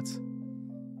to know it.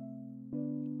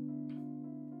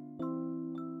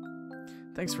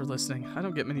 Thanks for listening. I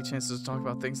don't get many chances to talk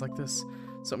about things like this,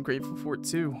 so I'm grateful for it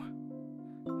too.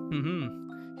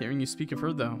 Hearing you speak of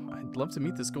her, though, I'd love to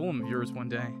meet this golem of yours one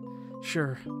day.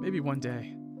 Sure, maybe one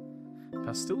day.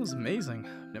 Pastille is amazing.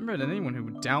 I've never had anyone who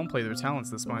would downplay their talents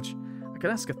this much. I could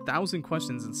ask 1,000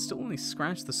 questions and still only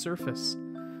scratch the surface.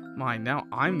 My, now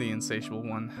I'm the insatiable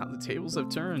one. How the tables have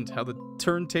turned. How the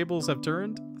turntables have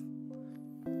turned.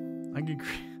 I can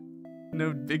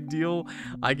no big deal.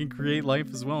 I can create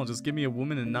life as well. Just give me a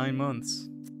woman in 9 months.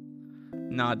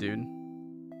 Nah, dude.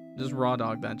 Just raw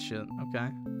dog that shit, okay?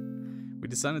 We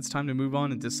decided it's time to move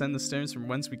on and descend the stairs from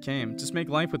whence we came. Just make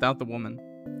life without the woman.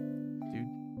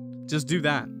 Dude, just do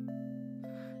that.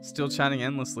 Still chatting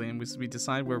endlessly, and we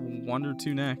decide where we'll wander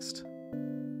to next.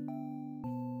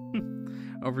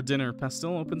 Over dinner,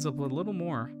 Pastille opens up a little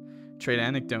more. Trade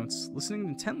anecdotes, listening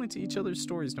intently to each other's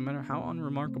stories no matter how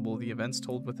unremarkable the events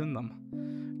told within them.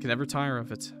 I could never tire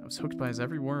of it. I was hooked by his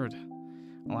every word.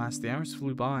 Alas, the hours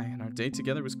flew by, and our day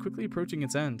together was quickly approaching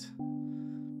its end.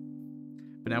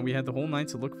 But now we had the whole night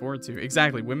to look forward to.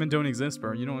 Exactly, women don't exist,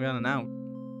 bro. You don't got an out.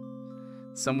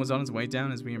 The sun was on its way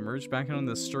down as we emerged back onto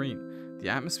the street. The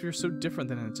atmosphere so different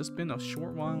than it had just been a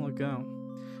short while ago.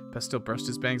 Pastille brushed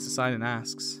his bangs aside and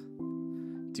asks,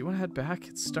 "Do you want to head back?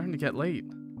 It's starting to get late."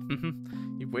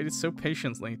 You've waited so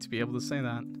patiently to be able to say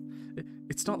that.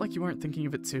 It's not like you aren't thinking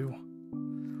of it too.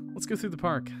 Let's go through the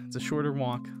park. It's a shorter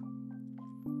walk.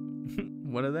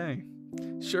 What are they?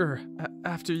 Sure,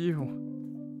 after you.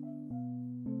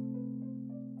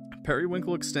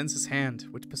 Periwinkle extends his hand,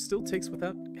 which Pastille takes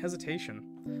without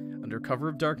hesitation. Under cover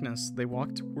of darkness, they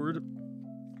walk toward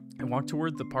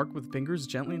the park with fingers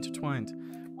gently intertwined.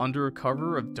 Under a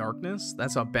cover of darkness?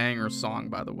 That's a banger song,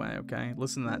 by the way, okay?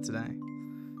 Listen to that today.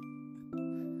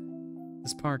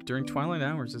 This park, during twilight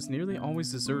hours, is nearly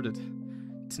always deserted.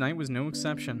 Tonight was no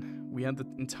exception. We had the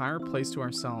entire place to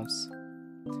ourselves.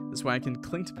 This way I can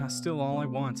cling to Pastille all I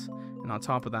want, and on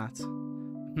top of that.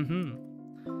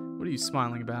 What are you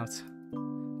smiling about?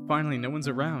 Finally, no one's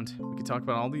around. We can talk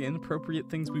about all the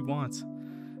inappropriate things we want.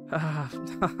 I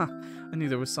knew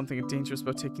there was something dangerous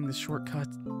about taking this shortcut.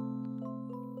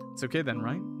 It's okay then,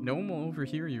 right? No one will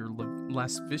overhear your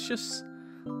lascivious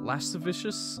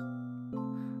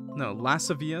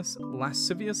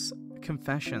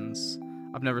confessions.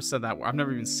 I've never said that word. I've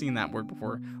never even seen that word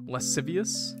before.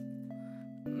 Lascivious?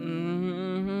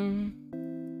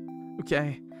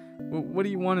 Okay. What do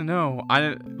you want to know?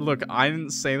 Look, I didn't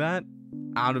say that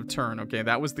out of turn, okay?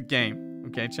 That was the game,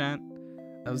 okay, chat?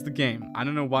 That was the game. I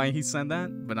don't know why he said that,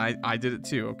 but I did it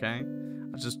too, okay?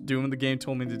 I was just doing what the game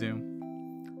told me to do.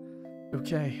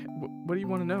 Okay, what do you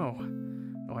want to know?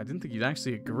 Oh, I didn't think you'd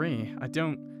actually agree. I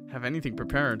don't have anything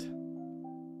prepared.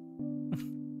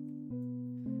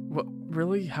 What?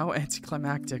 Really? How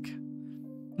anticlimactic.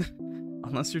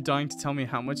 Unless you're dying to tell me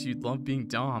how much you'd love being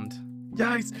domed.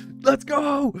 Yes! Let's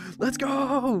go! Let's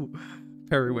go!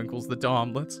 Periwinkle's the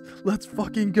dom. Let's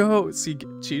fucking go! See,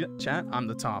 chat? I'm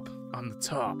the top. I'm the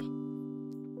top.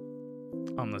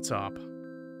 I'm the top.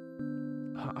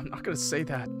 I'm not gonna say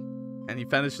that. Any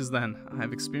fetishes then? I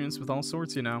have experience with all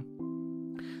sorts, you know.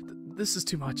 This is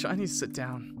too much. I need to sit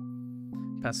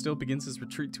down. Pastille begins his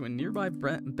retreat to a nearby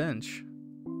bench.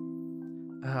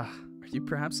 Are you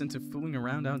perhaps into fooling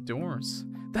around outdoors?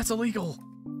 That's illegal!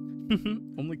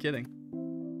 Only kidding.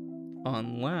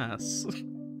 Unless...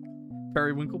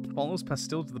 Periwinkle follows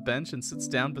Pastille to the bench and sits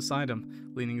down beside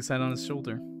him, leaning his head on his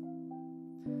shoulder.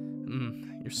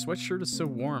 Your sweatshirt is so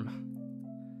warm.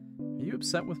 Are you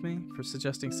upset with me for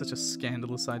suggesting such a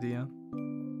scandalous idea?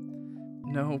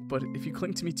 No, but if you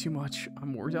cling to me too much,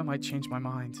 I'm worried I might change my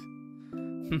mind.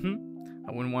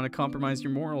 I wouldn't want to compromise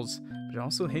your morals, but I'd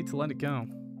also hate to let it go.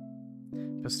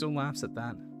 Pastille laughs at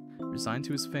that, resigned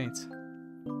to his fate.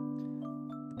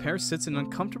 The pair sits in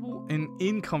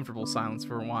uncomfortable silence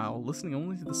for a while, listening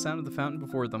only to the sound of the fountain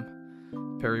before them.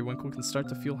 Periwinkle can start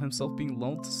to feel himself being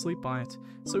lulled to sleep by it,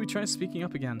 so he tries speaking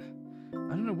up again.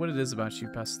 I don't know what it is about you,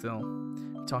 Pastille.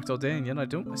 We talked all day, and yet I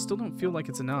still don't feel like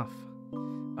it's enough.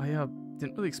 I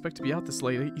didn't really expect to be out this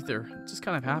late either. It just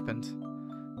kind of happened.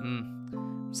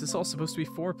 Was this all supposed to be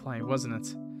foreplay, wasn't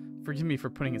it? Forgive me for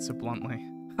putting it so bluntly.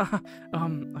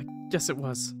 I guess it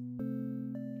was.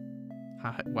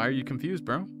 Why are you confused,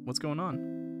 bro? What's going on?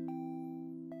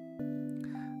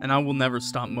 And I will never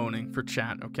stop moaning for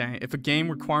chat, okay? If a game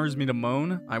requires me to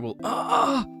moan, I will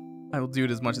do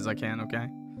it as much as I can, okay?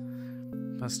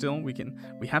 But still, we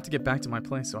have to get back to my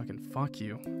place so I can fuck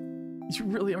you. You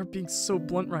really are being so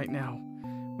blunt right now.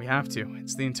 We have to.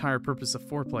 It's the entire purpose of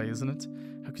foreplay, isn't it?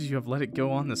 How could you have let it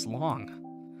go on this long?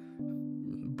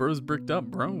 Bro's bricked up,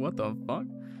 bro. What the fuck?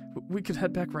 We could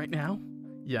head back right now?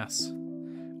 Yes.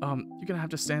 You're gonna have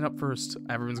to stand up first.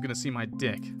 Everyone's gonna see my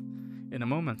dick. In a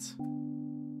moment.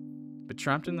 But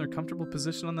trapped in their comfortable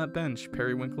position on that bench,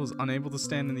 Periwinkle is unable to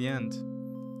stand in the end.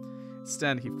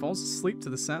 Instead, he falls asleep to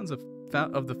the sounds of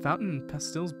the fountain and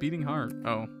Pastil's beating heart.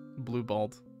 Oh, blue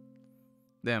balled.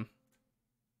 Damn.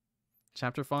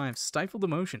 Chapter 5, Stifled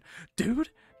Emotion. Dude,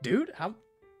 how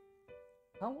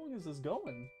long is this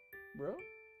going, bro?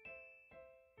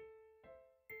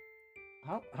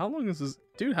 How long is this?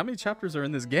 Dude, how many chapters are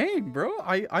in this game, bro?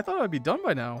 I thought I'd be done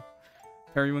by now.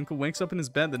 Periwinkle wakes up in his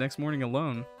bed the next morning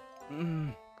alone.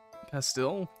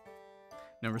 Pastil?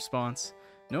 No response.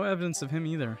 No evidence of him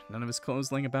either. None of his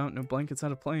clothes laying about, no blankets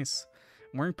out of place.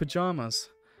 I'm wearing pajamas,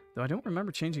 though I don't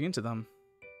remember changing into them.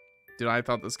 Dude, I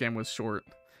thought this game was short.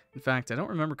 In fact, I don't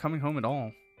remember coming home at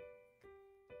all.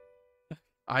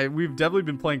 We've definitely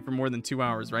been playing for more than 2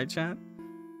 hours, right, chat?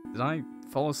 Did I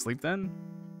fall asleep then?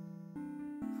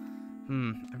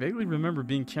 I vaguely remember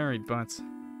being carried, but...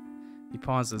 He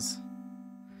pauses.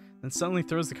 Then suddenly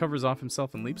throws the covers off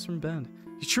himself and leaps from bed.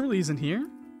 He surely isn't here?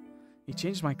 He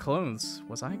changed my clothes.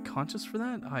 Was I conscious for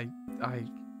that?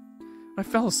 I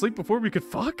fell asleep before we could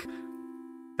fuck?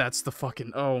 That's the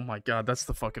fucking... Oh my god, that's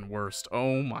the fucking worst.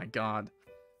 Oh my god.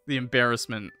 The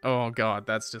embarrassment. Oh god,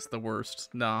 that's just the worst.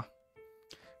 Nah.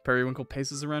 Periwinkle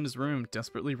paces around his room,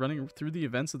 desperately running through the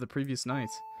events of the previous night.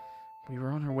 We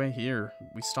were on our way here.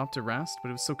 We stopped to rest, but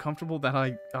it was so comfortable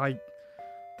that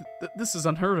this is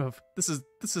unheard of. This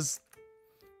is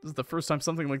the first time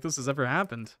something like this has ever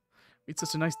happened. We had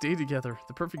such a nice day together.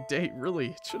 The perfect date, really.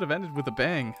 It should have ended with a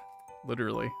bang.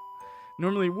 Literally.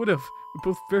 Normally it would have. We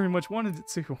both very much wanted it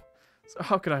to. So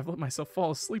how could I have let myself fall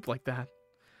asleep like that?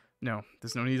 No,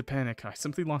 there's no need to panic. I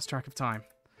simply lost track of time.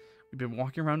 We've been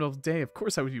walking around all day. Of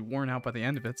course I would be worn out by the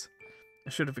end of it. I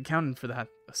should have accounted for that.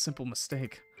 A simple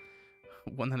mistake.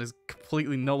 One that has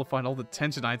completely nullified all the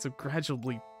tension I had so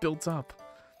gradually built up.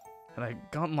 Had I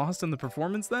gotten lost in the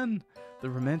performance then? The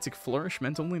romantic flourish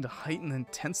meant only to heighten the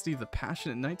intensity of the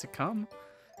passionate night to come?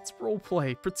 It's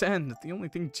roleplay, pretend. The only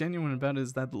thing genuine about it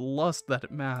is that lust that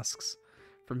it masks.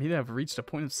 For me to have reached a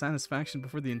point of satisfaction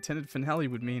before the intended finale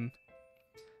would mean...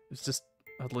 It's just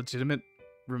a legitimate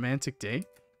romantic date?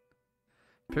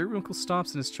 Periwinkle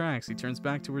stops in his tracks. He turns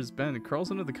back towards his bed and crawls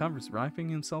under the covers, wrapping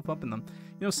himself up in them.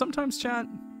 You know, sometimes, chat,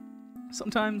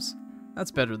 sometimes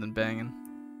that's better than banging.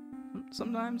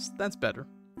 Sometimes that's better.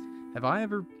 Have I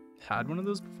ever had one of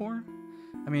those before?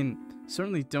 I mean,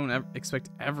 certainly don't expect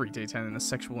every daytime in a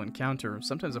sexual encounter.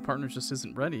 Sometimes a partner just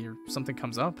isn't ready or something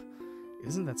comes up. It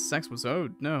isn't that sex was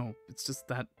owed. No, it's just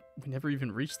that we never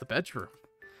even reached the bedroom.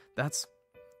 That's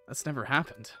never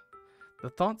happened. The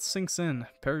thought sinks in.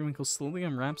 Periwinkle slowly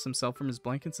unwraps himself from his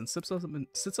blankets and sits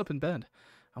up in bed.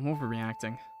 I'm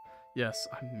overreacting. Yes,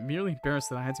 I'm merely embarrassed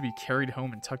that I had to be carried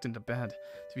home and tucked into bed.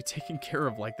 To be taken care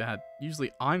of like that.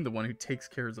 Usually I'm the one who takes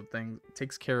care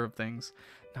of things.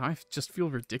 Now I just feel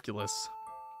ridiculous.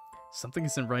 Something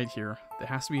isn't right here. There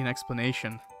has to be an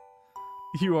explanation.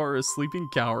 You are a sleeping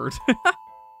coward.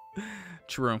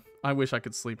 True. I wish I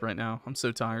could sleep right now. I'm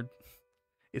so tired.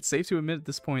 It's safe to admit at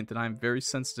this point that I am very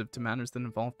sensitive to matters that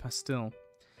involve Pastil.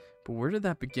 But where did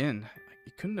that begin?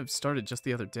 It couldn't have started just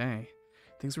the other day.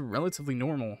 Things were relatively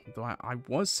normal, though I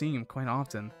was seeing him quite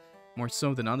often, more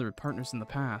so than other partners in the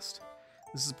past.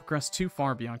 This has progressed too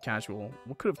far beyond casual.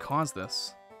 What could have caused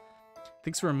this?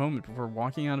 Thinks for a moment before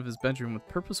walking out of his bedroom with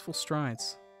purposeful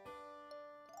strides.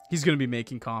 He's going to be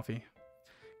making coffee.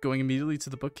 Going immediately to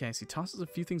the bookcase, he tosses a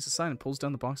few things aside and pulls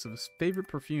down the box of his favorite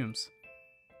perfumes.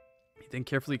 He then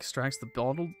carefully extracts the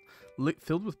bottle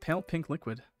filled with pale pink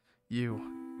liquid. You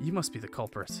must be the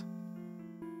culprit.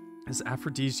 His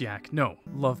aphrodisiac, no,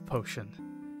 love potion.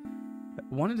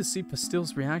 I wanted to see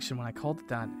Pastil's reaction when I called it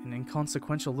that, an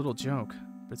inconsequential little joke,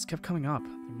 but it's kept coming up.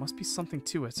 There must be something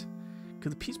to it.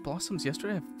 Could the peach blossoms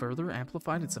yesterday have further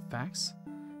amplified its effects?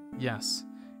 Yes,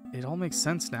 it all makes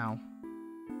sense now.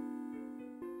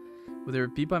 Whether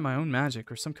it be by my own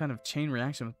magic or some kind of chain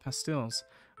reaction with Pastil's,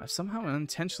 I've somehow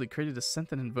unintentionally created a scent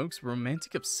that invokes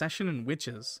romantic obsession in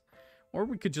witches. Or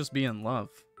we could just be in love.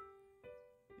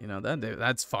 You know,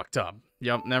 that's fucked up.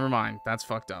 Yup, never mind. That's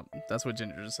fucked up. That's what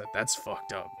Ginger just said. That's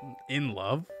fucked up. In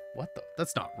love? What the?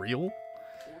 That's not real.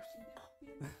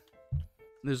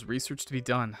 There's research to be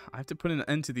done. I have to put an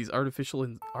end to these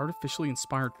artificially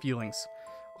inspired feelings.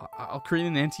 I'll create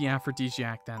an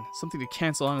anti-aphrodisiac then, something to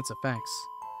cancel out its effects.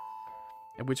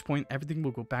 At which point, everything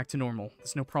will go back to normal.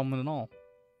 There's no problem at all.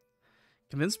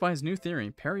 Convinced by his new theory,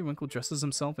 Periwinkle dresses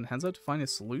himself and heads out to find a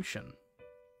solution.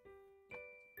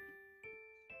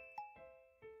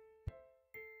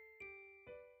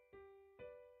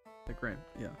 Great.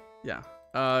 Yeah.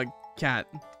 Cat,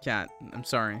 I'm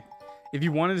sorry. If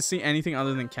you wanted to see anything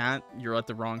other than Cat, you're at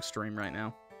the wrong stream right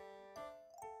now.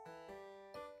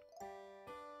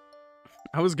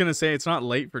 I was gonna say it's not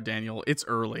late for Daniel, it's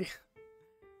early.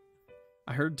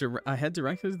 I head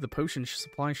directly to the potion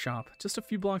supply shop, just a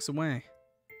few blocks away.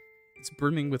 It's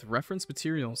brimming with reference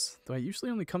materials, though I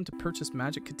usually only come to purchase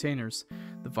magic containers,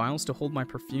 the vials to hold my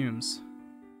perfumes.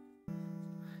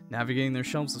 Navigating their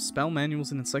shelves of spell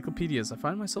manuals and encyclopedias, I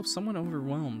find myself somewhat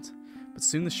overwhelmed, but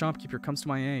soon the shopkeeper comes to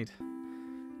my aid.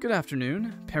 Good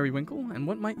afternoon, Periwinkle, and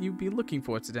what might you be looking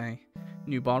for today?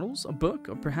 New bottles, a book,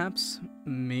 or perhaps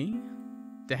me?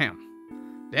 Damn.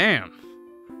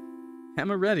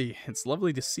 Emma ready. It's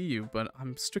lovely to see you, but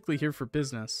I'm strictly here for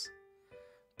business.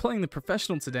 Playing the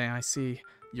professional today, I see.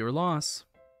 Your loss.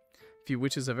 Few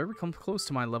witches have ever come close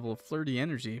to my level of flirty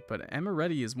energy, but Emma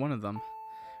ready is one of them.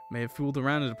 May have fooled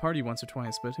around at a party once or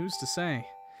twice, but who's to say?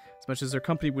 As much as their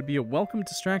company would be a welcome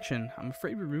distraction, I'm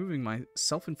afraid removing my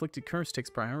self-inflicted curse takes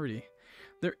priority.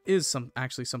 There is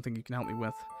actually something you can help me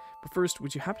with. But first,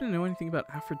 would you happen to know anything about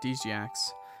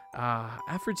aphrodisiacs?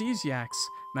 Aphrodisiacs.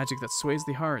 Magic that sways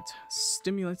the heart,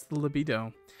 stimulates the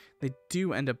libido. They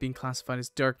do end up being classified as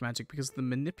dark magic because of the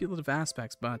manipulative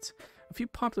aspects, but a few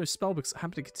popular spellbooks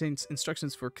happen to contain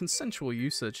instructions for consensual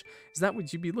usage. Is that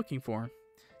what you'd be looking for?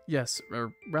 Yes,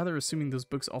 or rather assuming those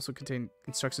books also contain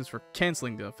instructions for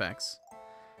canceling the effects.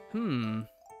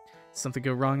 Something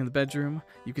go wrong in the bedroom?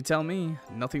 You could tell me.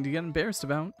 Nothing to get embarrassed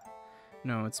about.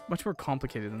 No, it's much more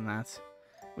complicated than that.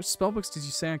 Which spellbooks did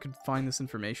you say I could find this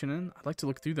information in? I'd like to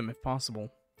look through them if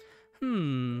possible.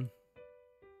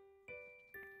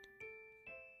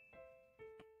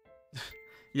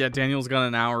 Yeah, Daniel's got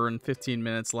an hour and 15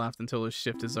 minutes left until his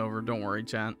shift is over. Don't worry,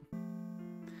 chat.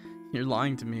 You're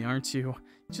lying to me, aren't you?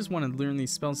 You just want to learn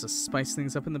these spells to spice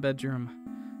things up in the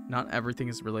bedroom. Not everything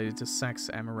is related to sex,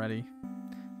 Amaretti.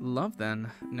 Love, then?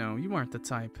 No, you aren't the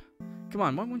type. Come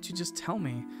on, why won't you just tell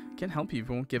me? I can't help you if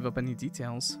you won't give up any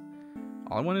details.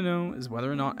 All I want to know is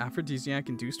whether or not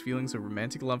aphrodisiac-induced feelings of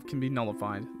romantic love can be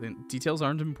nullified. The details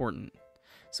aren't important.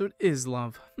 So it is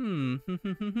love.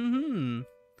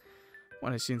 Why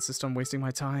does she insist on wasting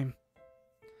my time?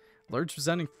 A large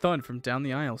resounding thud from down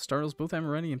the aisle startles both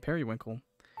Amaretti and Periwinkle.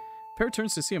 Pear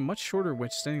turns to see a much shorter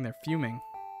witch standing there fuming.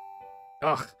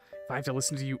 Ugh, if I have to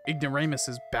listen to you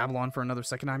ignoramuses babble on for another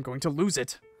second, I'm going to lose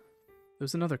it.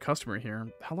 There's another customer here.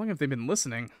 How long have they been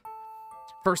listening?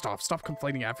 First off, stop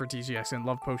conflating aphrodisiacs and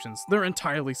love potions. They're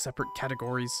entirely separate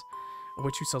categories. A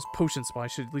witch who sells potion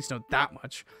supplies should at least know that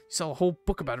much. You sell a whole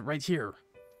book about it right here.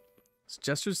 As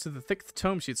gestures to the thick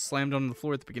tome she had slammed onto the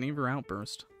floor at the beginning of her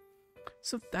outburst.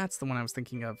 So that's the one I was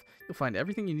thinking of. You'll find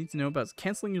everything you need to know about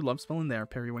canceling your love spell in there,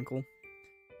 Periwinkle.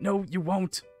 No, you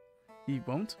won't. You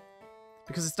won't?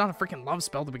 Because it's not a freaking love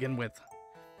spell to begin with.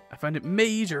 I find it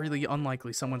majorly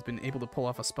unlikely someone's been able to pull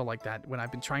off a spell like that when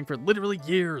I've been trying for literally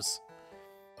years.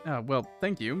 Well,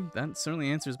 thank you. That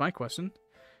certainly answers my question.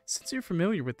 Since you're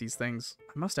familiar with these things,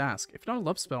 I must ask, if not a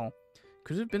love spell,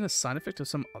 could it have been a side effect of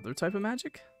some other type of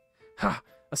magic? Ha!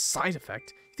 A side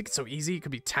effect? You think it's so easy it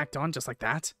could be tacked on just like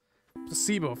that?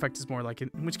 Placebo effect is more like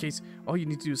it, in which case, all you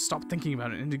need to do is stop thinking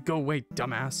about it and to go away,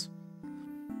 dumbass.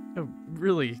 Oh,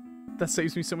 really? That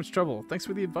saves me so much trouble. Thanks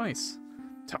for the advice.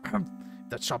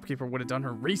 That shopkeeper would have done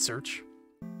her research.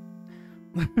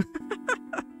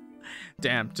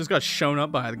 Damn, just got shown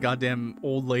up by the goddamn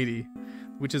old lady.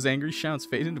 Witch's angry shouts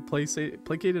fade into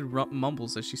placated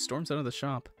mumbles as she storms out of the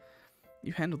shop.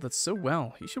 You handled that so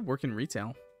well. You should work in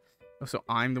retail. Oh, so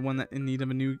I'm the one that in need of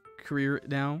a new career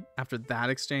now, after that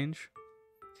exchange?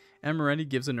 Amaretti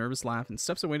gives a nervous laugh and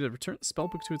steps away to return the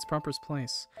spellbook to its proper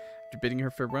place. After bidding her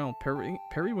farewell,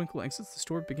 Periwinkle exits the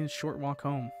store and begins a short walk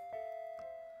home.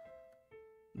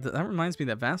 That reminds me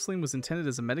that Vaseline was intended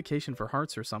as a medication for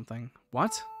hearts or something.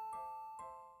 What?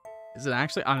 Is it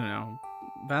actually? I don't know.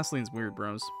 Vaseline's weird,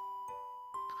 bros.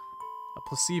 A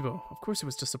placebo. Of course it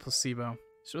was just a placebo.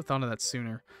 Should have thought of that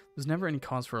sooner. There's never any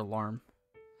cause for alarm.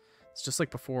 It's just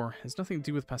like before. It has nothing to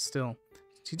do with Pastille.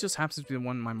 She just happens to be the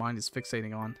one my mind is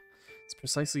fixating on. It's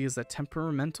precisely as that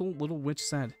temperamental little witch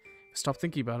said. If I stop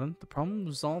thinking about it, the problem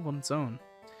will resolve on its own.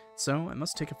 So, I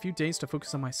must take a few days to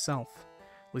focus on myself.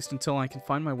 At least until I can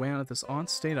find my way out of this odd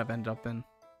state I've ended up in.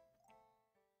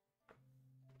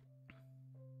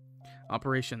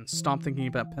 Operation Stop Thinking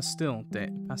About Pastille Day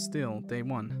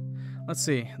 1. Let's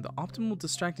see, the optimal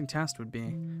distracting task would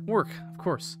be work, of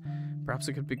course. Perhaps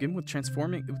I could begin with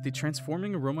the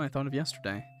transforming aroma I thought of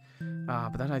yesterday.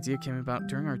 But that idea came about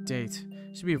during our date.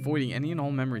 Should be avoiding any and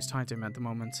all memories tied to him at the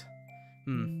moment.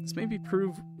 This may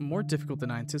prove more difficult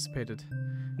than I anticipated.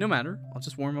 No matter, I'll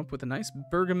just warm up with a nice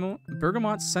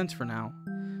bergamot scent for now.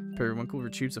 Periwinkle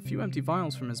retrieves a few empty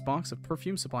vials from his box of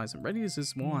perfume supplies and readies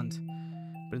his wand.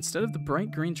 But instead of the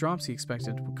bright green drops he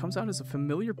expected, what comes out is a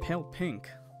familiar pale pink.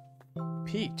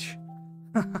 Peach.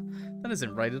 That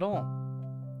isn't right at all.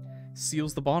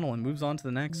 Seals the bottle and moves on to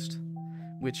the next,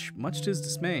 which, much to his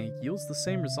dismay, yields the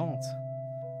same result.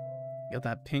 Got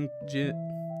that pink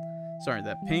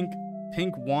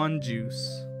wand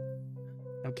juice.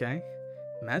 Okay.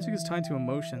 Magic is tied to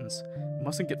emotions. I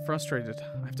mustn't get frustrated.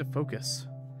 I have to focus.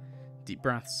 Deep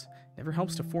breaths. Never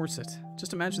helps to force it.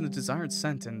 Just imagine the desired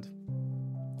scent and...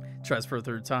 Tries for a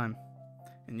third time.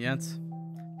 And yet...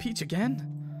 Peach again?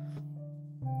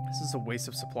 This is a waste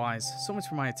of supplies. So much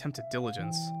for my attempt at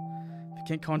diligence. If I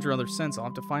can't conjure other scents, I'll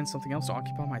have to find something else to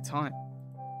occupy my time.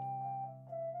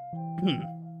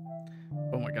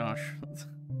 Oh my gosh.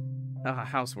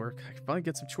 Housework. I could probably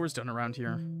get some chores done around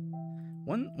here.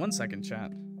 One second,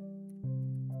 chat.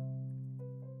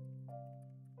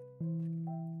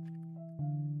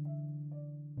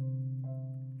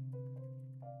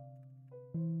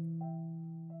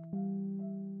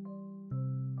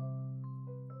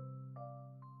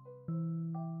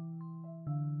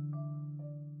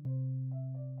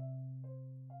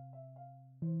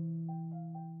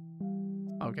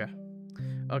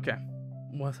 Okay.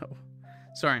 What?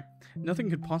 Sorry. Nothing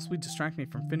could possibly distract me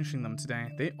from finishing them today.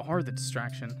 They are the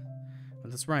distraction.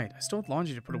 But that's right. I still had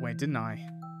laundry to put away, didn't I?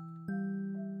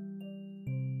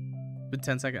 Been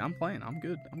 10 seconds. I'm playing. I'm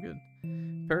good.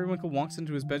 Periwinkle walks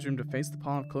into his bedroom to face the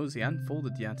pile of clothes he hadn't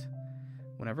folded yet.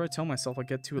 Whenever I tell myself I'll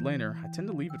get to it later, I tend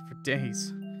to leave it for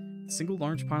days. The single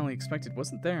large pile I expected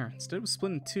wasn't there. Instead, it was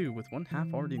split in two, with one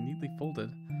half already neatly folded.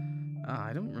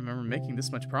 I don't remember making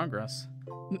this much progress.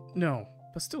 No.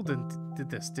 Pastille did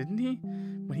this, didn't he?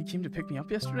 When he came to pick me up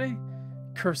yesterday?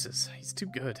 Curses, he's too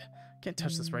good. Can't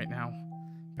touch this right now.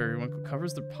 Periwinkle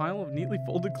covers the pile of neatly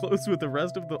folded clothes with the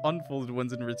rest of the unfolded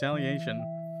ones in retaliation.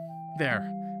 There,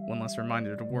 one less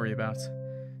reminder to worry about.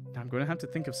 Now I'm going to have to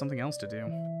think of something else to do.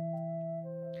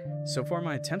 So far,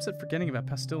 my attempts at forgetting about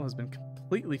Pastille has been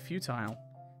completely futile.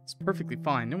 It's perfectly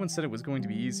fine, no one said it was going to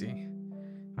be easy.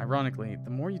 Ironically, the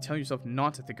more you tell yourself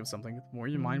not to think of something, the more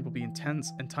your mind will be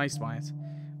enticed by it.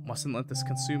 Mustn't let this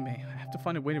consume me. I have to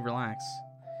find a way to relax.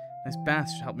 A nice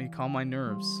bath should help me calm my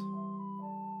nerves.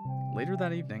 Later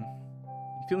that evening,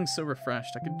 I'm feeling so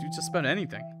refreshed, I could do just about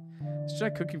anything. I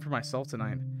tried cooking for myself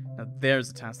tonight. Now there's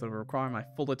a task that will require my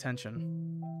full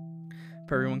attention.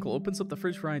 Periwinkle opens up the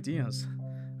fridge for ideas.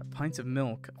 A pint of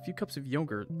milk, a few cups of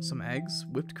yogurt, some eggs,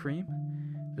 whipped cream.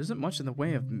 There isn't much in the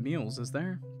way of meals, is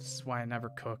there? This is why I never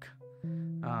cook.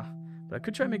 But I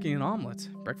could try making an omelet.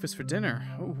 Breakfast for dinner.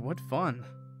 Oh, what fun.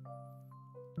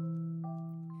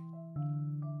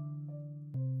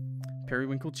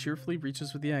 Periwinkle cheerfully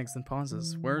reaches for the eggs, then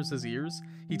pauses. Wears his ears?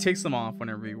 He takes them off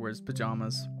whenever he wears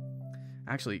pajamas.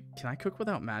 Actually, can I cook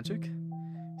without magic?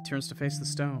 He turns to face the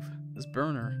stove. This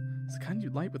burner is the kind you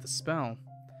light with a spell.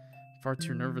 Far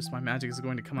too nervous my magic is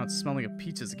going to come out smelling of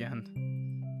peaches again.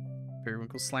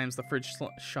 Periwinkle slams the fridge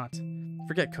shut.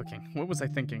 Forget cooking. What was I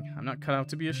thinking? I'm not cut out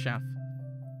to be a chef.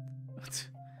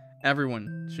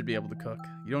 Everyone should be able to cook.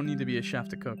 You don't need to be a chef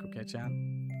to cook, okay, Chad?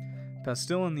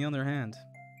 Pastille, on the other hand.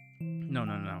 No.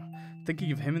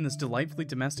 Thinking of him in this delightfully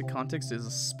domestic context is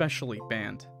especially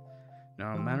banned.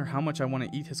 No matter how much I want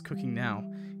to eat his cooking now,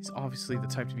 he's obviously the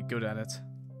type to be good at it.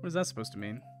 What is that supposed to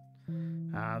mean?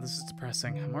 This is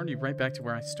depressing. I'm already right back to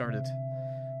where I started.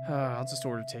 I'll just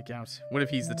order takeout. What if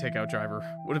he's the takeout driver?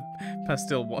 What if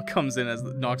Pastille comes in as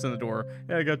knocks on the door?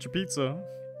 Hey, I got your pizza.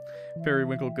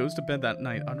 Periwinkle goes to bed that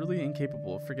night, utterly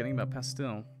incapable of forgetting about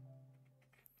Pastille.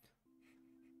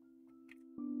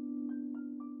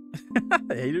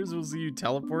 Haters will see you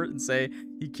teleport and say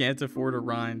he can't afford a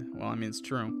ride. Well, I mean, it's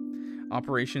true.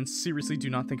 Operation Seriously Do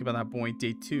Not Think About That Boy,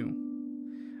 Day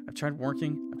 2. I've tried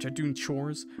working, I've tried doing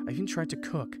chores, I've even tried to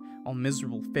cook. All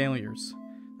miserable failures.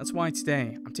 That's why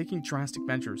today, I'm taking drastic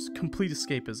measures, complete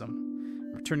escapism.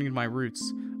 I'm returning to my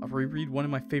roots. I'll reread one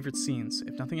of my favorite scenes.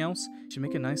 If nothing else, it should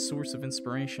make a nice source of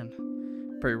inspiration.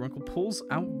 Periwinkle pulls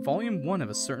out Volume 1 of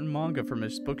a certain manga from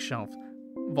his bookshelf.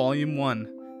 Volume 1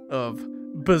 of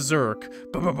Berserk.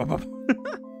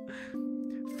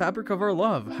 Fabric of Our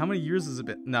Love. How many years has it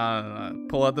been? No.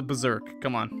 Pull out the Berserk.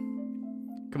 Come on.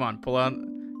 Pull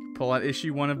out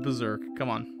issue 1 of Berserk. Come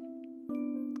on.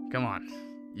 Come on.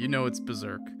 You know it's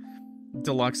Berserk.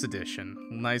 Deluxe edition.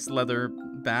 Nice leather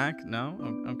back? No?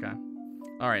 Okay.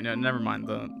 Alright, no, never mind.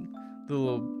 The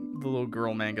little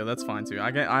girl manga, that's fine too.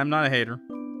 I'm not a hater.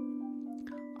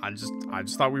 I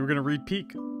just thought we were gonna read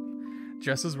Peak.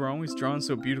 Dresses were always drawn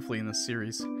so beautifully in this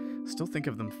series. Still think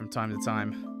of them from time to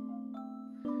time.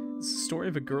 It's the story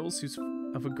of a girl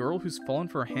who's fallen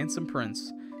for a handsome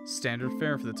prince. Standard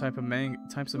fare for the types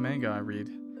of manga I read.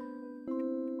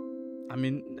 I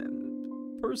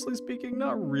mean, personally speaking,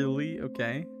 not really,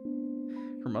 okay?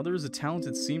 Her mother is a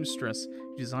talented seamstress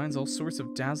who designs all sorts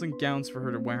of dazzling gowns for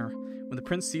her to wear. When the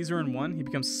prince sees her in one, he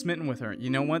becomes smitten with her. You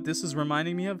know what this is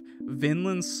reminding me of?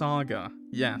 Vinland Saga.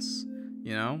 Yes.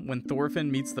 You know, when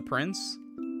Thorfinn meets the prince.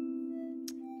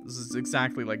 This is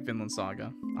exactly like Vinland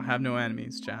Saga. I have no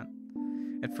enemies, chat.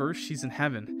 At first, she's in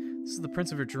heaven. This is the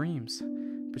prince of her dreams.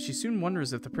 But she soon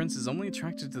wonders if the prince is only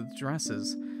attracted to the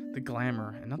dresses, the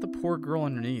glamour, and not the poor girl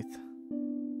underneath.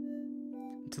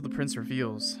 Until the prince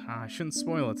reveals. I shouldn't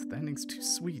spoil it. The ending's too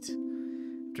sweet.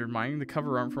 After admiring the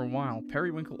cover art for a while,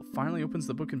 Periwinkle finally opens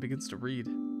the book and begins to read.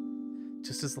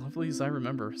 Just as lovely as I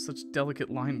remember, such delicate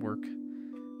line work.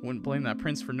 I wouldn't blame that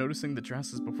prince for noticing the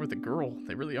dresses before the girl.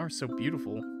 They really are so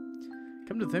beautiful.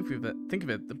 Come to think of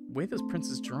it, the way this prince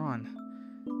is drawn.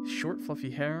 His short,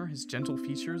 fluffy hair, his gentle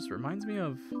features, reminds me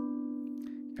of...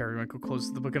 Periwinkle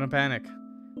closes the book in a panic.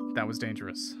 That was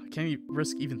dangerous. I can't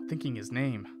risk even thinking his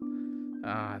name.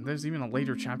 There's even a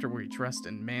later chapter where he dressed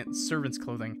in servant's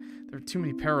clothing. There are too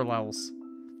many parallels.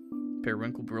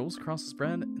 Periwinkle rolls across his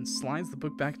bed and slides the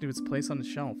book back into its place on the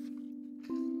shelf.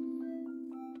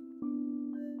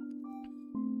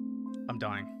 I'm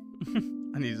dying.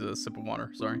 I need a sip of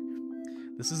water, sorry.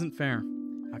 This isn't fair.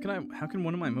 How can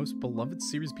one of my most beloved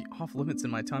series be off limits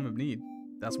in my time of need?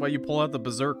 That's why you pull out the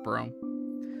Berserk, bro.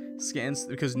 Scans,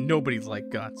 because nobody's like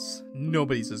Guts.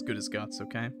 Nobody's as good as Guts,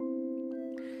 okay?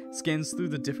 Scans through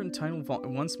the different title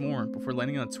once more before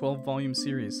landing on a 12-volume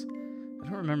series. I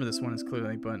don't remember this one as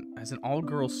clearly, but as an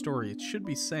all-girl story, it should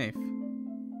be safe.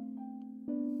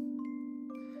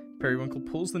 Periwinkle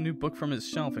pulls the new book from his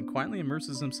shelf and quietly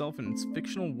immerses himself in its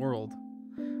fictional world.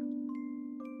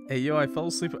 Hey, yo, I fell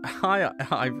asleep. Hi,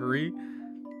 Ivory.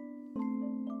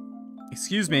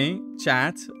 Excuse me,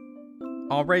 chat.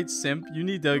 Alright, simp, you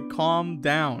need to calm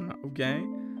down, okay?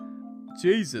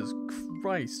 Jesus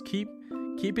Christ, keep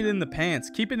it in the pants.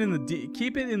 Keep it in the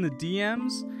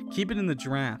DMs. Keep it in the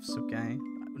drafts, okay?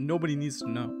 Nobody needs to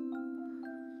know.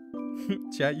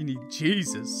 Chat, you need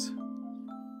Jesus.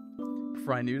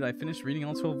 Before I knew it, I finished reading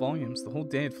all 12 volumes. The whole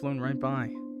day had flown right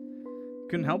by.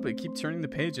 Couldn't help it, keep turning the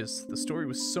pages. The story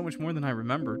was so much more than I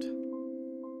remembered.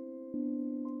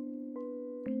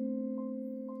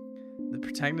 The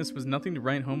protagonist was nothing to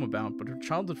write home about, but her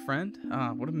childhood friend?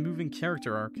 Ah, what a moving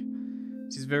character arc.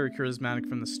 She's very charismatic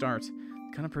from the start.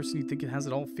 The kind of person you'd think it has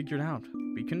it all figured out.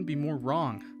 But you couldn't be more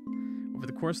wrong. Over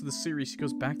the course of the series, she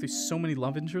goes back through so many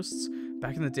love interests.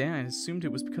 Back in the day, I assumed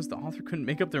it was because the author couldn't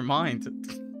make up their mind.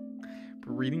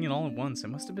 But reading it all at once, I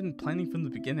must have been planning from the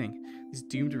beginning. These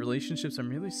doomed relationships are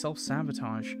merely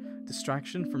self-sabotage,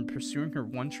 distraction from pursuing her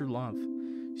one true love.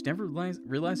 She never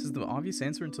realizes the obvious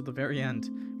answer until the very end.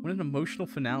 What an emotional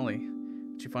finale.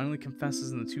 She finally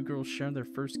confesses and the two girls share their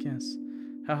first kiss.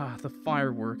 Ah, the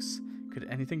fireworks. Could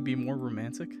anything be more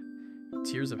romantic?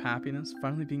 Tears of happiness,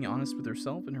 finally being honest with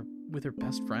herself and with her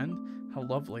best friend. How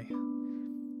lovely.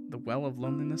 The well of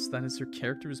loneliness that is her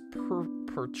character is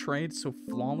portrayed so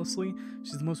flawlessly.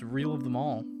 She's the most real of them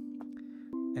all.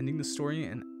 Ending the story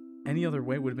in any other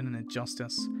way would have been an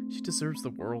injustice. She deserves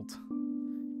the world.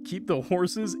 Keep the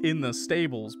horses in the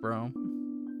stables, bro.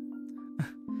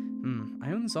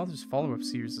 I own this author's follow-up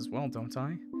series as well, don't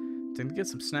I? Time to get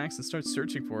some snacks and start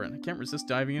searching for it. I can't resist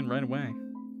diving in right away.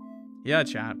 Yeah,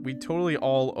 chat. We totally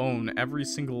all own every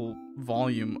single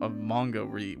volume of manga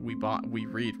we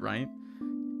read, right?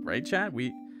 Right, chat?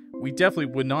 We definitely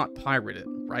would not pirate it,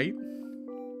 right?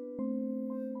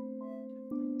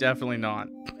 Definitely not.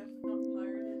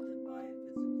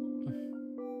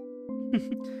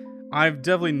 I've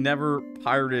definitely never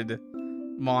pirated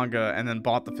manga and then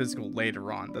bought the physical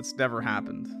later on. That's never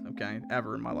happened, okay?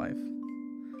 Ever in my life.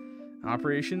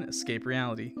 Operation Escape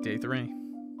Reality, Day 3.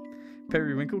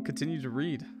 Periwinkle continued to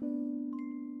read.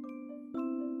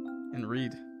 And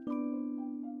read.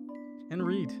 And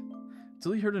read.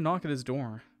 Until he heard a knock at his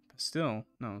door. But still,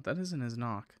 no, that isn't his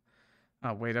knock.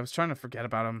 Oh, wait, I was trying to forget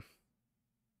about him.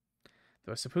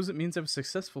 Though I suppose it means I was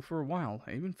successful for a while.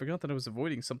 I even forgot that I was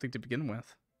avoiding something to begin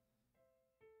with.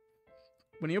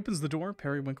 When he opens the door,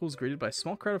 Periwinkle is greeted by a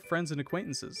small crowd of friends and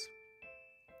acquaintances.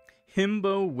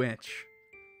 Himbo Witch.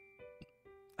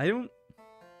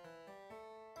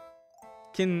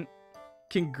 Can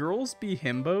girls be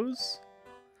himbos?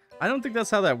 I don't think that's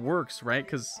how that works, right?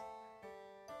 Because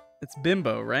it's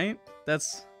bimbo, right?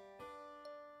 That's...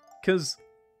 Because,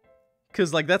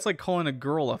 like, that's like calling a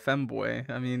girl a femboy.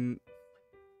 I mean...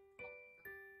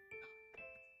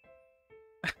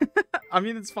 I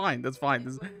mean, it's fine. That's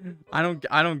fine. I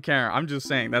don't care. I'm just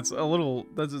saying that's a little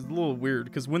weird.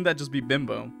 Because wouldn't that just be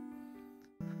bimbo?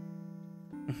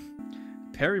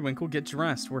 Periwinkle, get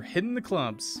dressed. We're hitting the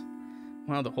clubs.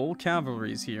 Wow, the whole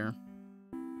cavalry's here.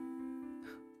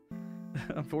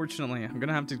 Unfortunately, I'm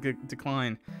gonna have to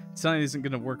decline. Tonight isn't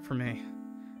gonna work for me.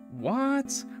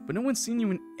 What? But no one's seen you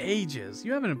in ages.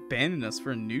 You haven't abandoned us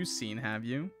for a new scene, have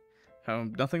you? Oh,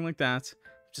 nothing like that.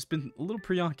 I've just been a little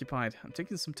preoccupied. I'm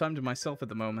taking some time to myself at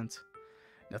the moment.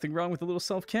 Nothing wrong with a little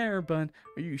self-care, but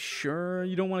are you sure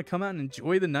you don't want to come out and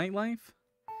enjoy the nightlife?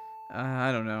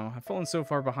 I don't know. I've fallen so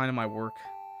far behind in my work.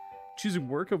 Choosing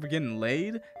work over getting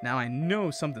laid? Now I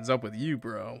know something's up with you,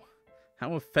 bro.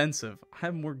 How offensive. I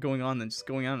have more going on than just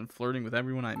going out and flirting with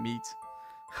everyone I meet.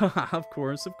 Haha, of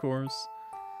course, of course.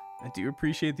 I do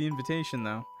appreciate the invitation,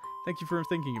 though. Thank you for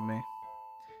thinking of me.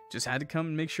 Just had to come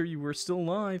and make sure you were still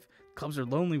alive. Clubs are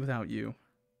lonely without you.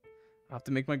 I'll have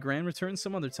to make my grand return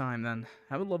some other time, then.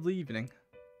 Have a lovely evening.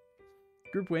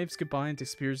 Group waves goodbye and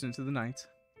disappears into the night.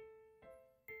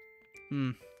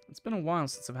 It's been a while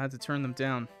since I've had to turn them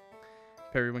down.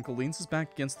 Periwinkle leans his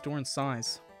back against the door and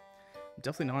sighs. I'm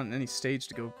definitely not in any stage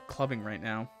to go clubbing right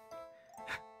now.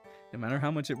 No matter how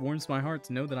much it warms my heart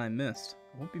to know that I missed,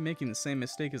 I won't be making the same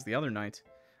mistake as the other night.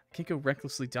 I can't go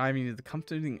recklessly diving into the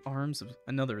comforting arms of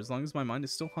another as long as my mind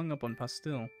is still hung up on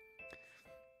Pastille.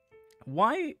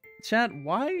 Why, Chad,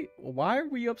 why are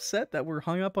we upset that we're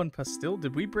hung up on Pastille?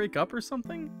 Did we break up or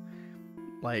something?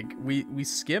 Like, we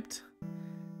skipped?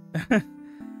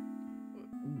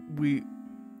 we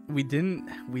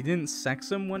didn't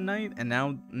sex him one night, and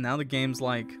now the game's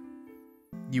like,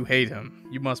 you hate him,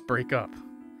 you must break up.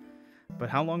 But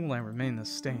how long will I remain in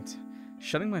this state?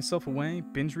 Shutting myself away,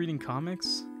 binge reading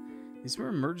comics? These were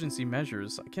emergency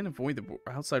measures. I can't avoid the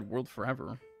outside world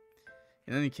forever.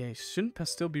 In any case, shouldn't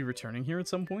Pastille be returning here at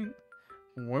some point?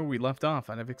 Where we left off,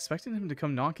 I'd have expected him to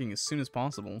come knocking as soon as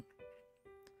possible.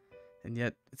 And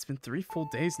yet, it's been 3 full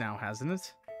days now, hasn't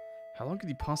it? How long could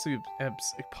he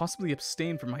possibly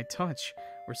abstain from my touch?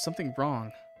 Or is something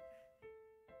wrong?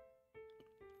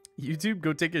 YouTube,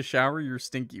 go take a shower, you're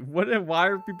stinky. Why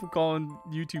are people calling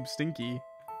YouTube stinky?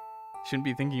 Shouldn't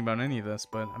be thinking about any of this,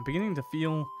 but I'm beginning to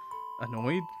feel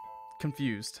annoyed,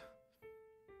 confused.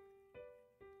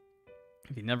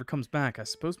 If he never comes back, I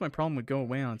suppose my problem would go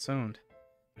away on its own.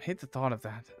 I hate the thought of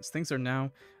that. As things are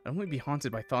now, I'd only be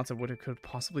haunted by thoughts of what I could have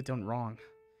possibly done wrong.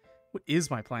 What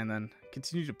is my plan then?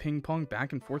 Continue to ping-pong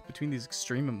back and forth between these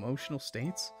extreme emotional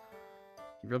states?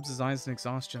 He rubs his eyes in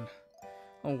exhaustion.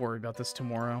 I'll worry about this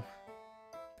tomorrow.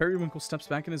 Periwinkle steps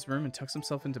back in his room and tucks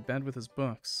himself into bed with his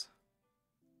books.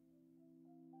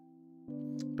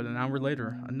 But an hour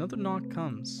later, another knock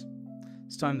comes.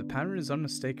 This time the pattern is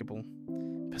unmistakable.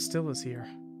 Pastille is here.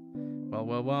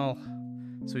 Well.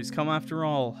 So he's come after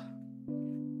all.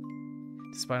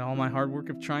 Despite all my hard work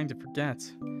of trying to forget,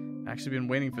 I've actually been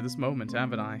waiting for this moment,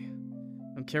 haven't I? I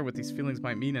don't care what these feelings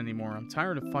might mean anymore. I'm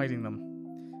tired of fighting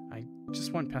them. I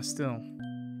just want Pastille.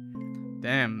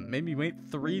 Damn, made me wait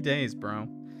 3 days, bro.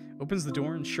 Opens the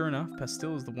door and sure enough,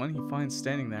 Pastille is the one he finds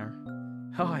standing there.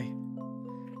 Hi.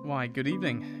 Why, good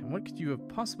evening. And what could you have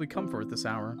possibly come for at this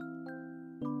hour?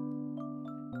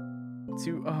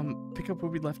 To, pick up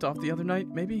where we left off the other night,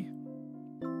 maybe?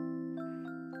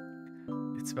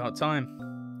 It's about time.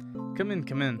 Come in.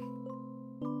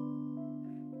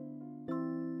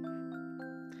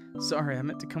 Sorry, I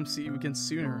meant to come see you again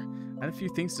sooner. I had a few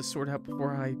things to sort out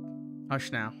before I...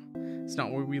 Hush now. It's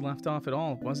not where we left off at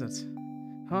all, was it?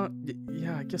 Huh?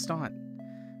 Yeah, I guess not.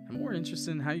 I'm more interested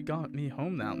in how you got me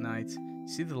home that night. You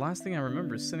see, the last thing I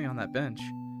remember is sitting on that bench.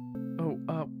 Oh,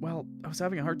 well, I was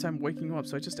having a hard time waking you up,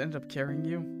 so I just ended up carrying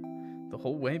you the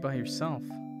whole way by yourself.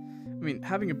 I mean,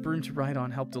 having a broom to ride on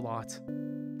helped a lot.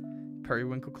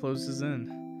 Periwinkle closes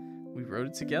in. We rode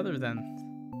it together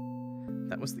then.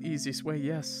 That was the easiest way,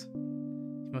 yes.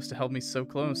 You must have held me so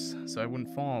close, so I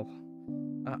wouldn't fall.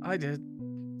 I did.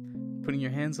 Putting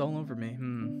your hands all over me,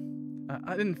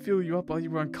 I didn't feel you up while you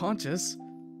were unconscious.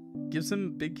 Gives him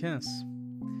a big kiss.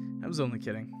 I was only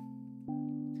kidding.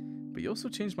 But you also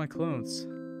changed my clothes.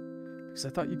 Because I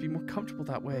thought you'd be more comfortable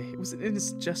that way. It was an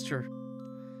innocent gesture.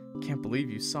 Can't believe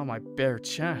you saw my bare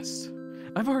chest.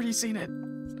 I've already seen it.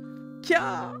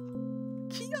 Kya!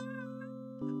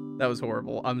 That was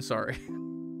horrible. I'm sorry.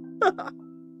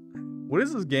 What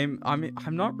is this game? I mean,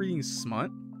 I'm not reading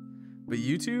smut. But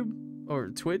YouTube? or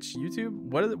Twitch, YouTube?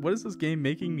 What is this game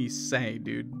making me say,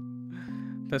 dude?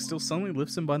 Pastel suddenly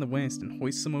lifts him by the waist and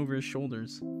hoists him over his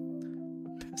shoulders.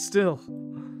 Pastel!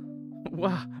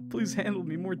 Wow, please handle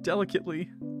me more delicately.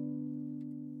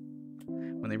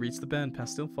 When they reach the bed,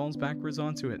 Pastel falls backwards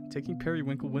onto it, taking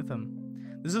Periwinkle with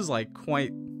him. This is like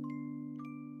quite...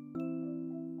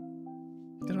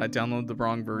 Did I download the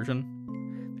wrong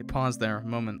version? They pause there a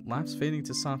moment, laughs fading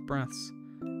to soft breaths.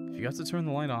 If you got to turn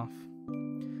the light off.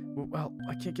 Well,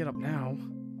 I can't get up now.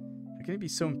 How can you be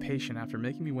so impatient after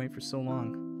making me wait for so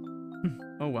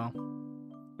long? Oh well.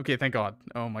 Okay, thank God.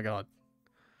 Oh my God.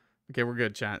 Okay, we're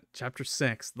good, chat. Chapter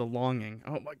 6, The Longing.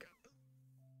 Oh my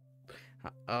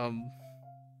God.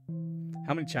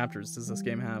 How many chapters does this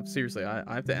game have? Seriously, I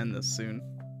have to end this soon.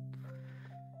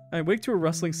 I wake to a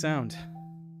rustling sound.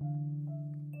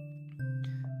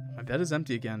 My bed is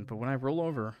empty again, but when I roll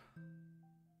over...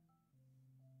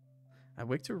 I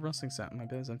wake to a rustling sound. My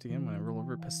bed is empty again when I roll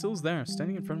over. Pastel's there,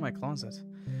 standing in front of my closet.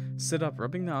 Sit up,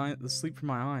 rubbing the sleep from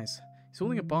my eyes. He's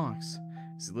holding a box.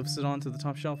 As he lifts it onto the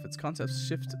top shelf, its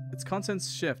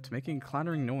contents shift, making a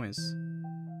clattering noise.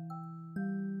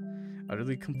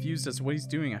 Utterly confused as to what he's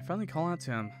doing, I finally call out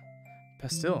to him.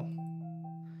 Pastel.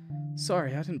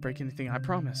 Sorry, I didn't break anything, I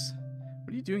promise.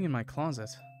 What are you doing in my closet?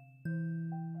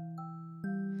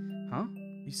 Huh?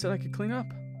 You said I could clean up.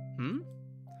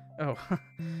 Oh,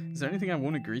 is there anything I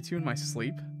won't agree to in my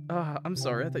sleep? I'm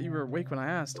sorry, I thought you were awake when I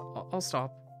asked. I'll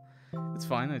stop. It's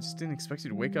fine, I just didn't expect you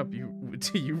to wake up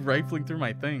to you rifling through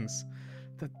my things.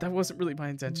 That wasn't really my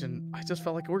intention. I just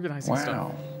felt like organizing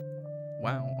stuff.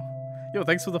 Wow. Yo,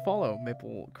 thanks for the follow,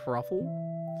 Maple Cruffle.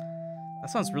 That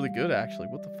sounds really good, actually.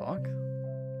 What the fuck?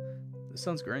 This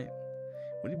sounds great.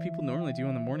 What do people normally do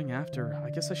in the morning after? I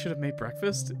guess I should have made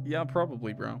breakfast? Yeah,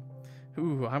 probably, bro.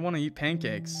 Ooh, I want to eat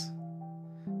pancakes.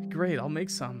 Great, I'll make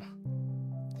some.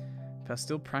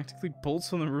 Pastel practically bolts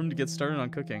from the room to get started on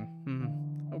cooking.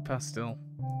 Oh, Pastel.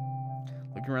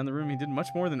 Looking around the room, he did much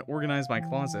more than organize my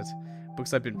closet.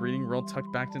 Books I've been reading were all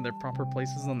tucked back in their proper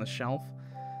places on the shelf.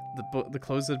 The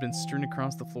clothes that had been strewn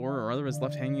across the floor or otherwise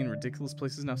left hanging in ridiculous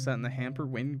places now sat in the hamper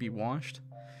waiting to be washed.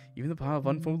 Even the pile of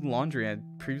unfolded laundry I had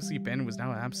previously abandoned was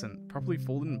now absent, properly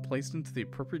folded and placed into the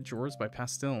appropriate drawers by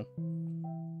Pastel.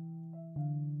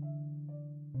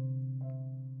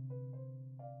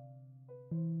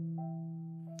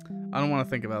 I don't want to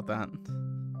think about that.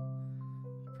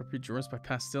 Appropriate drawers by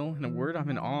Pastel? In a word, I'm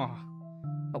in awe.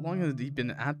 How long had he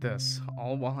been at this?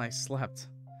 All while I slept.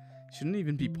 Shouldn't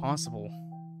even be possible.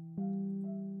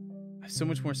 I have so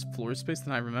much more floor space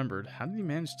than I remembered. How did he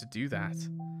manage to do that?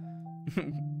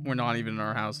 We're not even in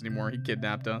our house anymore. He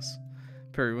kidnapped us.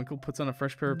 Periwinkle puts on a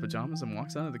fresh pair of pajamas and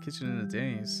walks out of the kitchen in a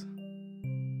daze.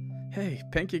 Hey,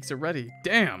 pancakes are ready.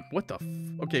 Damn, what the f...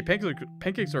 Okay,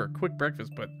 pancakes are a quick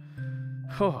breakfast, but...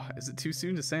 Oh, is it too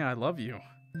soon to say I love you?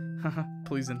 Haha,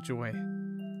 please enjoy.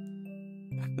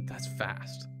 That's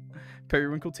fast.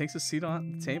 Periwinkle takes a seat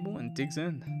on the table and digs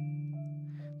in.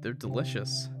 They're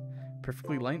delicious.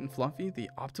 Perfectly light and fluffy, the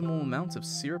optimal amounts of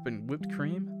syrup and whipped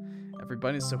cream. Every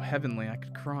bite is so heavenly I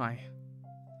could cry.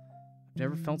 I've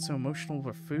never felt so emotional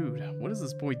over food. What has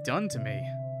this boy done to me?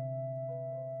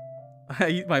 I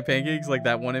eat my pancakes like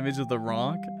that one image of The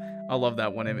Rock. I love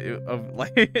that one image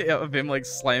of him like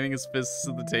slamming his fists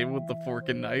to the table with the fork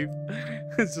and knife.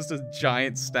 It's just a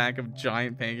giant stack of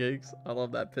giant pancakes. I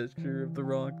love that picture of The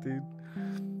Rock, dude.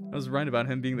 I was right about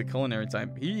him being the culinary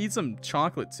type. He eats some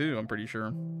chocolate too, I'm pretty sure.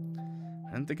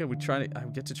 I didn't think I would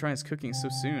get to try his cooking so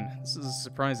soon. This is a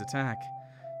surprise attack.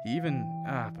 He even...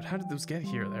 but how did those get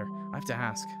here there? I have to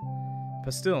ask.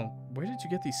 Pastel, where did you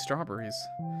get these strawberries?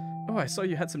 Oh, I saw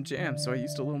you had some jam, so I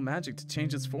used a little magic to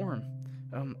change its form.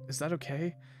 Is that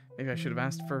okay? Maybe I should have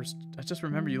asked first. I just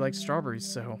remember you like strawberries,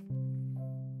 so...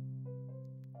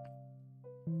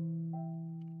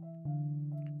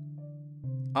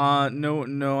 No,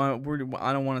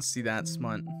 I don't want to see that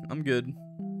smut. I'm good.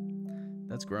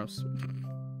 That's gross.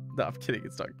 No, I'm kidding.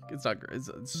 It's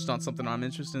just not something I'm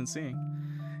interested in seeing.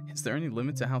 Is there any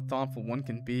limit to how thoughtful one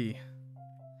can be?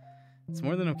 It's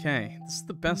more than okay. This is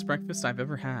the best breakfast I've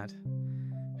ever had.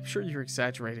 I'm sure you're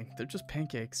exaggerating. They're just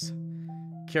pancakes.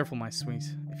 Careful, my sweet.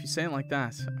 If you say it like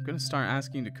that, I'm gonna start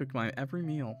asking you to cook my every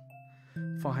meal.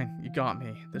 Fine, you got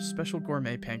me. They're special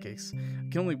gourmet pancakes. I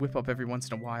can only whip up every once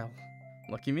in a while.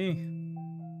 Lucky me.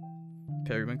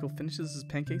 Periwinkle finishes his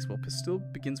pancakes while Pastel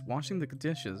begins washing the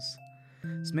dishes.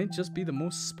 This may just be the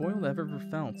most spoiled I've ever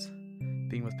felt.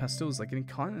 Being with Pastel is like getting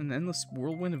caught in an endless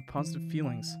whirlwind of positive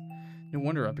feelings. No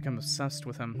wonder I've become obsessed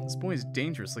with him. This boy is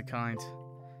dangerously kind.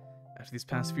 After these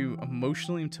past few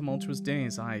emotionally tumultuous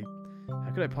days,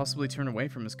 how could I possibly turn away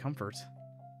from his comfort?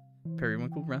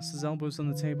 Periwinkle rests his elbows on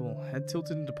the table, head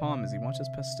tilted into palm as he watches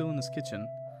Pastil in his kitchen.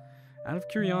 Out of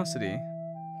curiosity,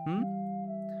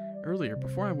 earlier,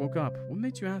 before I woke up, what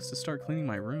made you ask to start cleaning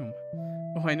my room?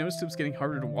 Oh, I noticed it was getting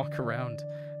harder to walk around.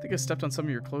 I think I stepped on some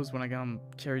of your clothes when I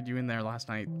carried you in there last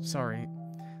night. Sorry.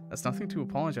 That's nothing to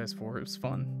apologize for. It was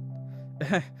fun.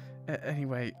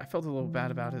 Anyway, I felt a little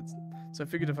bad about it, so I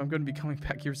figured if I'm going to be coming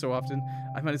back here so often,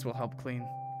 I might as well help clean.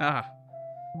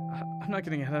 I'm not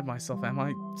getting ahead of myself, am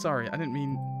I? Sorry, I didn't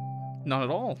mean... Not at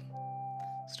all.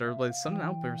 Startled by the sudden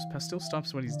outburst, Pastil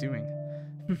stops what he's doing.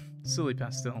 Silly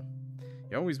Pastil.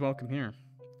 You're always welcome here.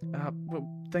 Well,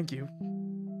 thank you.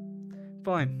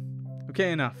 Fine.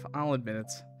 Okay, enough. I'll admit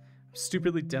it. I'm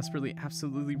stupidly, desperately,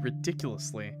 absolutely,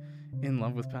 ridiculously in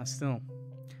love with Pastil.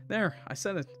 There, I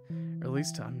said it. Or at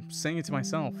least I'm saying it to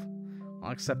myself.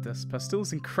 I'll accept this. Pastil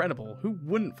is incredible. Who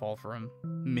wouldn't fall for him?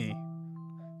 Me.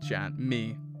 Chat,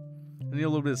 me. I need a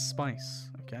little bit of spice,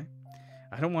 okay?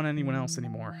 I don't want anyone else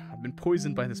anymore. I've been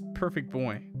poisoned by this perfect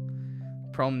boy.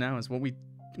 The problem now is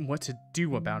what to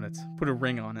do about it. Put a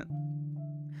ring on it.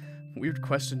 Weird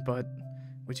question, but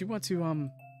would you want to,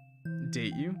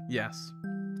 date you? Yes.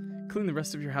 Clean the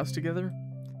rest of your house together?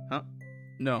 Huh?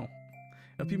 No.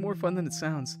 It'll be more fun than it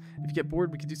sounds. If you get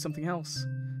bored, we could do something else.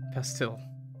 Pastil.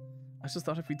 I just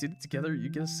thought if we did it together,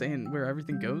 you'd get a say in where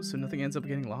everything goes, so nothing ends up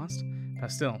getting lost.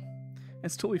 Pastil.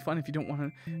 It's totally fine if you don't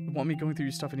want me going through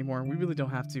your stuff anymore. We really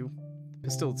don't have to.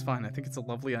 Pastil, it's fine. I think it's a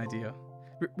lovely idea.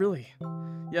 Really?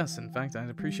 Yes, in fact, I'd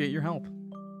appreciate your help.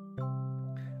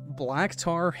 Black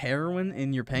tar heroin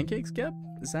in your pancakes, Gep?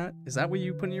 Is that what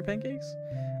you put in your pancakes?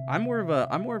 I'm more of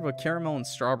a caramel and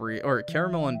strawberry or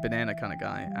caramel and banana kind of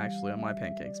guy actually on my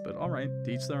pancakes, but all right,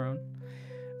 to each their own.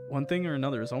 One thing or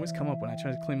another has always come up when I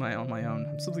try to clean on my own.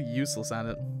 I'm simply useless at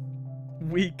it.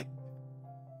 Weak.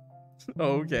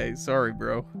 Okay, sorry,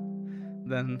 bro.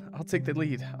 Then I'll take the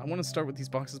lead. I want to start with these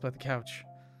boxes by the couch.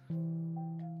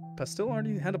 Pastil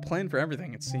already had a plan for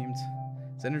everything, it seemed.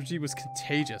 His energy was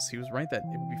contagious. He was right that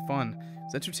it would be fun. It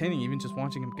was entertaining even just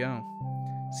watching him go.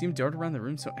 See him dart around the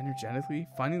room so energetically,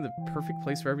 finding the perfect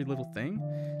place for every little thing?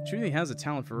 Truly has a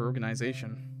talent for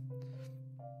organization.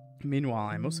 Meanwhile,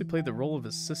 I mostly played the role of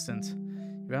assistant.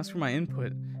 He would ask for my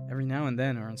input every now and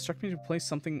then, or instruct me to place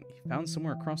something he found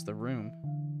somewhere across the room.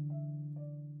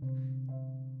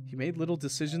 He made little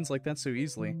decisions like that so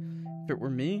easily. If it were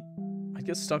me, I'd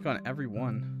get stuck on every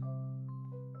one.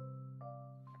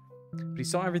 But he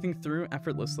saw everything through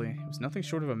effortlessly. It was nothing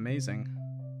short of amazing.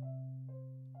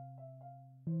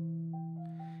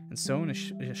 And so, in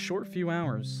a short few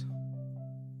hours,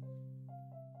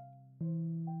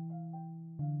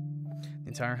 the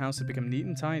entire house had become neat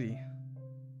and tidy.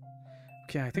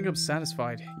 Okay, I think I'm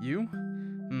satisfied. You?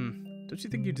 Don't you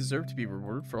think you deserve to be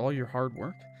rewarded for all your hard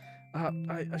work?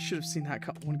 I should have seen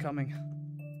that one coming.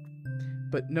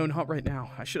 But no, not right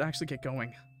now. I should actually get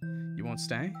going. You won't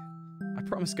stay? I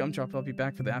promised Gumdrop I'll be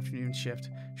back for the afternoon shift.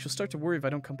 She'll start to worry if I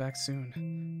don't come back soon.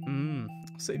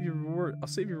 I'll save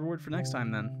your reward for next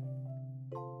time then.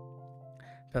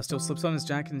 Pastil slips on his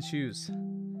jacket and shoes.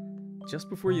 Just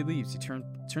before he leaves, he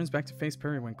turns back to face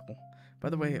Periwinkle. By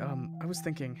the way, I was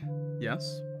thinking.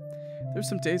 Yes? There's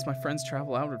some days my friends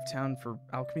travel out of town for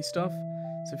alchemy stuff,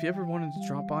 so if you ever wanted to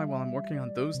drop by while I'm working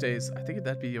on those days, I think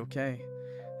that'd be okay.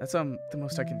 That's the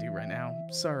most I can do right now.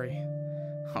 Sorry.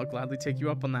 I'll gladly take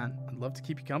you up on that. I'd love to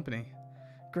keep you company.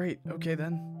 Great, okay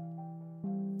then.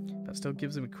 Pastil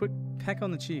gives him a quick peck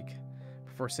on the cheek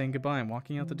before saying goodbye and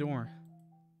walking out the door.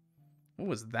 What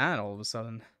was that all of a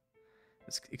sudden?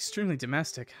 It's extremely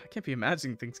domestic. I can't be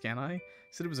imagining things, can I? He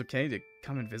said it was okay to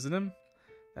come and visit him?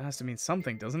 That has to mean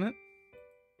something, doesn't it?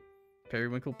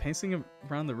 Periwinkle pacing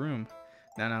around the room.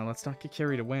 Now, let's not get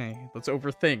carried away. Let's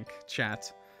overthink,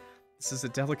 chat. This is a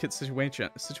delicate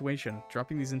situation.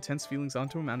 Dropping these intense feelings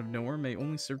onto him out of nowhere may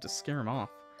only serve to scare him off.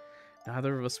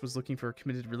 Neither of us was looking for a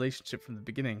committed relationship from the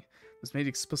beginning. It was made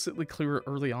explicitly clearer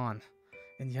early on.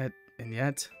 And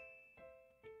yet...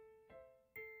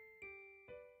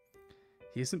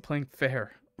 He isn't playing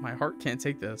fair. My heart can't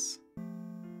take this.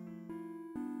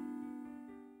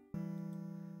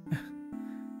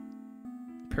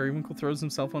 Periwinkle throws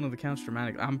himself onto the couch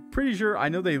dramatically. I'm pretty sure, I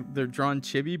know they're drawn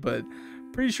chibi, but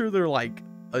pretty sure they're like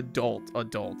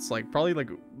adults. Like probably like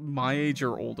my age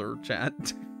or older, chat.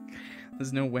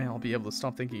 There's no way I'll be able to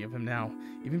stop thinking of him now.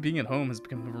 Even being at home has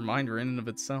become a reminder in and of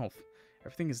itself.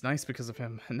 Everything is nice because of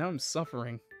him, and now I'm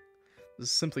suffering. This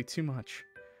is simply too much.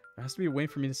 There has to be a way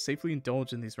for me to safely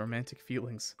indulge in these romantic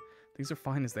feelings. Things are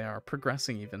fine as they are,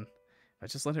 progressing even. If I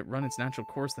just let it run its natural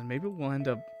course, then maybe we'll end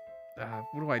up...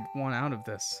 what do I want out of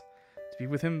this? To be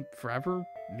with him forever?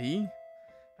 Me?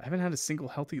 I haven't had a single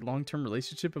healthy long-term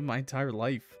relationship in my entire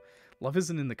life. Love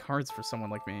isn't in the cards for someone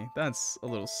like me. That's a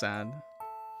little sad.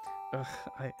 Ugh,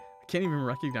 I can't even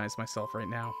recognize myself right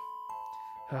now.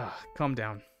 Calm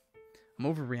down. I'm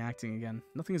overreacting again.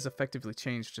 Nothing has effectively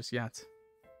changed just yet.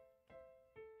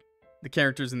 The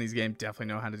characters in these games definitely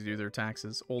know how to do their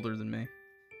taxes. Older than me.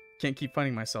 Can't keep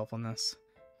fighting myself on this.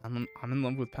 I'm in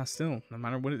love with Pastel. No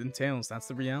matter what it entails, that's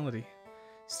the reality.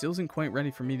 Still isn't quite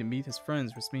ready for me to meet his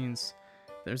friends, which means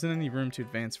there isn't any room to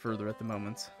advance further at the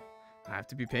moment. I have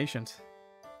to be patient.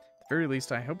 At the very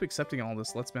least, I hope accepting all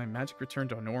this lets my magic return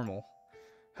to normal.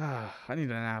 I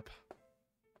need a nap.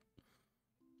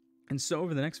 And so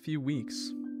over the next few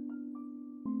weeks,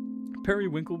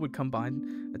 Periwinkle would come by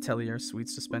Atelier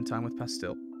Suites to spend time with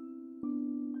Pastel.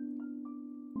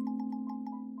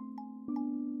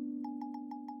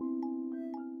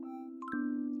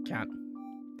 Cat.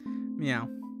 Meow.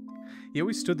 He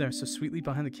always stood there so sweetly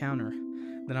behind the counter.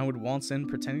 Then I would waltz in,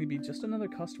 pretending to be just another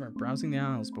customer browsing the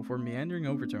aisles before meandering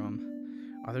over to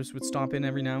him. Others would stop in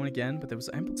every now and again, but there was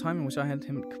ample time in which I had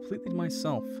him completely to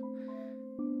myself.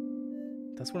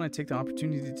 That's when I take the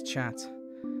opportunity to chat.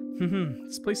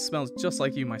 This place smells just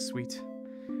like you, my sweet.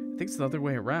 I think it's the other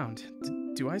way around.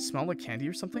 Do I smell like candy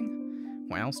or something?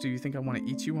 Why else do you think I want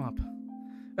to eat you up?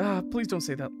 Please don't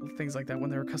say things like that when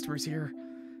there are customers here.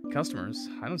 Customers?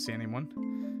 I don't see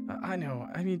anyone. I know.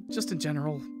 I mean, just in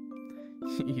general.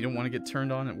 You don't want to get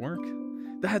turned on at work?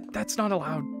 That's not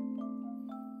allowed.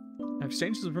 Our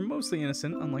exchanges were mostly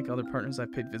innocent, unlike other partners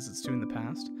I've paid visits to in the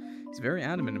past. He's very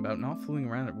adamant about not fooling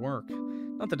around at work.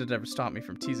 Not that it ever stopped me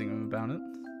from teasing him about it.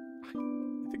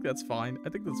 I think that's fine.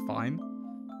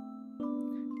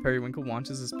 Periwinkle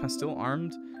watches as Pastel,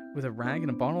 armed with a rag and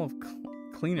a bottle of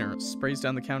cleaner, sprays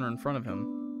down the counter in front of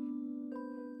him.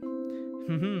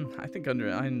 I think I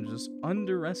just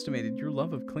underestimated your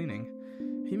love of cleaning.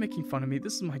 Are you making fun of me?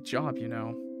 This is my job, you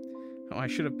know. Oh, I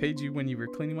should have paid you when you were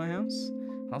cleaning my house.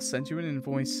 I'll send you an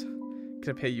invoice.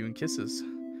 Could I pay you in kisses?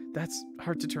 That's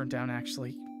hard to turn down,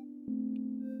 actually.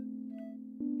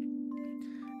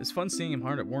 It's fun seeing him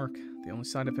hard at work. The only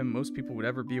side of him most people would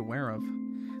ever be aware of.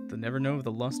 They'll never know of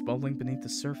the lust bubbling beneath the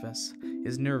surface.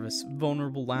 His nervous,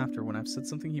 vulnerable laughter when I've said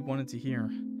something he wanted to hear.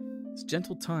 His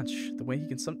gentle touch, the way he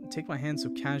can take my hand so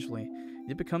casually,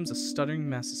 it becomes a stuttering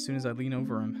mess as soon as I lean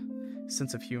over him. His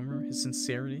sense of humor, his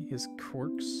sincerity, his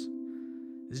quirks.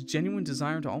 His genuine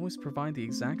desire to always provide the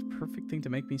exact perfect thing to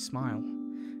make me smile.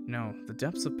 No, the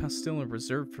depths of Pastel are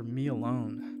reserved for me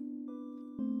alone.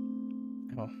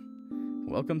 Oh.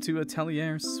 Welcome to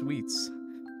Atelier Suites.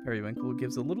 Periwinkle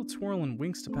gives a little twirl and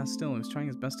winks to Pastel, who's trying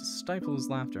his best to stifle his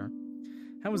laughter.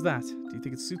 How was that? Do you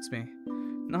think it suits me?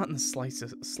 Not in the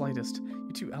slightest.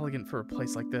 You're too elegant for a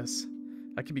place like this.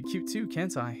 I can be cute too,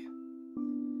 can't I?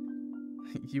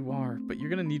 You are, but you're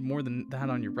gonna need more than that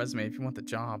on your resume if you want the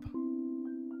job.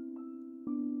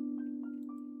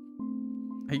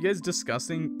 Are you guys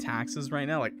discussing taxes right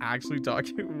now? Like, actually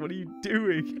talking? What are you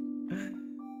doing?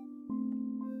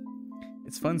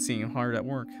 It's fun seeing him hard at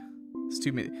work.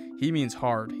 He means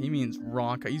hard. He means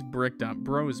rock. He's bricked up.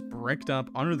 Bro is bricked up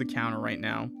under the counter right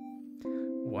now.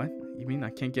 What? You mean I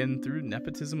can't get in through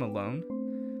nepotism alone?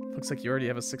 Looks like you already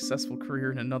have a successful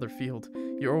career in another field.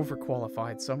 You're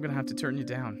overqualified, so I'm gonna have to turn you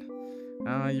down.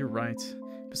 You're right.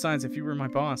 Besides, if you were my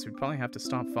boss, we'd probably have to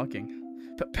stop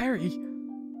fucking. But Perry!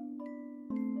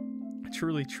 I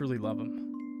truly, truly love him.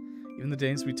 Even the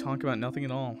days we talk about nothing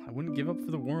at all, I wouldn't give up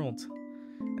for the world.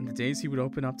 And the days he would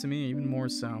open up to me, even more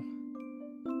so.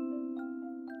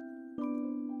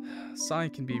 Sai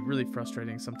can be really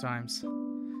frustrating sometimes.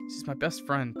 She's my best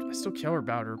friend. I still care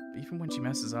about her, even when she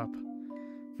messes up.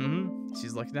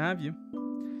 She's lucky to have you.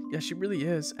 Yeah, she really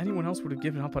is. Anyone else would have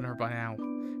given up on her by now.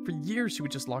 For years, she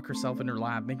would just lock herself in her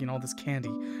lab, making all this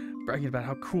candy, bragging about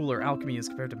how cool her alchemy is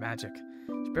compared to magic.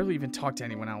 She barely even talked to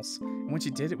anyone else, and when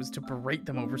she did, it was to berate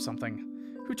them over something.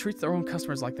 Who treats their own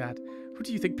customers like that? Who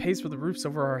do you think pays for the roofs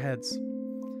over our heads?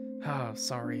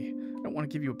 Sorry. I don't want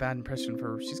to give you a bad impression of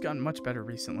her. She's gotten much better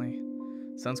recently.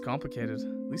 Sounds complicated.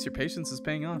 At least your patience is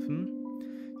paying off,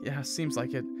 Yeah, seems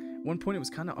like it. At one point, it was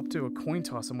kind of up to a coin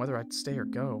toss on whether I'd stay or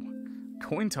go.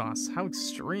 Coin toss? How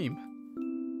extreme.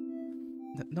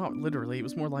 Not literally. It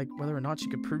was more like whether or not she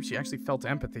could prove she actually felt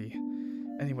empathy.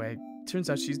 Anyway,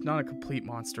 turns out she's not a complete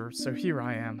monster, so here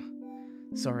I am.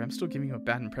 Sorry, I'm still giving you a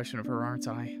bad impression of her, aren't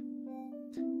I?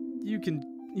 You can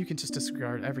just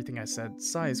disregard everything I said.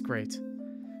 Sai is great.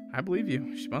 I believe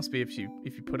you. She must be if you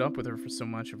put up with her for so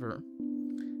much of her.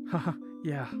 Haha,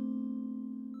 yeah.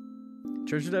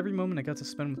 Treasured every moment I got to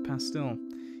spend with Pastel.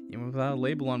 Even without a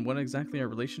label on what exactly our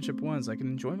relationship was, I could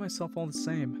enjoy myself all the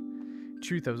same.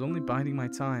 Truth, I was only biding my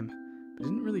time, but it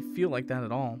didn't really feel like that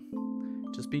at all.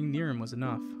 Just being near him was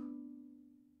enough.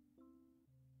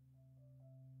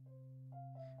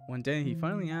 One day, he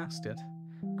finally asked it.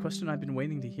 The question I've been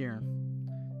waiting to hear.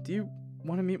 Do you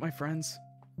want to meet my friends?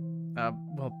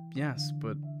 Well, yes,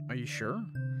 but are you sure?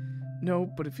 No,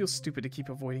 but it feels stupid to keep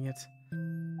avoiding it.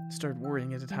 I started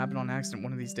worrying it had happened on accident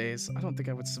one of these days. I don't think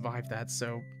I would survive that,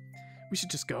 so we should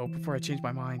just go before I change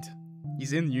my mind.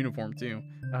 He's in uniform, too.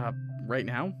 Right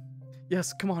now?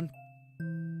 Yes, come on.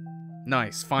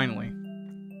 Nice, finally.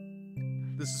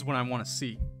 This is what I want to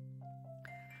see.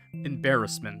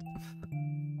 Embarrassment.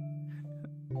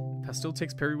 Pastel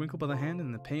takes Periwinkle by the hand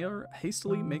and the pair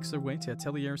hastily makes their way to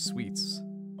Atelier Suites.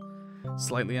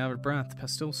 Slightly out of breath,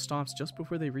 Pastel stops just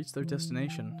before they reach their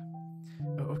destination.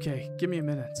 Okay, give me a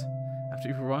minute. After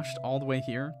you've rushed all the way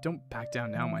here, don't back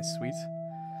down now, my sweet.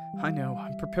 I know,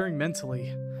 I'm preparing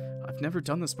mentally. I've never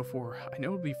done this before. I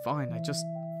know it'll be fine, I just...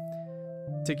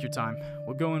 Take your time.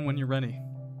 We'll go in when you're ready.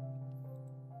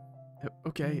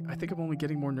 Okay, I think I'm only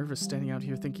getting more nervous standing out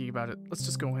here thinking about it. Let's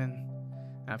just go in.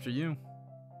 After you.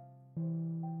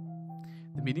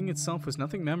 The meeting itself was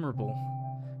nothing memorable.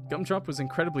 Gumdrop was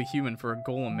incredibly human for a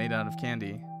golem made out of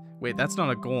candy. Wait, that's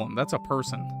not a golem, that's a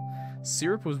person.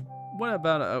 Syrup was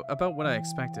about what I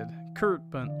expected. Curt,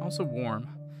 but also warm.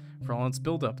 For all its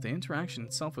build-up, the interaction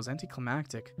itself was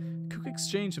anticlimactic. A quick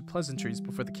exchange of pleasantries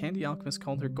before the candy alchemist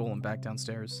called her golem back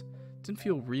downstairs. It didn't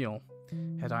feel real.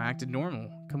 Had I acted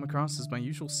normal, come across as my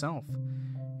usual self?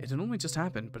 It had only just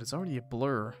happened, but it's already a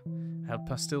blur. I held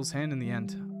Pastel's hand in the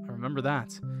end. I remember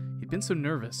that. He'd been so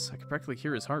nervous, I could practically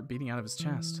hear his heart beating out of his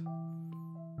chest.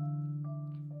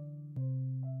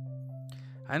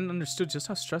 I hadn't understood just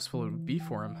how stressful it would be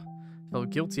for him. I felt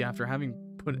guilty after having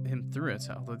put him through it,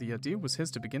 although the idea was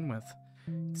his to begin with.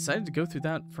 He decided to go through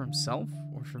that for himself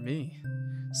or for me.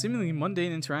 Seemingly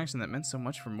mundane interaction that meant so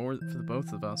much for the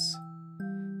both of us.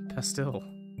 Pastel.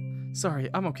 Sorry,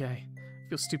 I'm okay. I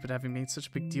feel stupid having made such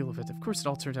a big deal of it. Of course it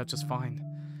all turned out just fine.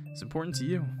 It's important to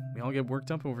you. We all get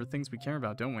worked up over things we care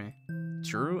about, don't we?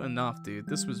 True enough, dude.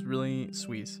 This was really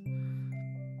sweet.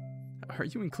 Are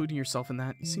you including yourself in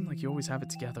that? You seem like you always have it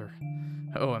together.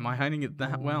 Oh, am I hiding it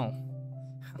that well?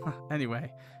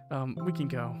 Anyway, we can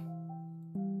go.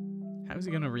 How is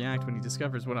he gonna react when he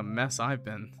discovers what a mess I've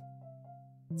been?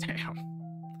 Damn.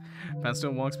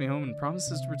 Pastel walks me home and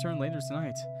promises to return later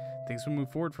tonight. Things will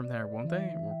move forward from there, won't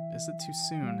they? Or is it too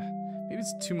soon? Maybe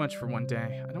it's too much for one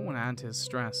day. I don't want to add to his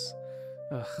stress.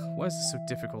 Ugh, why is this so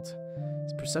difficult?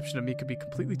 His perception of me could be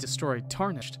completely destroyed,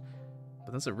 tarnished.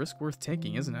 But that's a risk worth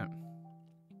taking, isn't it?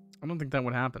 I don't think that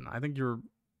would happen. I think you're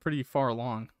pretty far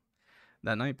along.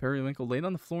 That night, Periwinkle laid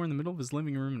on the floor in the middle of his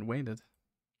living room and waited.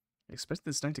 I expected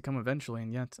this night to come eventually,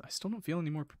 and yet I still don't feel any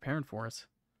more prepared for it.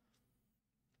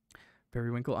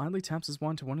 Periwinkle idly taps his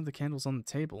wand to one of the candles on the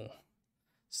table.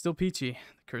 Still peachy.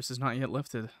 The curse is not yet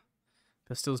lifted.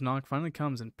 Pastel's knock finally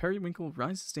comes, and Periwinkle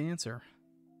rises to answer.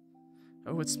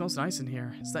 Oh, it smells nice in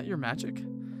here. Is that your magic?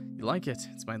 You like it.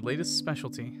 It's my latest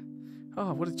specialty.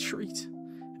 Oh, what a treat.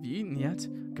 Have you eaten yet?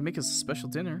 I can make us a special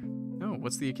dinner. Oh,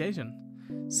 what's the occasion?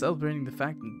 Celebrating the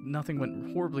fact that nothing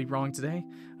went horribly wrong today,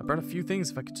 I brought a few things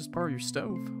if I could just borrow your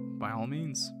stove. By all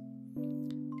means.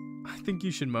 I think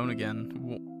you should moan again.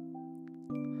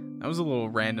 That was a little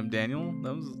random, Daniel.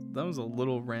 That was a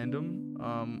little random.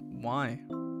 Why?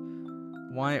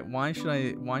 Why should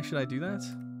I do that?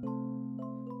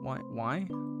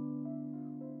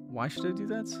 Why should I do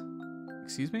that?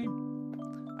 Excuse me?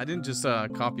 I didn't just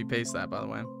copy paste that, by the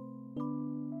way.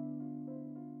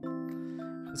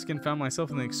 Once again, found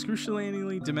myself in an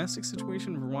excruciatingly domestic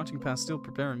situation for watching Pastel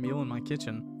prepare a meal in my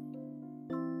kitchen.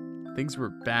 Things were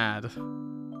bad.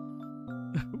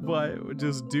 Why?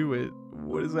 Just do it.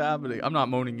 What is happening? I'm not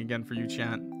moaning again for you,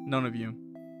 chat. None of you.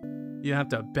 You have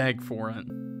to beg for it.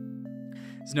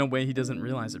 There's no way he doesn't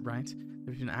realize it, right?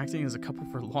 They've been acting as a couple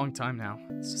for a long time now.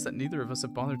 It's just that neither of us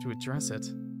have bothered to address it.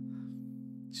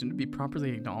 Shouldn't it be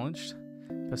properly acknowledged?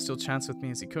 Pastel chats with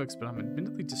me as he cooks, but I'm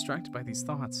admittedly distracted by these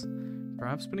thoughts.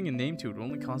 Perhaps putting a name to it will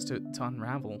only cause it to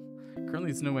unravel.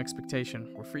 Currently, it's no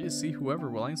expectation. We're free to see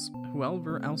whoever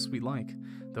else we like,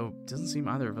 though it doesn't seem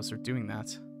either of us are doing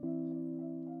that.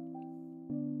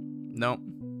 Nope.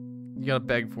 You gotta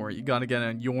beg for it. You gotta get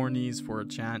on your knees for it,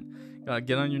 chat. You gotta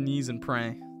get on your knees and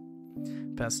pray.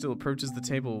 Pastel approaches the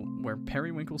table where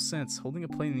Periwinkle sits, holding a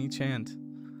plate in each hand.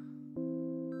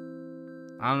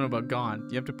 I don't know about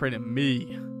God. You have to pray to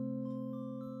me.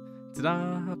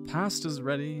 Ta-da! Pasta's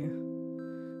ready.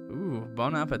 Ooh,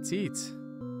 bon appetit.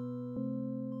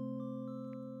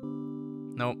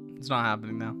 Nope, it's not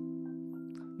happening now.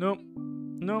 Nope,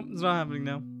 it's not happening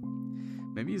now.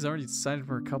 Maybe he's already decided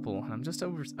we're a couple, and I'm just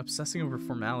obsessing over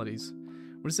formalities.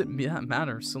 What does it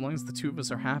matter, so long as the two of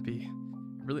us are happy?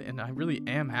 I really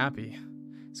am happy.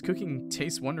 His cooking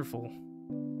tastes wonderful.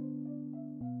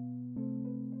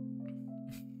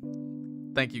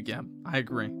 Thank you, Gab. I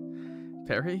agree.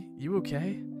 Perry, you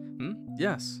okay?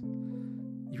 Yes.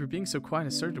 You were being so quiet, I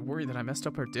started to worry that I messed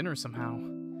up our dinner somehow.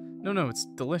 No, it's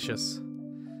delicious.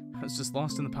 I was just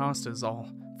lost in the pasta is all.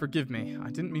 Forgive me, I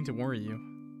didn't mean to worry you.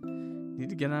 I need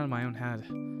to get out of my own head.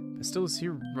 Pastille is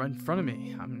here right in front of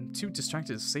me. I'm too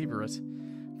distracted to savor it.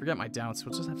 Forget my doubts,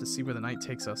 we'll just have to see where the night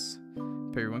takes us.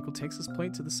 Periwinkle takes his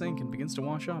plate to the sink and begins to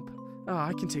wash up. Ah,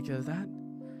 I can take care of that.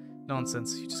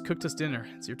 Nonsense, you just cooked us dinner.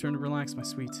 It's your turn to relax, my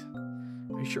sweet.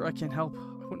 Are you sure I can't help?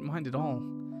 I wouldn't mind at all.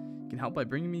 You can help by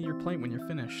bringing me your plate when you're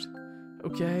finished.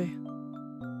 Okay.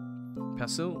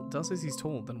 Pastille does as he's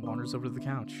told, then wanders over to the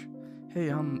couch. Hey,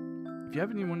 if you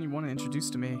have anyone you want to introduce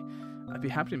to me, I'd be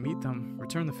happy to meet them,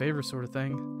 return the favor sort of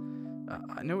thing.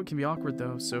 I know it can be awkward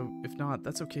though, so if not,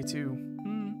 that's okay too.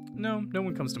 No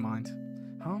one comes to mind.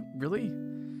 Huh? Really?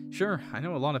 Sure, I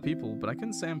know a lot of people, but I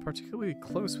couldn't say I'm particularly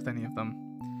close with any of them.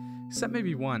 Except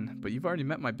maybe one, but you've already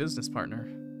met my business partner.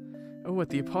 Oh, at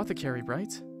the apothecary,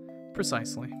 right?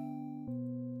 Precisely.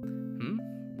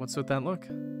 What's with that look?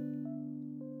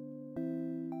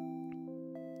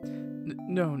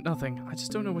 No, nothing. I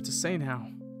just don't know what to say now.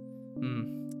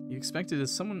 You expected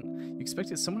someone as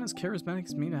charismatic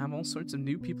as me to have all sorts of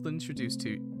new people to introduce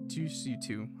you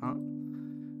to, huh?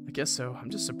 I guess so. I'm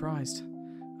just surprised.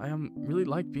 I really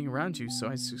like being around you, so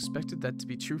I suspected that to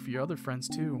be true for your other friends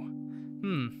too.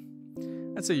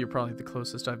 I'd say you're probably the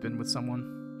closest I've been with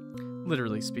someone.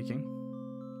 Literally speaking.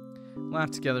 Laugh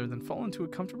together, then fall into a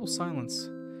comfortable silence.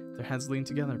 Their heads lean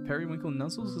together. Periwinkle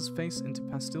nuzzles his face into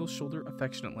Pastille's shoulder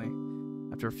affectionately.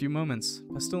 After a few moments,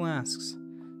 Pastille asks,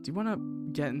 "Do you want to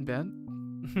get in bed?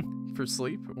 For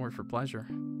sleep or for pleasure?"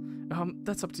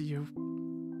 That's up to you.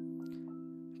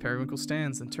 Periwinkle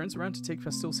stands and turns around to take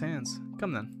Pastille's hands.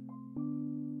 Come then.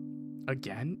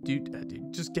 Again? Dude,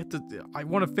 just get the... I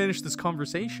want to finish this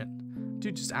conversation.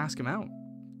 Dude, just ask him out.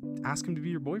 Ask him to be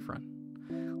your boyfriend.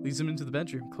 Leads him into the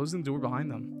bedroom, closing the door behind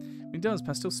them. When he does,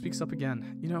 Pastille speaks up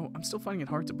again. You know, I'm still finding it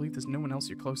hard to believe there's no one else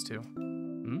you're close to.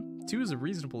 2 is a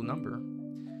reasonable number.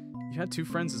 You had 2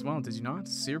 friends as well, did you not?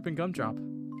 Syrup and Gumdrop.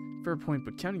 Fair point,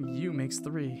 but counting you makes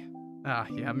 3. Ah,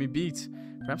 you have me beat.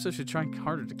 Perhaps I should try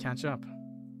harder to catch up.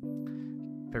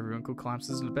 Periwinkle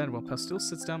collapses into bed while Pastille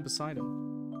sits down beside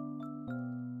him.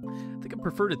 I think I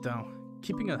preferred it though,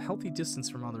 keeping a healthy distance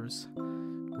from others.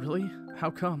 Really?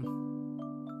 How come?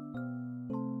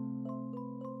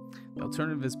 The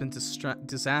alternative has been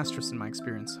disastrous in my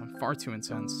experience. I'm far too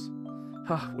intense.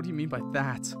 What do you mean by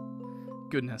that?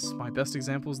 Goodness, my best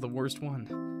example is the worst one.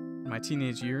 In my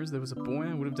teenage years, there was a boy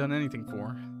I would have done anything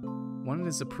for. Wanted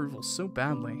his approval so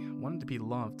badly, wanted to be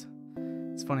loved.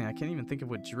 It's funny, I can't even think of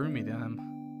what drew me to him.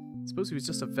 Suppose he was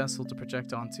just a vessel to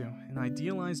project onto, an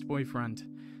idealized boyfriend,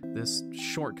 this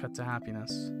shortcut to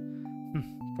happiness.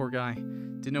 Poor guy,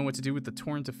 didn't know what to do with the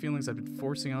torrent of feelings I'd been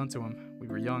forcing onto him. We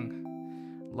were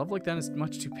young. Love like that is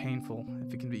much too painful,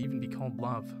 if it can even be called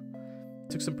love.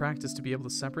 It took some practice to be able to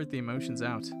separate the emotions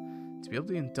out, to be able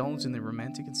to indulge in the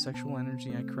romantic and sexual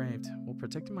energy I craved, while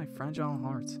protecting my fragile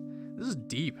heart. This is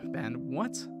deep, man.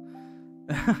 What?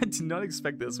 I did not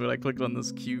expect this when I clicked on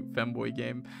this cute femboy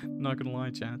game. I'm not gonna lie,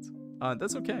 chat.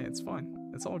 That's okay, it's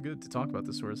fine. It's all good to talk about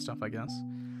this sort of stuff, I guess.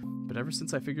 But ever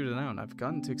since I figured it out, I've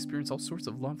gotten to experience all sorts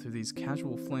of love through these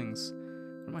casual flings.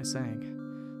 What am I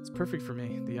saying? It's perfect for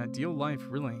me. The ideal life,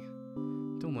 really.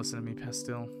 Don't listen to me,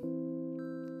 Pastille.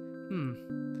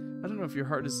 I don't know if your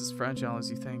heart is as fragile as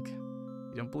you think.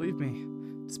 You don't believe me.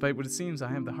 Despite what it seems, I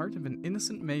have the heart of an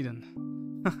innocent maiden.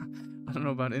 I don't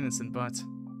know about innocent, but...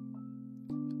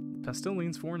 Pastille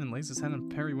leans forward and lays his hand on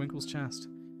Periwinkle's chest.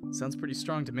 Sounds pretty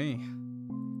strong to me.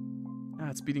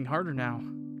 It's beating harder now.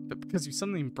 But because you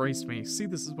suddenly embraced me. See,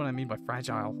 this is what I mean by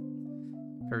fragile.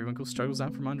 Periwinkle struggles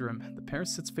out from under him. The pair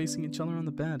sits facing each other on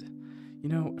the bed. You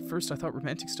know, at first I thought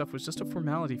romantic stuff was just a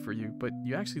formality for you, but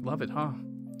you actually love it, huh?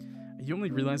 Are you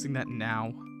only realizing that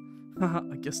now? Haha,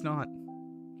 I guess not.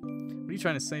 What are you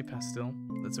trying to say, Pastille?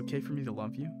 That's okay for me to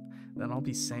love you? That I'll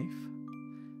be safe?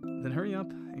 Then hurry up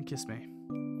and kiss me.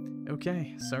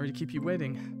 Okay, sorry to keep you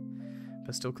waiting.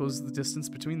 Pastille closes the distance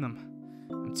between them.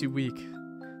 I'm too weak.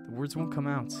 The words won't come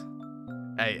out.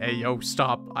 Hey, yo,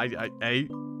 stop.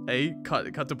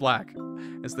 Cut to black.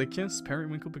 As they kiss,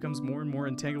 Periwinkle becomes more and more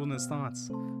entangled in his thoughts.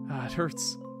 It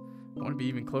hurts. I want to be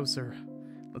even closer.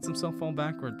 Lets himself fall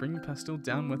backward, bringing Pastille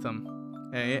down with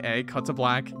him. Hey, cut to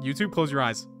black. You two, close your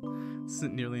eyes. This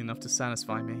isn't nearly enough to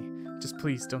satisfy me. Just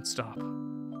please, don't stop.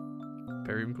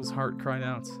 Periwinkle's heart cried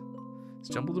out. His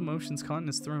jumbled emotions caught in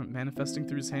his throat, manifesting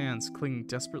through his hands, clinging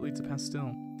desperately to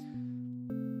Pastille.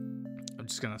 I'm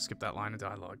just gonna skip that line of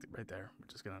dialogue right there. We're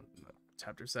just gonna...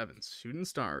 Chapter 7, Shooting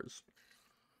Stars.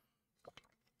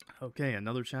 Okay,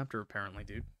 another chapter apparently,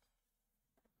 dude.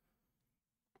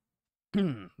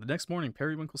 The next morning,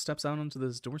 Periwinkle steps out onto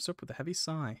his doorstep with a heavy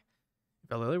sigh.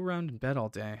 If I lay around in bed all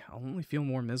day, I'll only feel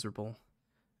more miserable.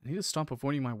 I need to stop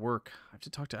avoiding my work. I have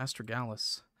to talk to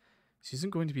Astragalus. She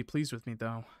isn't going to be pleased with me,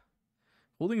 though.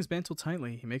 Holding his mantle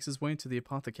tightly, he makes his way to the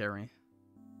apothecary.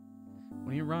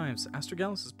 When he arrives,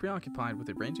 Astragalus is preoccupied with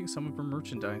arranging some of her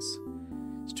merchandise.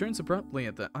 She turns abruptly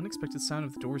at the unexpected sound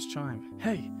of the door's chime.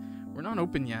 Hey, we're not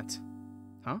open yet.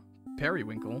 Huh?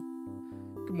 Periwinkle?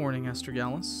 Good morning,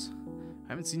 Astragalus. I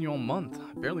haven't seen you all month.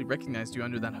 I barely recognized you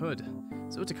under that hood.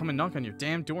 So to come and knock on your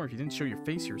damn door if you didn't show your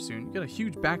face here soon. You got a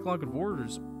huge backlog of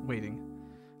orders waiting.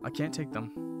 I can't take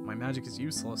them. My magic is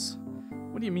useless.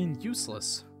 What do you mean,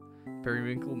 useless?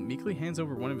 Periwinkle meekly hands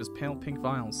over one of his pale pink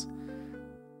vials.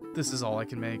 This is all I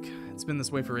can make. It's been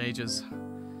this way for ages.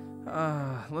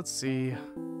 Let's see.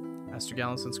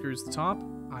 Astragalus unscrews the top,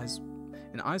 eyes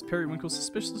Periwinkle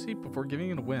suspiciously before giving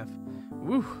it a whiff.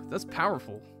 Woo, that's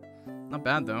powerful. Not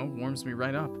bad though, warms me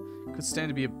right up. Could stand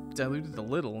to be diluted a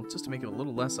little, just to make it a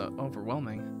little less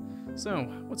overwhelming. So,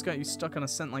 what's got you stuck on a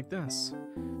scent like this?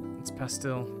 It's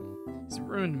Pastil. He's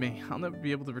ruined me. I'll never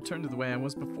be able to return to the way I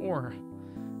was before.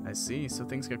 I see, so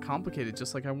things got complicated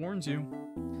just like I warned you.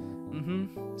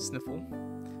 Sniffle.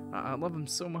 I love him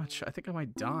so much, I think I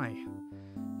might die.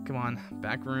 Come on,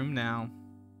 back room now.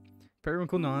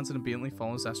 Periwinkle nods and obediently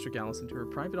follows Astragalus into her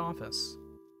private office.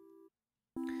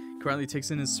 Quietly takes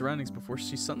in his surroundings before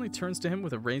she suddenly turns to him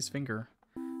with a raised finger.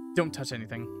 Don't touch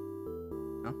anything.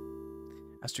 Huh?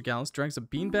 Astragalus drags a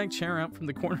beanbag chair out from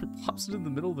the corner and plops it in the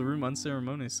middle of the room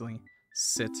unceremoniously.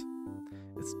 Sit.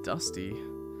 It's dusty.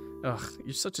 Ugh,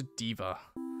 you're such a diva.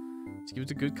 She gives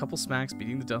it a good couple smacks,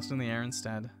 beating the dust in the air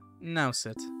instead. Now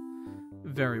sit.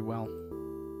 Very well.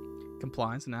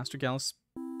 Complies, and Astragalus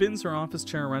spins her office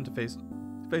chair around to face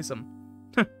him.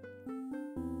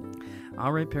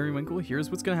 Alright, Periwinkle, here's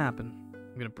what's gonna happen.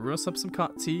 I'm gonna brew us up some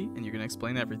tea, and you're gonna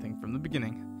explain everything from the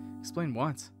beginning. Explain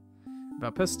what?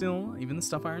 About Pastil, even the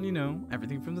stuff I already know,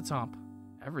 everything from the top.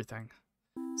 Everything.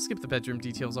 Skip the bedroom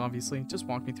details, obviously. Just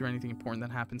walk me through anything important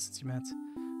that happened since you met.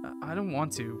 I don't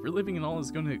want to. Reliving it all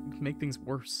is going to make things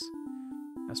worse.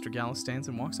 Astragalus stands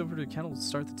and walks over to the kettle to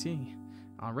start the tea.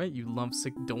 Alright, you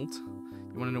lovesick dolt.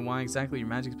 You want to know why exactly your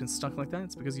magic's been stuck like that?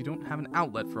 It's because you don't have an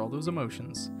outlet for all those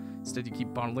emotions. Instead, you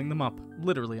keep bottling them up.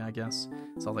 Literally, I guess.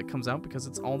 It's all that comes out because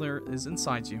it's all there is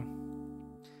inside you.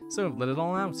 So, let it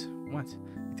all out. What?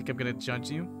 You think I'm gonna judge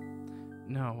you?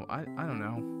 No, I don't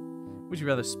know. Would you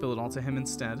rather spill it all to him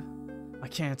instead? I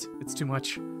can't. It's too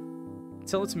much.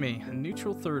 Tell it to me, a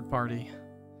neutral third party.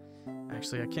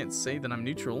 Actually, I can't say that I'm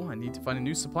neutral. I need to find a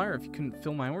new supplier if you couldn't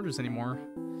fill my orders anymore.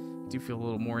 I do feel a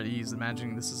little more at ease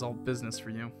imagining this is all business for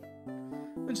you.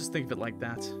 And just think of it like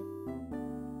that.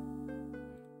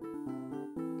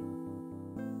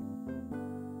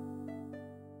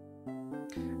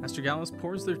 Astragalus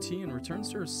pours their tea and returns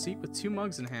to her seat with 2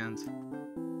 mugs in hand.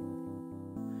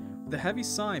 With a heavy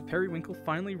sigh, Periwinkle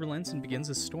finally relents and begins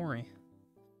his story.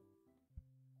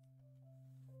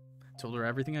 Told her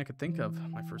everything I could think of,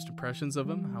 my first impressions of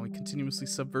him, how he continuously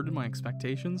subverted my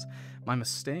expectations, my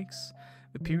mistakes,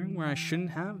 appearing where I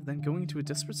shouldn't have, then going into a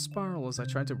desperate spiral as I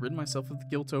tried to rid myself of the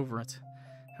guilt over it,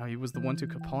 how he was the one to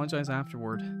apologize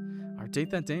afterward. Our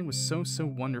date that day was so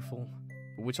wonderful,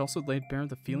 but which also laid bare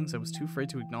the feelings I was too afraid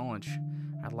to acknowledge.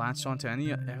 I latched onto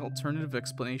any alternative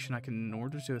explanation I could in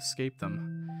order to escape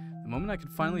them. The moment I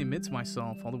could finally admit to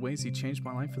myself all the ways he changed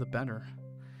my life for the better.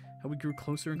 How we grew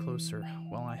closer and closer,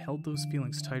 while I held those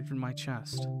feelings tighter in my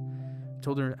chest. I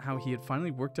told her how he had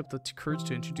finally worked up the courage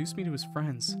to introduce me to his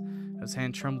friends. His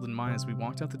hand trembled in mine as we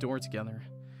walked out the door together.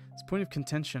 This point of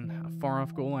contention, a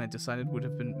far-off goal I had decided would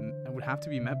have to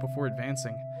be met before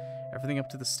advancing. Everything up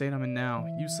to the state I'm in now,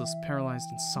 useless, paralyzed,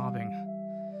 and sobbing.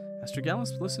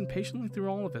 Astragalus listened patiently through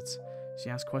all of it. She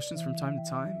asked questions from time to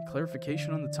time,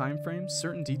 clarification on the time frame,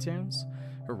 certain details.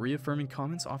 Her reaffirming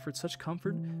comments offered such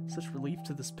comfort, such relief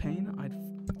to this pain I'd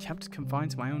kept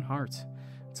confined to my own heart,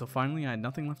 until finally I had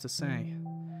nothing left to say.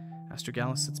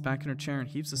 Astragalus sits back in her chair and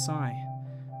heaves a sigh.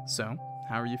 So,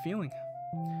 how are you feeling?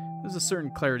 There's a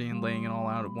certain clarity in laying it all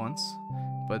out at once,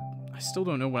 but I still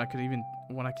don't know what I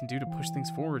can do to push things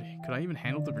forward. Could I even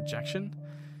handle the rejection?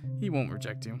 He won't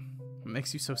reject you. What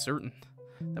makes you so certain?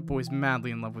 That boy's madly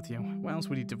in love with you. Why else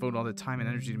would he devote all that time and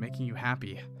energy to making you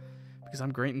happy? Because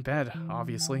I'm great in bed,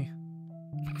 obviously.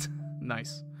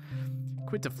 Nice.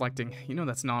 Quit deflecting. You know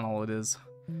that's not all it is.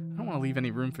 I don't want to leave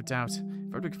any room for doubt.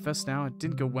 If I were to confess now it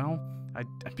didn't go well,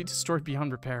 I'd be destroyed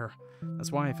beyond repair.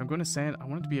 That's why, if I'm going to say it, I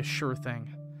want it to be a sure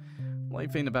thing.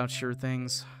 Life ain't about sure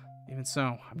things. Even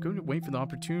so, I'm going to wait for the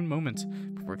opportune moment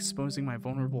before exposing my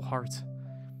vulnerable heart.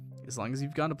 As long as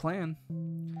you've got a plan.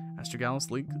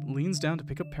 Astragalus leans down to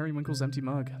pick up Periwinkle's empty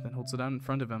mug, then holds it out in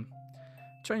front of him.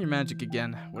 Try your magic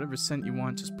again. Whatever scent you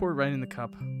want, just pour it right in the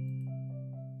cup.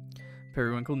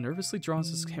 Periwinkle nervously draws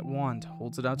his wand,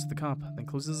 holds it out to the cup, then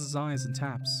closes his eyes and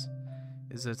taps.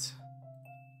 Is it...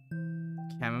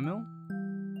 chamomile?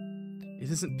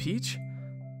 It isn't peach?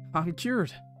 I'm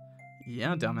cured.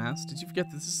 Yeah, dumbass. Did you forget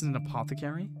that this is an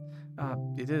apothecary?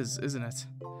 It is, isn't it?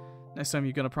 Next time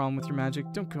you got a problem with your magic,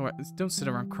 don't sit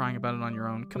around crying about it on your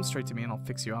own. Come straight to me and I'll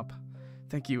fix you up.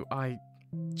 Thank you. I'm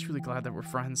truly glad that we're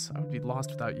friends. I would be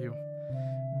lost without you.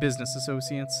 Business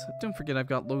associates, don't forget I've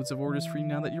got loads of orders for you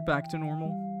now that you're back to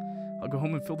normal. I'll go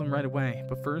home and fill them right away,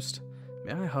 but first,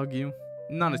 may I hug you?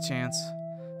 Not a chance.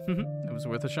 It was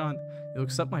worth a shot. You'll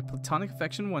accept my platonic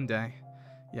affection one day.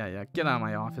 Yeah, get out of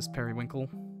my office, Periwinkle.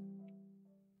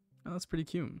 Oh, that's pretty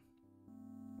cute.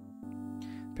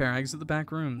 Pair exit the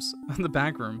back rooms. The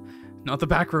back room. Not the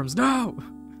back rooms, no!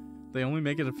 They only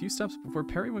make it a few steps before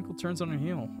Periwinkle turns on his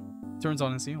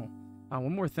heel.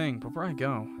 One more thing, before I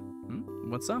go.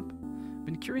 What's up?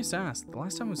 Been curious to ask. The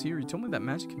last time I was here, you told me that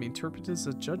magic can be interpreted as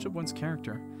a judge of one's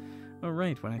character. Oh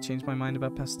right, when I changed my mind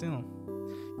about Pastille.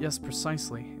 Yes,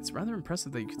 precisely. It's rather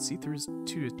impressive that you could see through his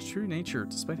true nature,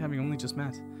 despite having only just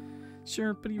met.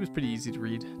 Sure, but he was pretty easy to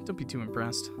read. Don't be too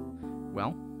impressed.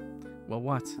 Well,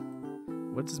 what?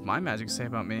 What does my magic say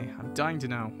about me? I'm dying to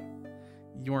know.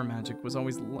 Your magic was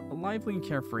always lively and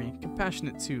carefree,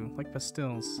 compassionate too, like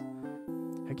Pastille's.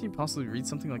 How can you possibly read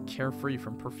something like carefree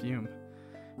from perfume?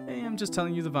 Hey, I'm just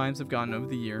telling you the vibes I've gotten over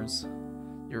the years.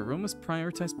 Your aromas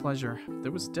prioritize pleasure.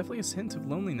 There was definitely a hint of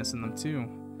loneliness in them too.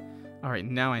 Alright,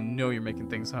 now I know you're making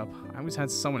things up. I always had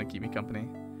someone to keep me company.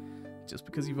 Just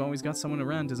because you've always got someone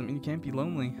around doesn't mean you can't be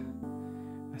lonely.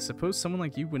 I suppose someone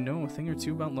like you would know a thing or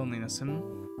two about loneliness, and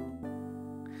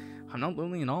I'm not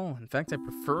lonely at all. In fact, I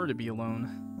prefer to be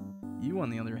alone. You, on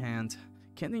the other hand,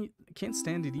 can't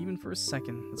stand it even for a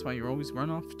second. That's why you always run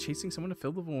off chasing someone to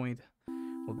fill the void.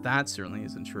 Well, that certainly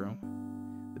isn't true.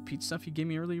 The peach stuff you gave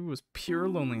me earlier was pure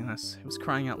loneliness. It was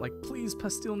crying out like, please,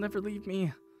 Pastille, never leave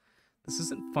me. This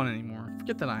isn't fun anymore.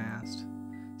 Forget that I asked.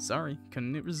 Sorry,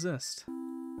 couldn't resist.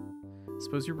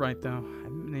 Suppose you're right, though. I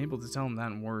haven't been able to tell him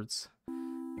that in words.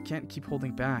 I can't keep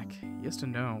holding back. He has to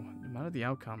know, no matter the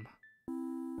outcome.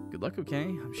 Good luck, okay?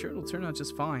 I'm sure it'll turn out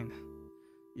just fine.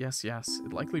 Yes,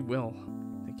 it likely will.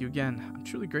 Thank you again. I'm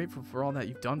truly grateful for all that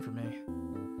you've done for me.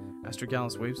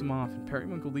 Astragalus waves him off, and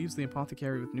Periwinkle leaves the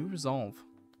apothecary with new resolve.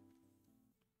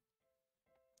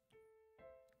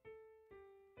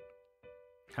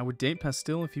 I would date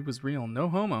Pastille if he was real. No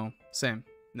homo. Same.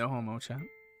 No homo, chat.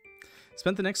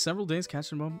 Spent the next several days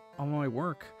catching up on my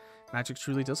work. Magic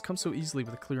truly does come so easily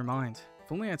with a clear mind.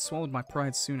 If only I'd swallowed my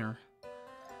pride sooner.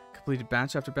 Completed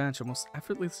batch after batch, almost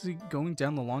effortlessly going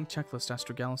down the long checklist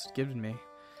Astragalus had given me.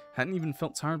 Hadn't even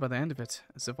felt tired by the end of it,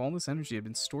 as if all this energy had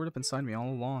been stored up inside me all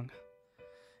along.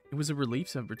 It was a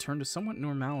relief to return to somewhat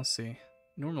normalcy.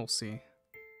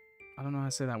 I don't know how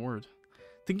to say that word.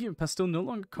 Thinking of Pastille no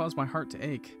longer caused my heart to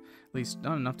ache, at least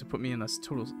not enough to put me in a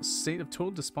state of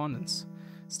total despondence.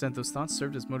 Instead, those thoughts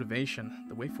served as motivation.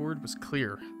 The way forward was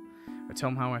clear. I tell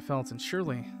him how I felt, and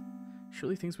surely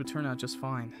things would turn out just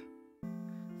fine.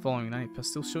 The following night,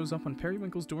 Pastille shows up on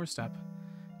Periwinkle's doorstep.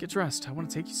 Get dressed, I want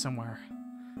to take you somewhere.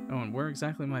 Oh, and where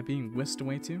exactly am I being whisked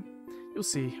away to? You'll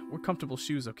see. Wear comfortable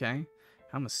shoes, okay?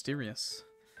 How mysterious.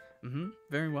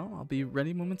 Very well, I'll be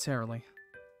ready momentarily.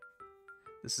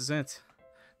 This is it.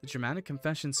 The dramatic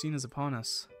confession scene is upon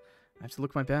us. I have to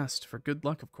look my best, for good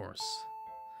luck, of course.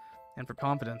 And for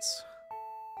confidence.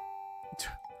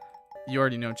 You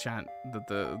already know, chat, that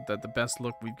the best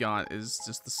look we've got is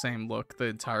just the same look the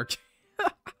entire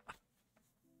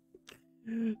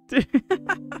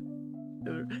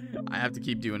I have to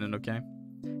keep doing it, okay?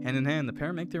 Hand in hand, the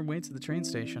pair make their way to the train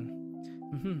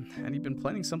station. Had he been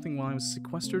planning something while I was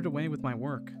sequestered away with my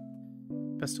work?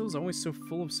 Pastille is always so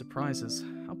full of surprises.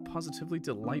 How positively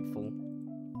delightful.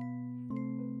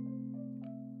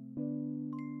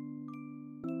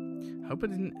 Hope I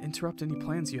didn't interrupt any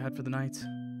plans you had for the night.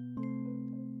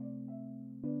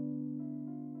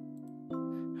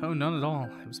 Oh, none at all.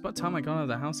 It was about time I got out of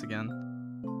the house again.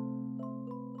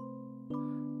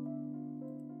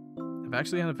 I've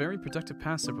actually had a very productive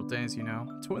past several days, you know,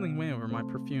 toiling away over my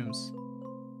perfumes.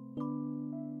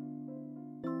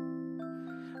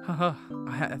 Haha,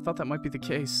 I thought that might be the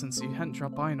case since you hadn't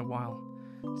dropped by in a while.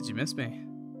 Did you miss me?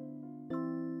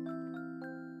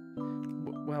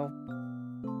 Well...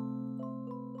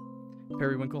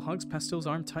 Periwinkle hugs Pastille's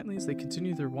arm tightly as they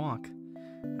continue their walk.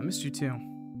 I missed you too.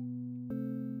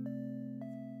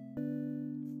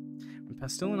 When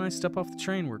Pastel and I step off the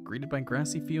train. We're greeted by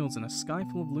grassy fields and a sky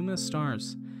full of luminous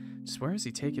stars. Just where has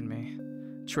he taken me?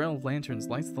 A trail of lanterns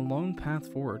lights the lone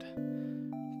path forward.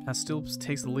 Pastel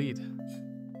takes the lead.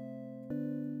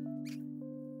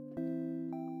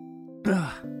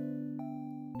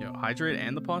 Yo, hydrate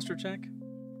and the posture check?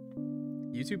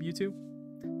 YouTube?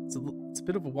 It's a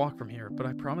bit of a walk from here, but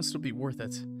I promise it'll be worth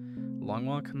it. A long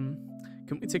walk?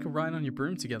 Couldn't we take a ride on your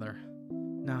broom together?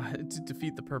 Nah, it'd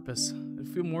defeat the purpose.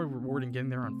 It'd feel more rewarding getting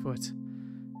there on foot.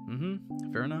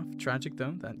 Fair enough. Tragic,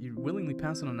 though, that you'd willingly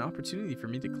pass on an opportunity for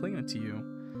me to cling to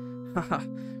you. Haha,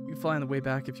 we can fly on the way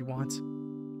back if you want.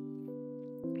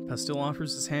 Pastel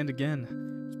offers his hand again,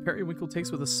 which Periwinkle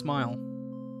takes with a smile.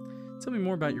 Tell me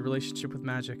more about your relationship with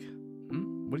magic.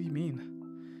 What do you mean?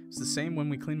 It's the same when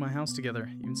we cleaned my house together.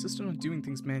 You insisted on doing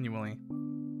things manually.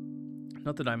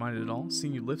 Not that I minded at all.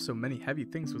 Seeing you lift so many heavy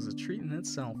things was a treat in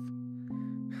itself.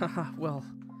 Haha, well,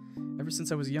 ever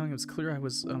since I was young, it was clear I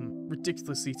was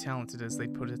ridiculously talented, as they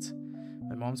put it.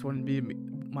 My mom's wanted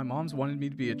me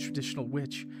to be a traditional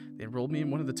witch. They enrolled me in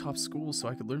one of the top schools so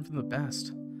I could learn from the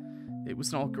best. It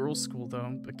was an all-girls school,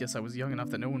 though, but guess I was young enough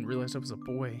that no one realized I was a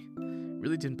boy.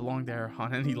 Really didn't belong there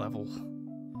on any level.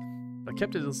 But I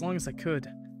kept it as long as I could,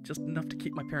 just enough to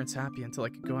keep my parents happy until I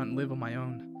could go out and live on my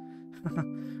own.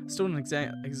 I still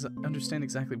don't understand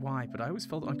exactly why, but I always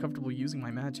felt uncomfortable using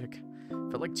my magic.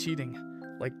 Felt like cheating.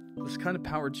 Like, this kind of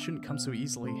power shouldn't come so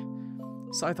easily.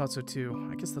 So I thought so too.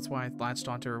 I guess that's why I latched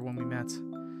onto her when we met.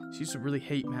 She used to really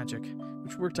hate magic,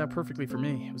 which worked out perfectly for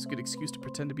me. It was a good excuse to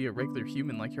pretend to be a regular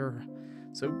human like her.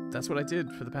 So that's what I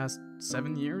did for the past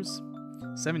 7 years.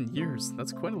 7 years?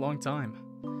 That's quite a long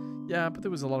time. Yeah, but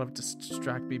there was a lot of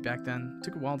distract me back then. It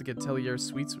took a while to get Tellier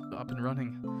Suites up and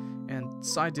running. And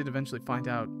Sai did eventually find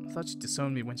out. I thought she'd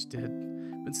disown me when she did.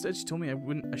 But instead she told me I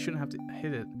shouldn't have to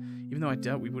hit it, even though I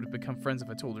doubt we would have become friends if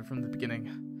I told her from the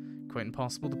beginning. Quite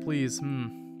impossible to please,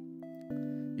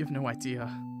 You have no idea.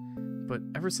 But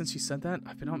ever since she said that,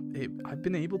 I've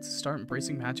been able to start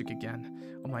embracing magic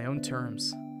again, on my own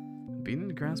terms. I'm beginning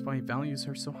to grasp why he values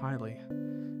her so highly.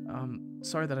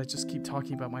 Sorry that I just keep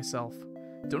talking about myself.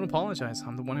 Don't apologize,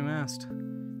 I'm the one who asked.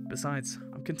 Besides,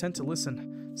 I'm content to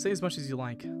listen. Say as much as you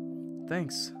like.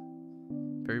 Thanks.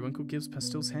 Periwinkle gives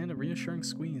Pastel's hand a reassuring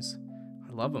squeeze.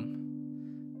 I love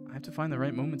him. I have to find the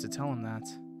right moment to tell him that.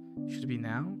 Should it be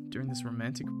now, during this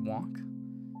romantic walk?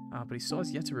 But he still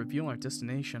has yet to reveal our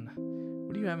destination.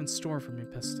 What do you have in store for me,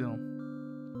 Pastel?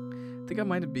 I think I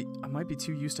might be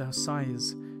too used to how Sai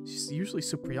is. She's usually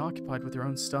so preoccupied with her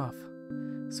own stuff.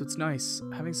 So it's nice,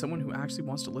 having someone who actually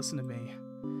wants to listen to me.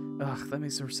 Ugh, that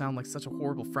makes her sound like such a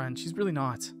horrible friend. She's really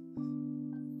not.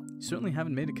 You certainly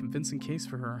haven't made a convincing case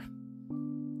for her.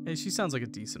 Hey, she sounds like a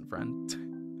decent friend.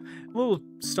 A little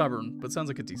stubborn, but sounds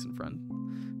like a decent friend.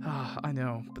 I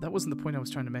know, but that wasn't the point I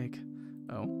was trying to make.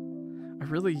 Oh?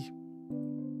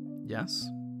 Yes?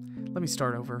 Let me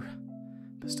start over.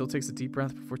 Pastel takes a deep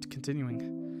breath before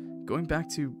continuing. Going back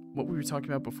to what we were talking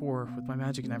about before, with my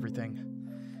magic and everything.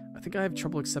 I think I have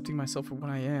trouble accepting myself for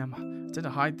what I am. I tend to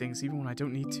hide things even when I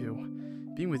don't need to.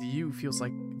 Being with you feels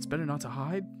like it's better not to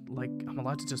hide, like I'm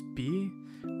allowed to just be.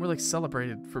 More like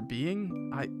celebrated for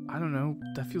being. I don't know,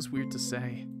 that feels weird to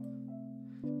say.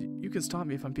 You can stop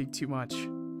me if I'm being too much.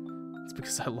 It's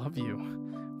because I love you.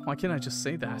 Why can't I just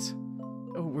say that?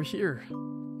 Oh, we're here.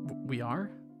 We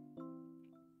are?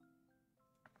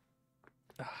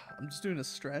 I'm just doing a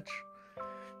stretch.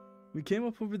 We came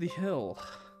up over the hill.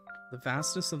 The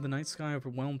vastness of the night sky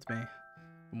overwhelmed me.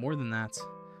 But more than that,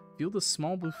 a field of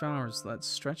small blue flowers that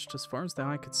stretched as far as the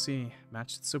eye could see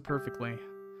matched it so perfectly.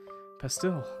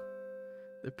 Pastel.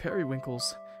 They're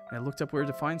periwinkles. When I looked up where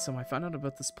to find some, I found out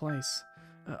about this place.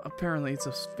 Apparently, it's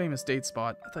a famous date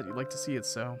spot. I thought you'd like to see it,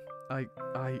 so I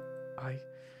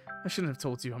shouldn't have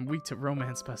told you. I'm weak to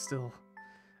romance, Pastel.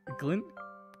 A glint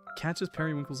catches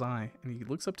Periwinkle's eye, and he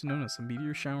looks up to notice a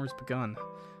meteor shower's begun.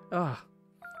 Oh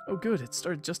good, it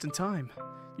started just in time.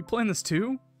 You planned this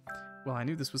too? Well, I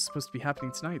knew this was supposed to be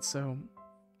happening tonight, so...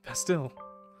 Pastel.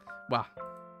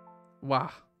 Wah.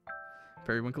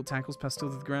 Periwinkle tackles Pastel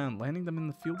to the ground, landing them in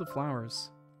the field of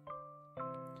flowers.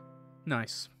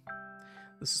 Nice.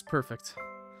 This is perfect.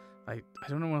 I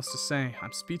don't know what else to say.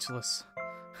 I'm speechless.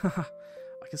 Haha.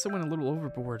 I guess I went a little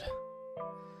overboard.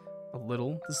 A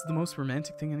little? This is the most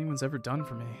romantic thing anyone's ever done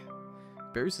for me.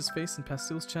 Buries his face in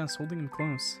Pastel's chest, holding him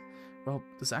close. Well,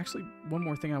 there's actually one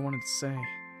more thing I wanted to say.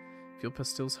 Feel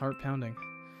Pastel's heart pounding.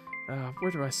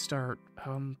 Where do I start?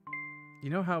 You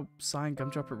know how Sai and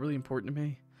Gumdrop are really important to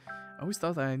me? I always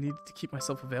thought that I needed to keep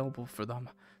myself available for them,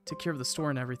 take care of the store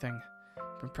and everything.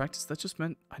 But in practice, that just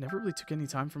meant I never really took any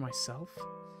time for myself.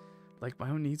 Like my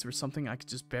own needs were something I could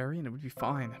just bury and it would be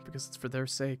fine, because it's for their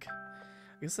sake.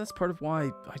 I guess that's part of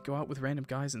why I'd go out with random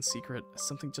guys in secret, as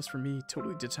something just for me,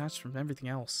 totally detached from everything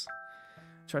else.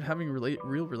 Tried having a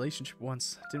real relationship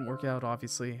once. Didn't work out,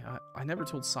 obviously. I never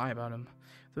told Sai about him.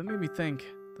 That made me think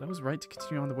that I was right to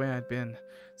continue on the way I'd been,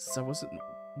 since I wasn't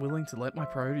willing to let my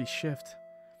priorities shift.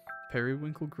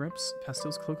 Periwinkle grips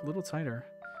Pastel's cloak a little tighter.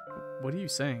 What are you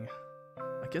saying?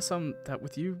 I guess that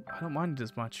with you, I don't mind it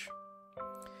as much.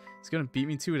 He's gonna beat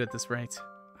me to it at this rate.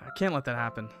 I can't let that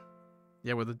happen.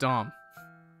 Yeah, with a Dom.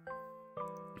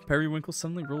 Periwinkle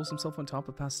suddenly rolls himself on top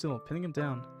of Pastel, pinning him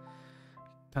down.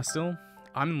 Pastel,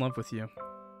 I'm in love with you.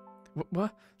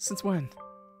 What? Since when?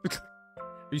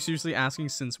 Are you seriously asking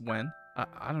since when?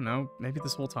 I don't know, maybe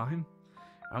this whole time?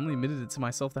 I only admitted it to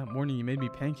myself that morning you made me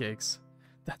pancakes.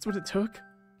 That's what it took?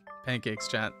 Pancakes,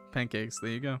 chat. Pancakes,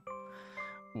 there you go.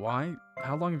 Why?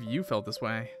 How long have you felt this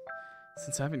way?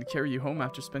 Since having to carry you home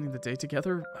after spending the day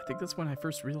together, I think that's when I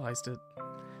first realized it.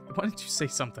 Why didn't you say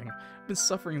something? I've been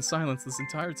suffering in silence this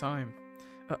entire time.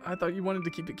 I thought you wanted to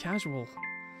keep it casual.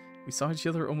 We saw each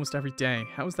other almost every day.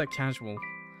 How was that casual?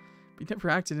 We never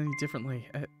acted any differently.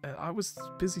 I was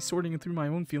busy sorting through my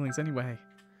own feelings anyway.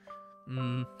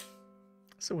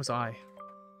 So was I.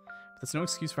 But that's no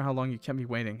excuse for how long you kept me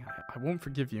waiting. I won't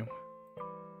forgive you.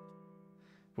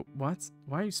 What?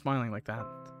 Why are you smiling like that?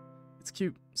 It's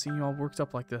cute, seeing you all worked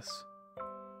up like this.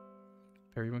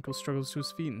 Periwinkle struggles to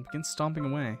his feet and begins stomping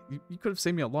away. You could have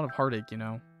saved me a lot of heartache, you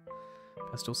know.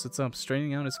 Pastel sits up,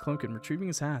 straightening out his cloak and retrieving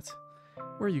his hat.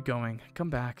 Where are you going? Come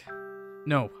back.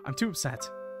 No, I'm too upset.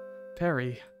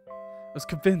 Perry. I was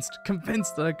convinced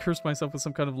that I'd cursed myself with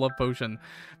some kind of love potion.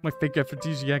 My fake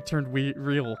aphrodisiac turned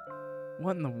real.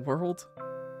 What in the world?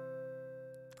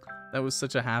 That was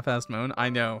such a half-assed moan. I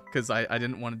know, because I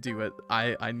didn't want to do it.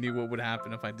 I knew what would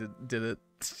happen if I did it.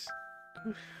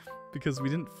 Because we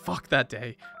didn't fuck that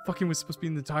day. Fucking was supposed to be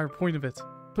the entire point of it.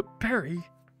 But Perry...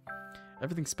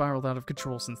 Everything spiraled out of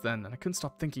control since then, and I couldn't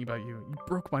stop thinking about you. You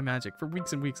broke my magic. For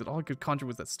weeks and weeks, and all I could conjure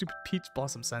was that stupid peach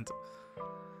blossom scent.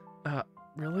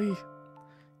 Really?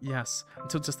 Yes,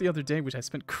 until just the other day, which I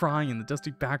spent crying in the dusty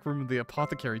back room of the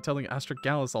apothecary telling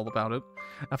Astragalus all about it.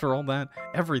 After all that,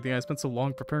 everything I spent so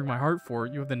long preparing my heart for,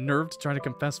 you have the nerve to try to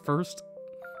confess first?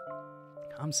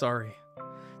 I'm sorry.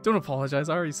 Don't apologize,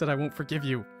 I already said I won't forgive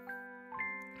you.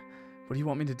 What do you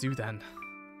want me to do then?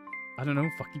 I don't know,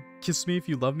 fucking kiss me if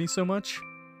you love me so much?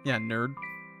 Yeah, nerd.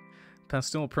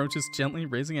 Pastel approaches gently,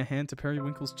 raising a hand to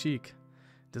Periwinkle's cheek.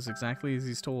 Does exactly as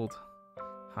he's told.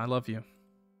 I love you.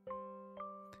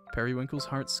 Periwinkle's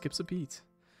heart skips a beat.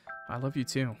 I love you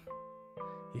too.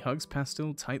 He hugs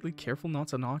Pastel tightly, careful not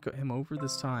to knock him over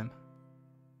this time.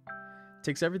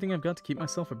 Takes everything I've got to keep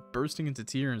myself from bursting into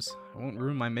tears. I won't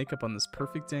ruin my makeup on this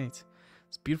perfect date.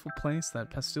 This beautiful place that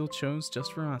Pastel chose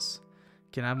just for us.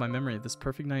 Can have my memory of this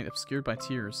perfect night obscured by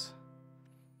tears.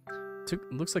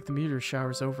 Looks like the meteor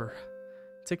shower's over.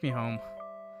 Take me home.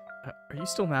 Are you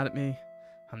still mad at me?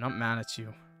 I'm not mad at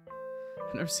you.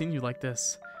 I've never seen you like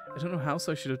this. I don't know how else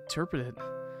I should interpret it.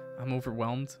 I'm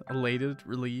overwhelmed, elated,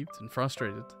 relieved, and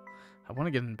frustrated. I want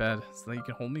to get in bed so that you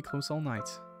can hold me close all night.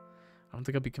 I don't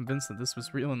think I'll be convinced that this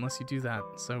was real unless you do that,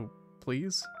 so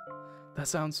please? That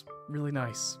sounds really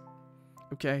nice.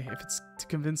 Okay, if it's to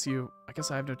convince you, I guess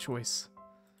I have no choice.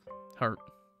 Heart.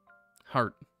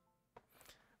 Heart.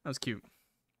 That was cute.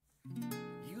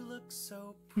 You look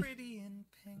so pretty in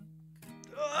pink.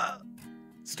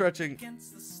 Stretching.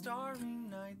 Against the starry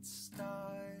night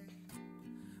sky.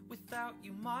 Without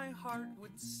you, my heart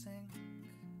would sink.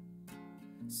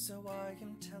 So I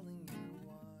am telling you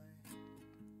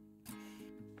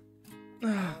why.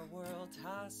 Our world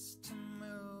has to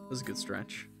move. That was a good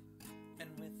stretch. And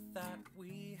with that,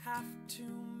 we have to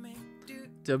make do.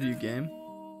 W game.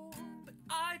 But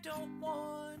I don't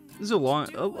want. This is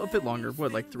a bit longer.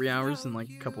 What, like 3 hours and like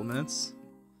a couple of minutes?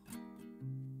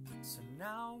 So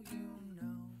now you know.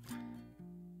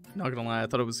 Not gonna lie, I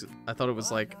thought it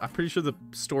was like, I'm pretty sure the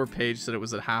store page said it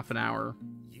was at half an hour.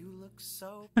 You look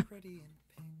so pretty in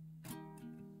pink.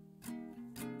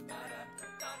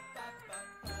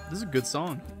 This is a good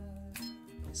song.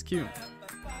 It's cute.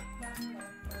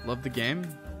 Love the game.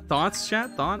 Thoughts,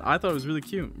 chat? I thought it was really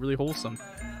cute, really wholesome.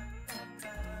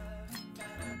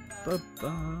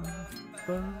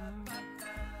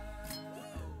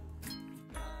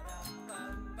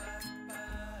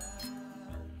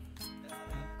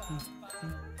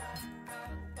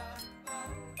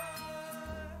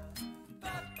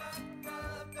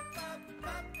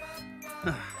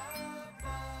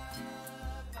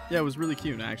 Yeah, it was really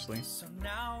cute, actually. So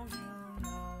now you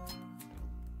know.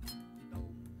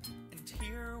 And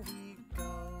here we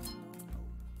go.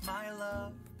 My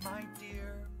love, my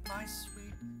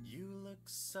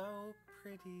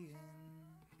pretty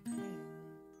in pink.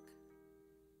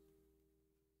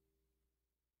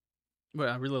 But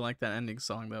I really like that ending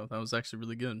song, though. That was actually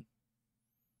really good.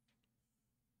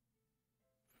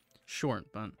 Short,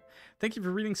 but thank you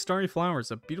for reading Starry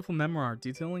Flowers, a beautiful memoir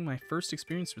detailing my first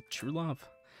experience with true love.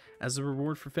 As a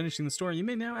reward for finishing the story, you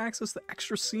may now access the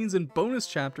extra scenes and bonus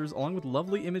chapters along with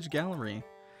lovely image gallery.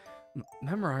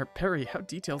 Memoir, Perry, how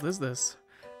detailed is this?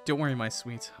 Don't worry, my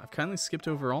sweet. I've kindly skipped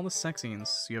over all the sex scenes,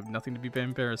 so you have nothing to be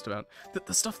embarrassed about.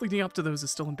 The stuff leading up to those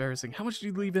is still embarrassing. How much did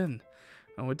you leave in?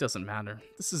 Oh, it doesn't matter.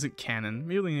 This isn't canon,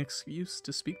 merely an excuse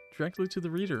to speak directly to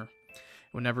the reader.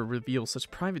 It would never reveal such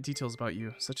private details about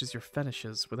you, such as your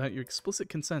fetishes, without your explicit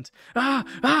consent.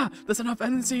 That's enough,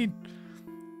 end the scene!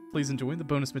 Please enjoy the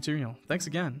bonus material. Thanks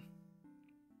again.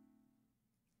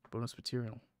 Bonus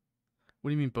material. What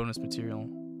do you mean bonus material?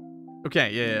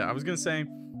 Okay, yeah, I was gonna say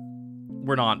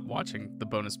we're not watching the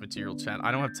bonus material, chat.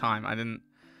 I don't have time. I didn't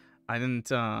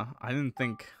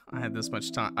think I had this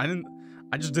much time.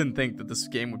 I just didn't think that this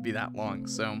game would be that long.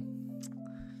 So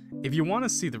if you want to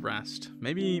see the rest,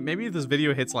 maybe if this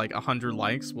video hits like 100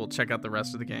 likes, we'll check out the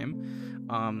rest of the game.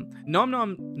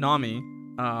 NomnomNami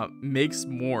makes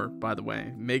more, by the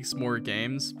way, makes more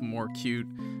games, more cute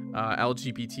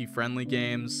LGBT friendly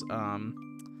games,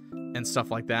 and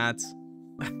stuff like that.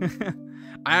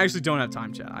 I actually don't have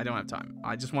time, chat. I don't have time.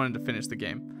 I just wanted to finish the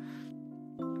game.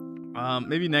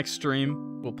 Maybe next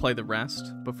stream we'll play the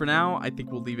rest, but for now I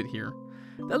think we'll leave it here.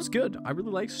 That was good. I really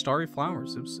liked Starry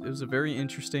Flowers. It was a very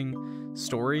interesting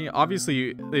story. Obviously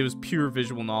it was pure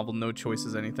visual novel, no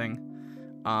choices, anything.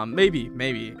 Maybe.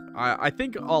 I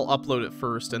think I'll upload it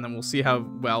first, and then we'll see how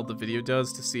well the video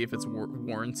does to see if it's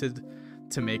warranted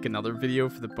to make another video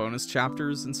for the bonus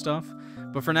chapters and stuff.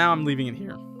 But for now, I'm leaving it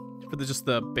here for just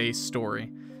the base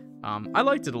story. I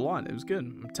liked it a lot. It was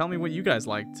good. Tell me what you guys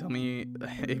liked. Tell me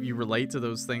if you relate to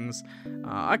those things.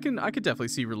 I could definitely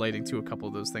see relating to a couple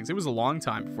of those things. It was a long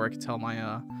time before I could tell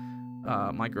my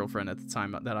my girlfriend at the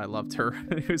time that I loved her.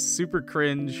 It was super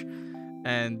cringe,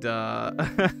 and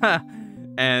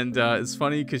and it's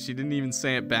funny because she didn't even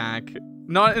say it back.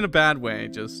 Not in a bad way.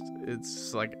 Just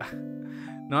it's like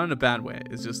not in a bad way.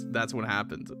 It's just that's what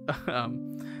happened.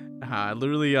 I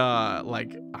literally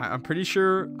like I'm pretty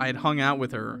sure I had hung out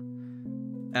with her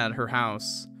at her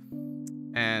house,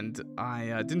 and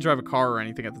I didn't drive a car or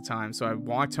anything at the time, so I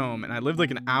walked home, and I lived like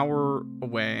an hour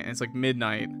away, and it's like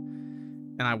midnight,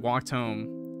 and I walked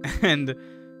home, and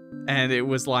it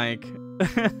was like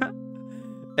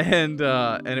and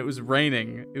it was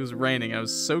raining. I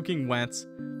was soaking wet,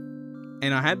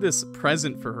 and I had this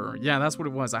present for her. Yeah, that's what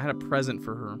it was. I had a present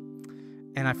for her,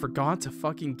 and I forgot to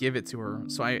fucking give it to her.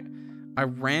 So I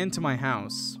ran to my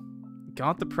house,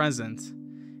 got the present,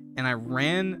 and I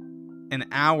ran an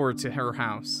hour to her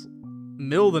house.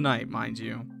 Middle of the night, mind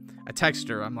you. I texted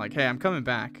her. I'm like, hey, I'm coming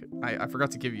back. I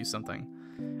forgot to give you something.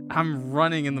 I'm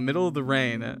running in the middle of the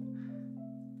rain.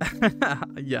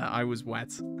 Yeah, I was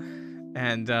wet.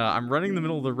 And I'm running in the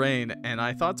middle of the rain, and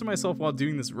I thought to myself while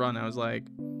doing this run, I was like,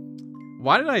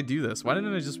 why did I do this? Why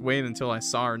didn't I just wait until I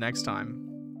saw her next time?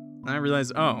 And I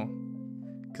realized, oh,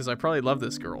 because I probably love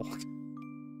this girl.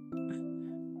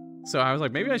 So I was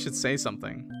like, maybe I should say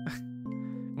something.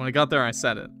 When I got there, I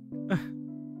said it.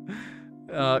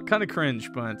 Kind of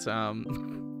cringe, but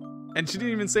and she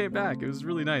didn't even say it back. It was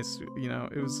really nice, you know.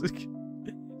 It was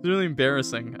really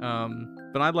embarrassing.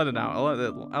 But I let it out.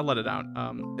 I let it out.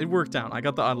 It worked out. I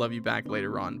got the I love you back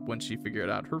later on when she figured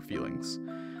out her feelings.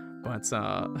 But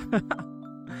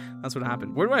that's what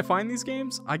happened. Where do I find these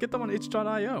games? I get them on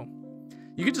itch.io.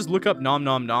 You can just look up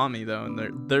NomnomNami though,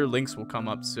 and their links will come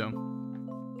up. So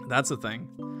that's the thing.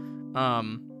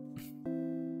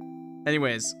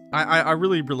 Anyways, I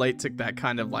really relate to that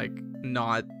kind of like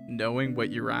not knowing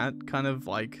what you're at, kind of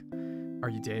like, are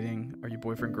you dating? Are you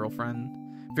boyfriend, girlfriend?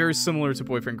 Very similar to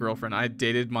boyfriend, girlfriend. I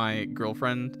dated my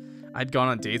girlfriend. I'd gone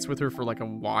on dates with her for like a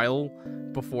while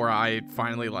before I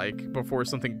finally before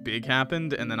something big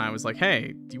happened. And then I was like,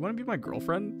 hey, do you want to be my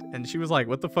girlfriend? And she was like,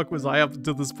 what the fuck was I up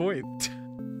to this point?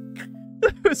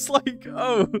 It was like,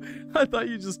 oh, I thought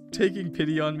you were just taking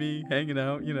pity on me, hanging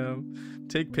out, you know,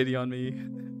 take pity on me.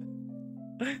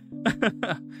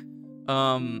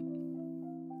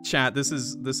 Chat, this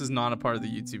is not a part of the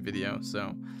YouTube video,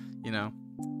 so, you know,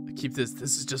 keep this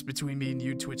is just between me and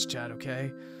you, Twitch chat,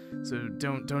 okay? So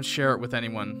don't share it with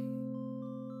anyone.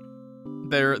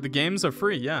 The games are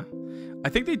free, yeah. I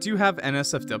think they do have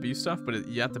NSFW stuff, but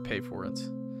you have to pay for it.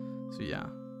 So yeah.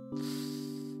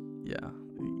 Yeah.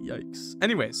 Yikes.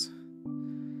 Anyways,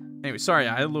 sorry,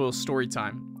 I had a little story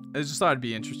time. I just thought it'd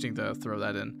be interesting to throw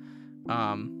that in.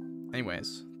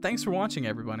 Anyways, thanks for watching,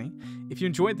 everybody. If you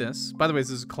enjoyed this, by the way,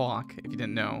 this is Clock. If you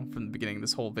didn't know from the beginning of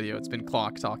this whole video, it's been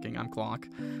Clock talking. I'm Clock.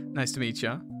 Nice to meet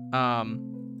you.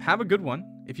 Have a good one.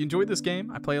 If you enjoyed this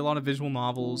game, I play a lot of visual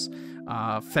novels,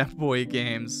 femboy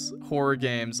games, horror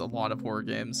games, a lot of horror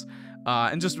games,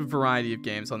 and just a variety of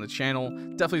games on the channel.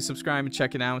 Definitely subscribe and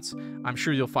check it out. I'm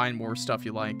sure you'll find more stuff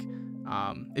you like.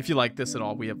 If you like this at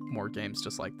all, we have more games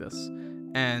just like this.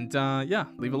 And yeah,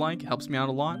 leave a like, helps me out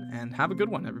a lot, and have a good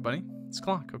one, everybody. It's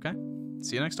Clock, okay?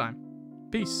 See you next time.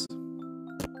 Peace.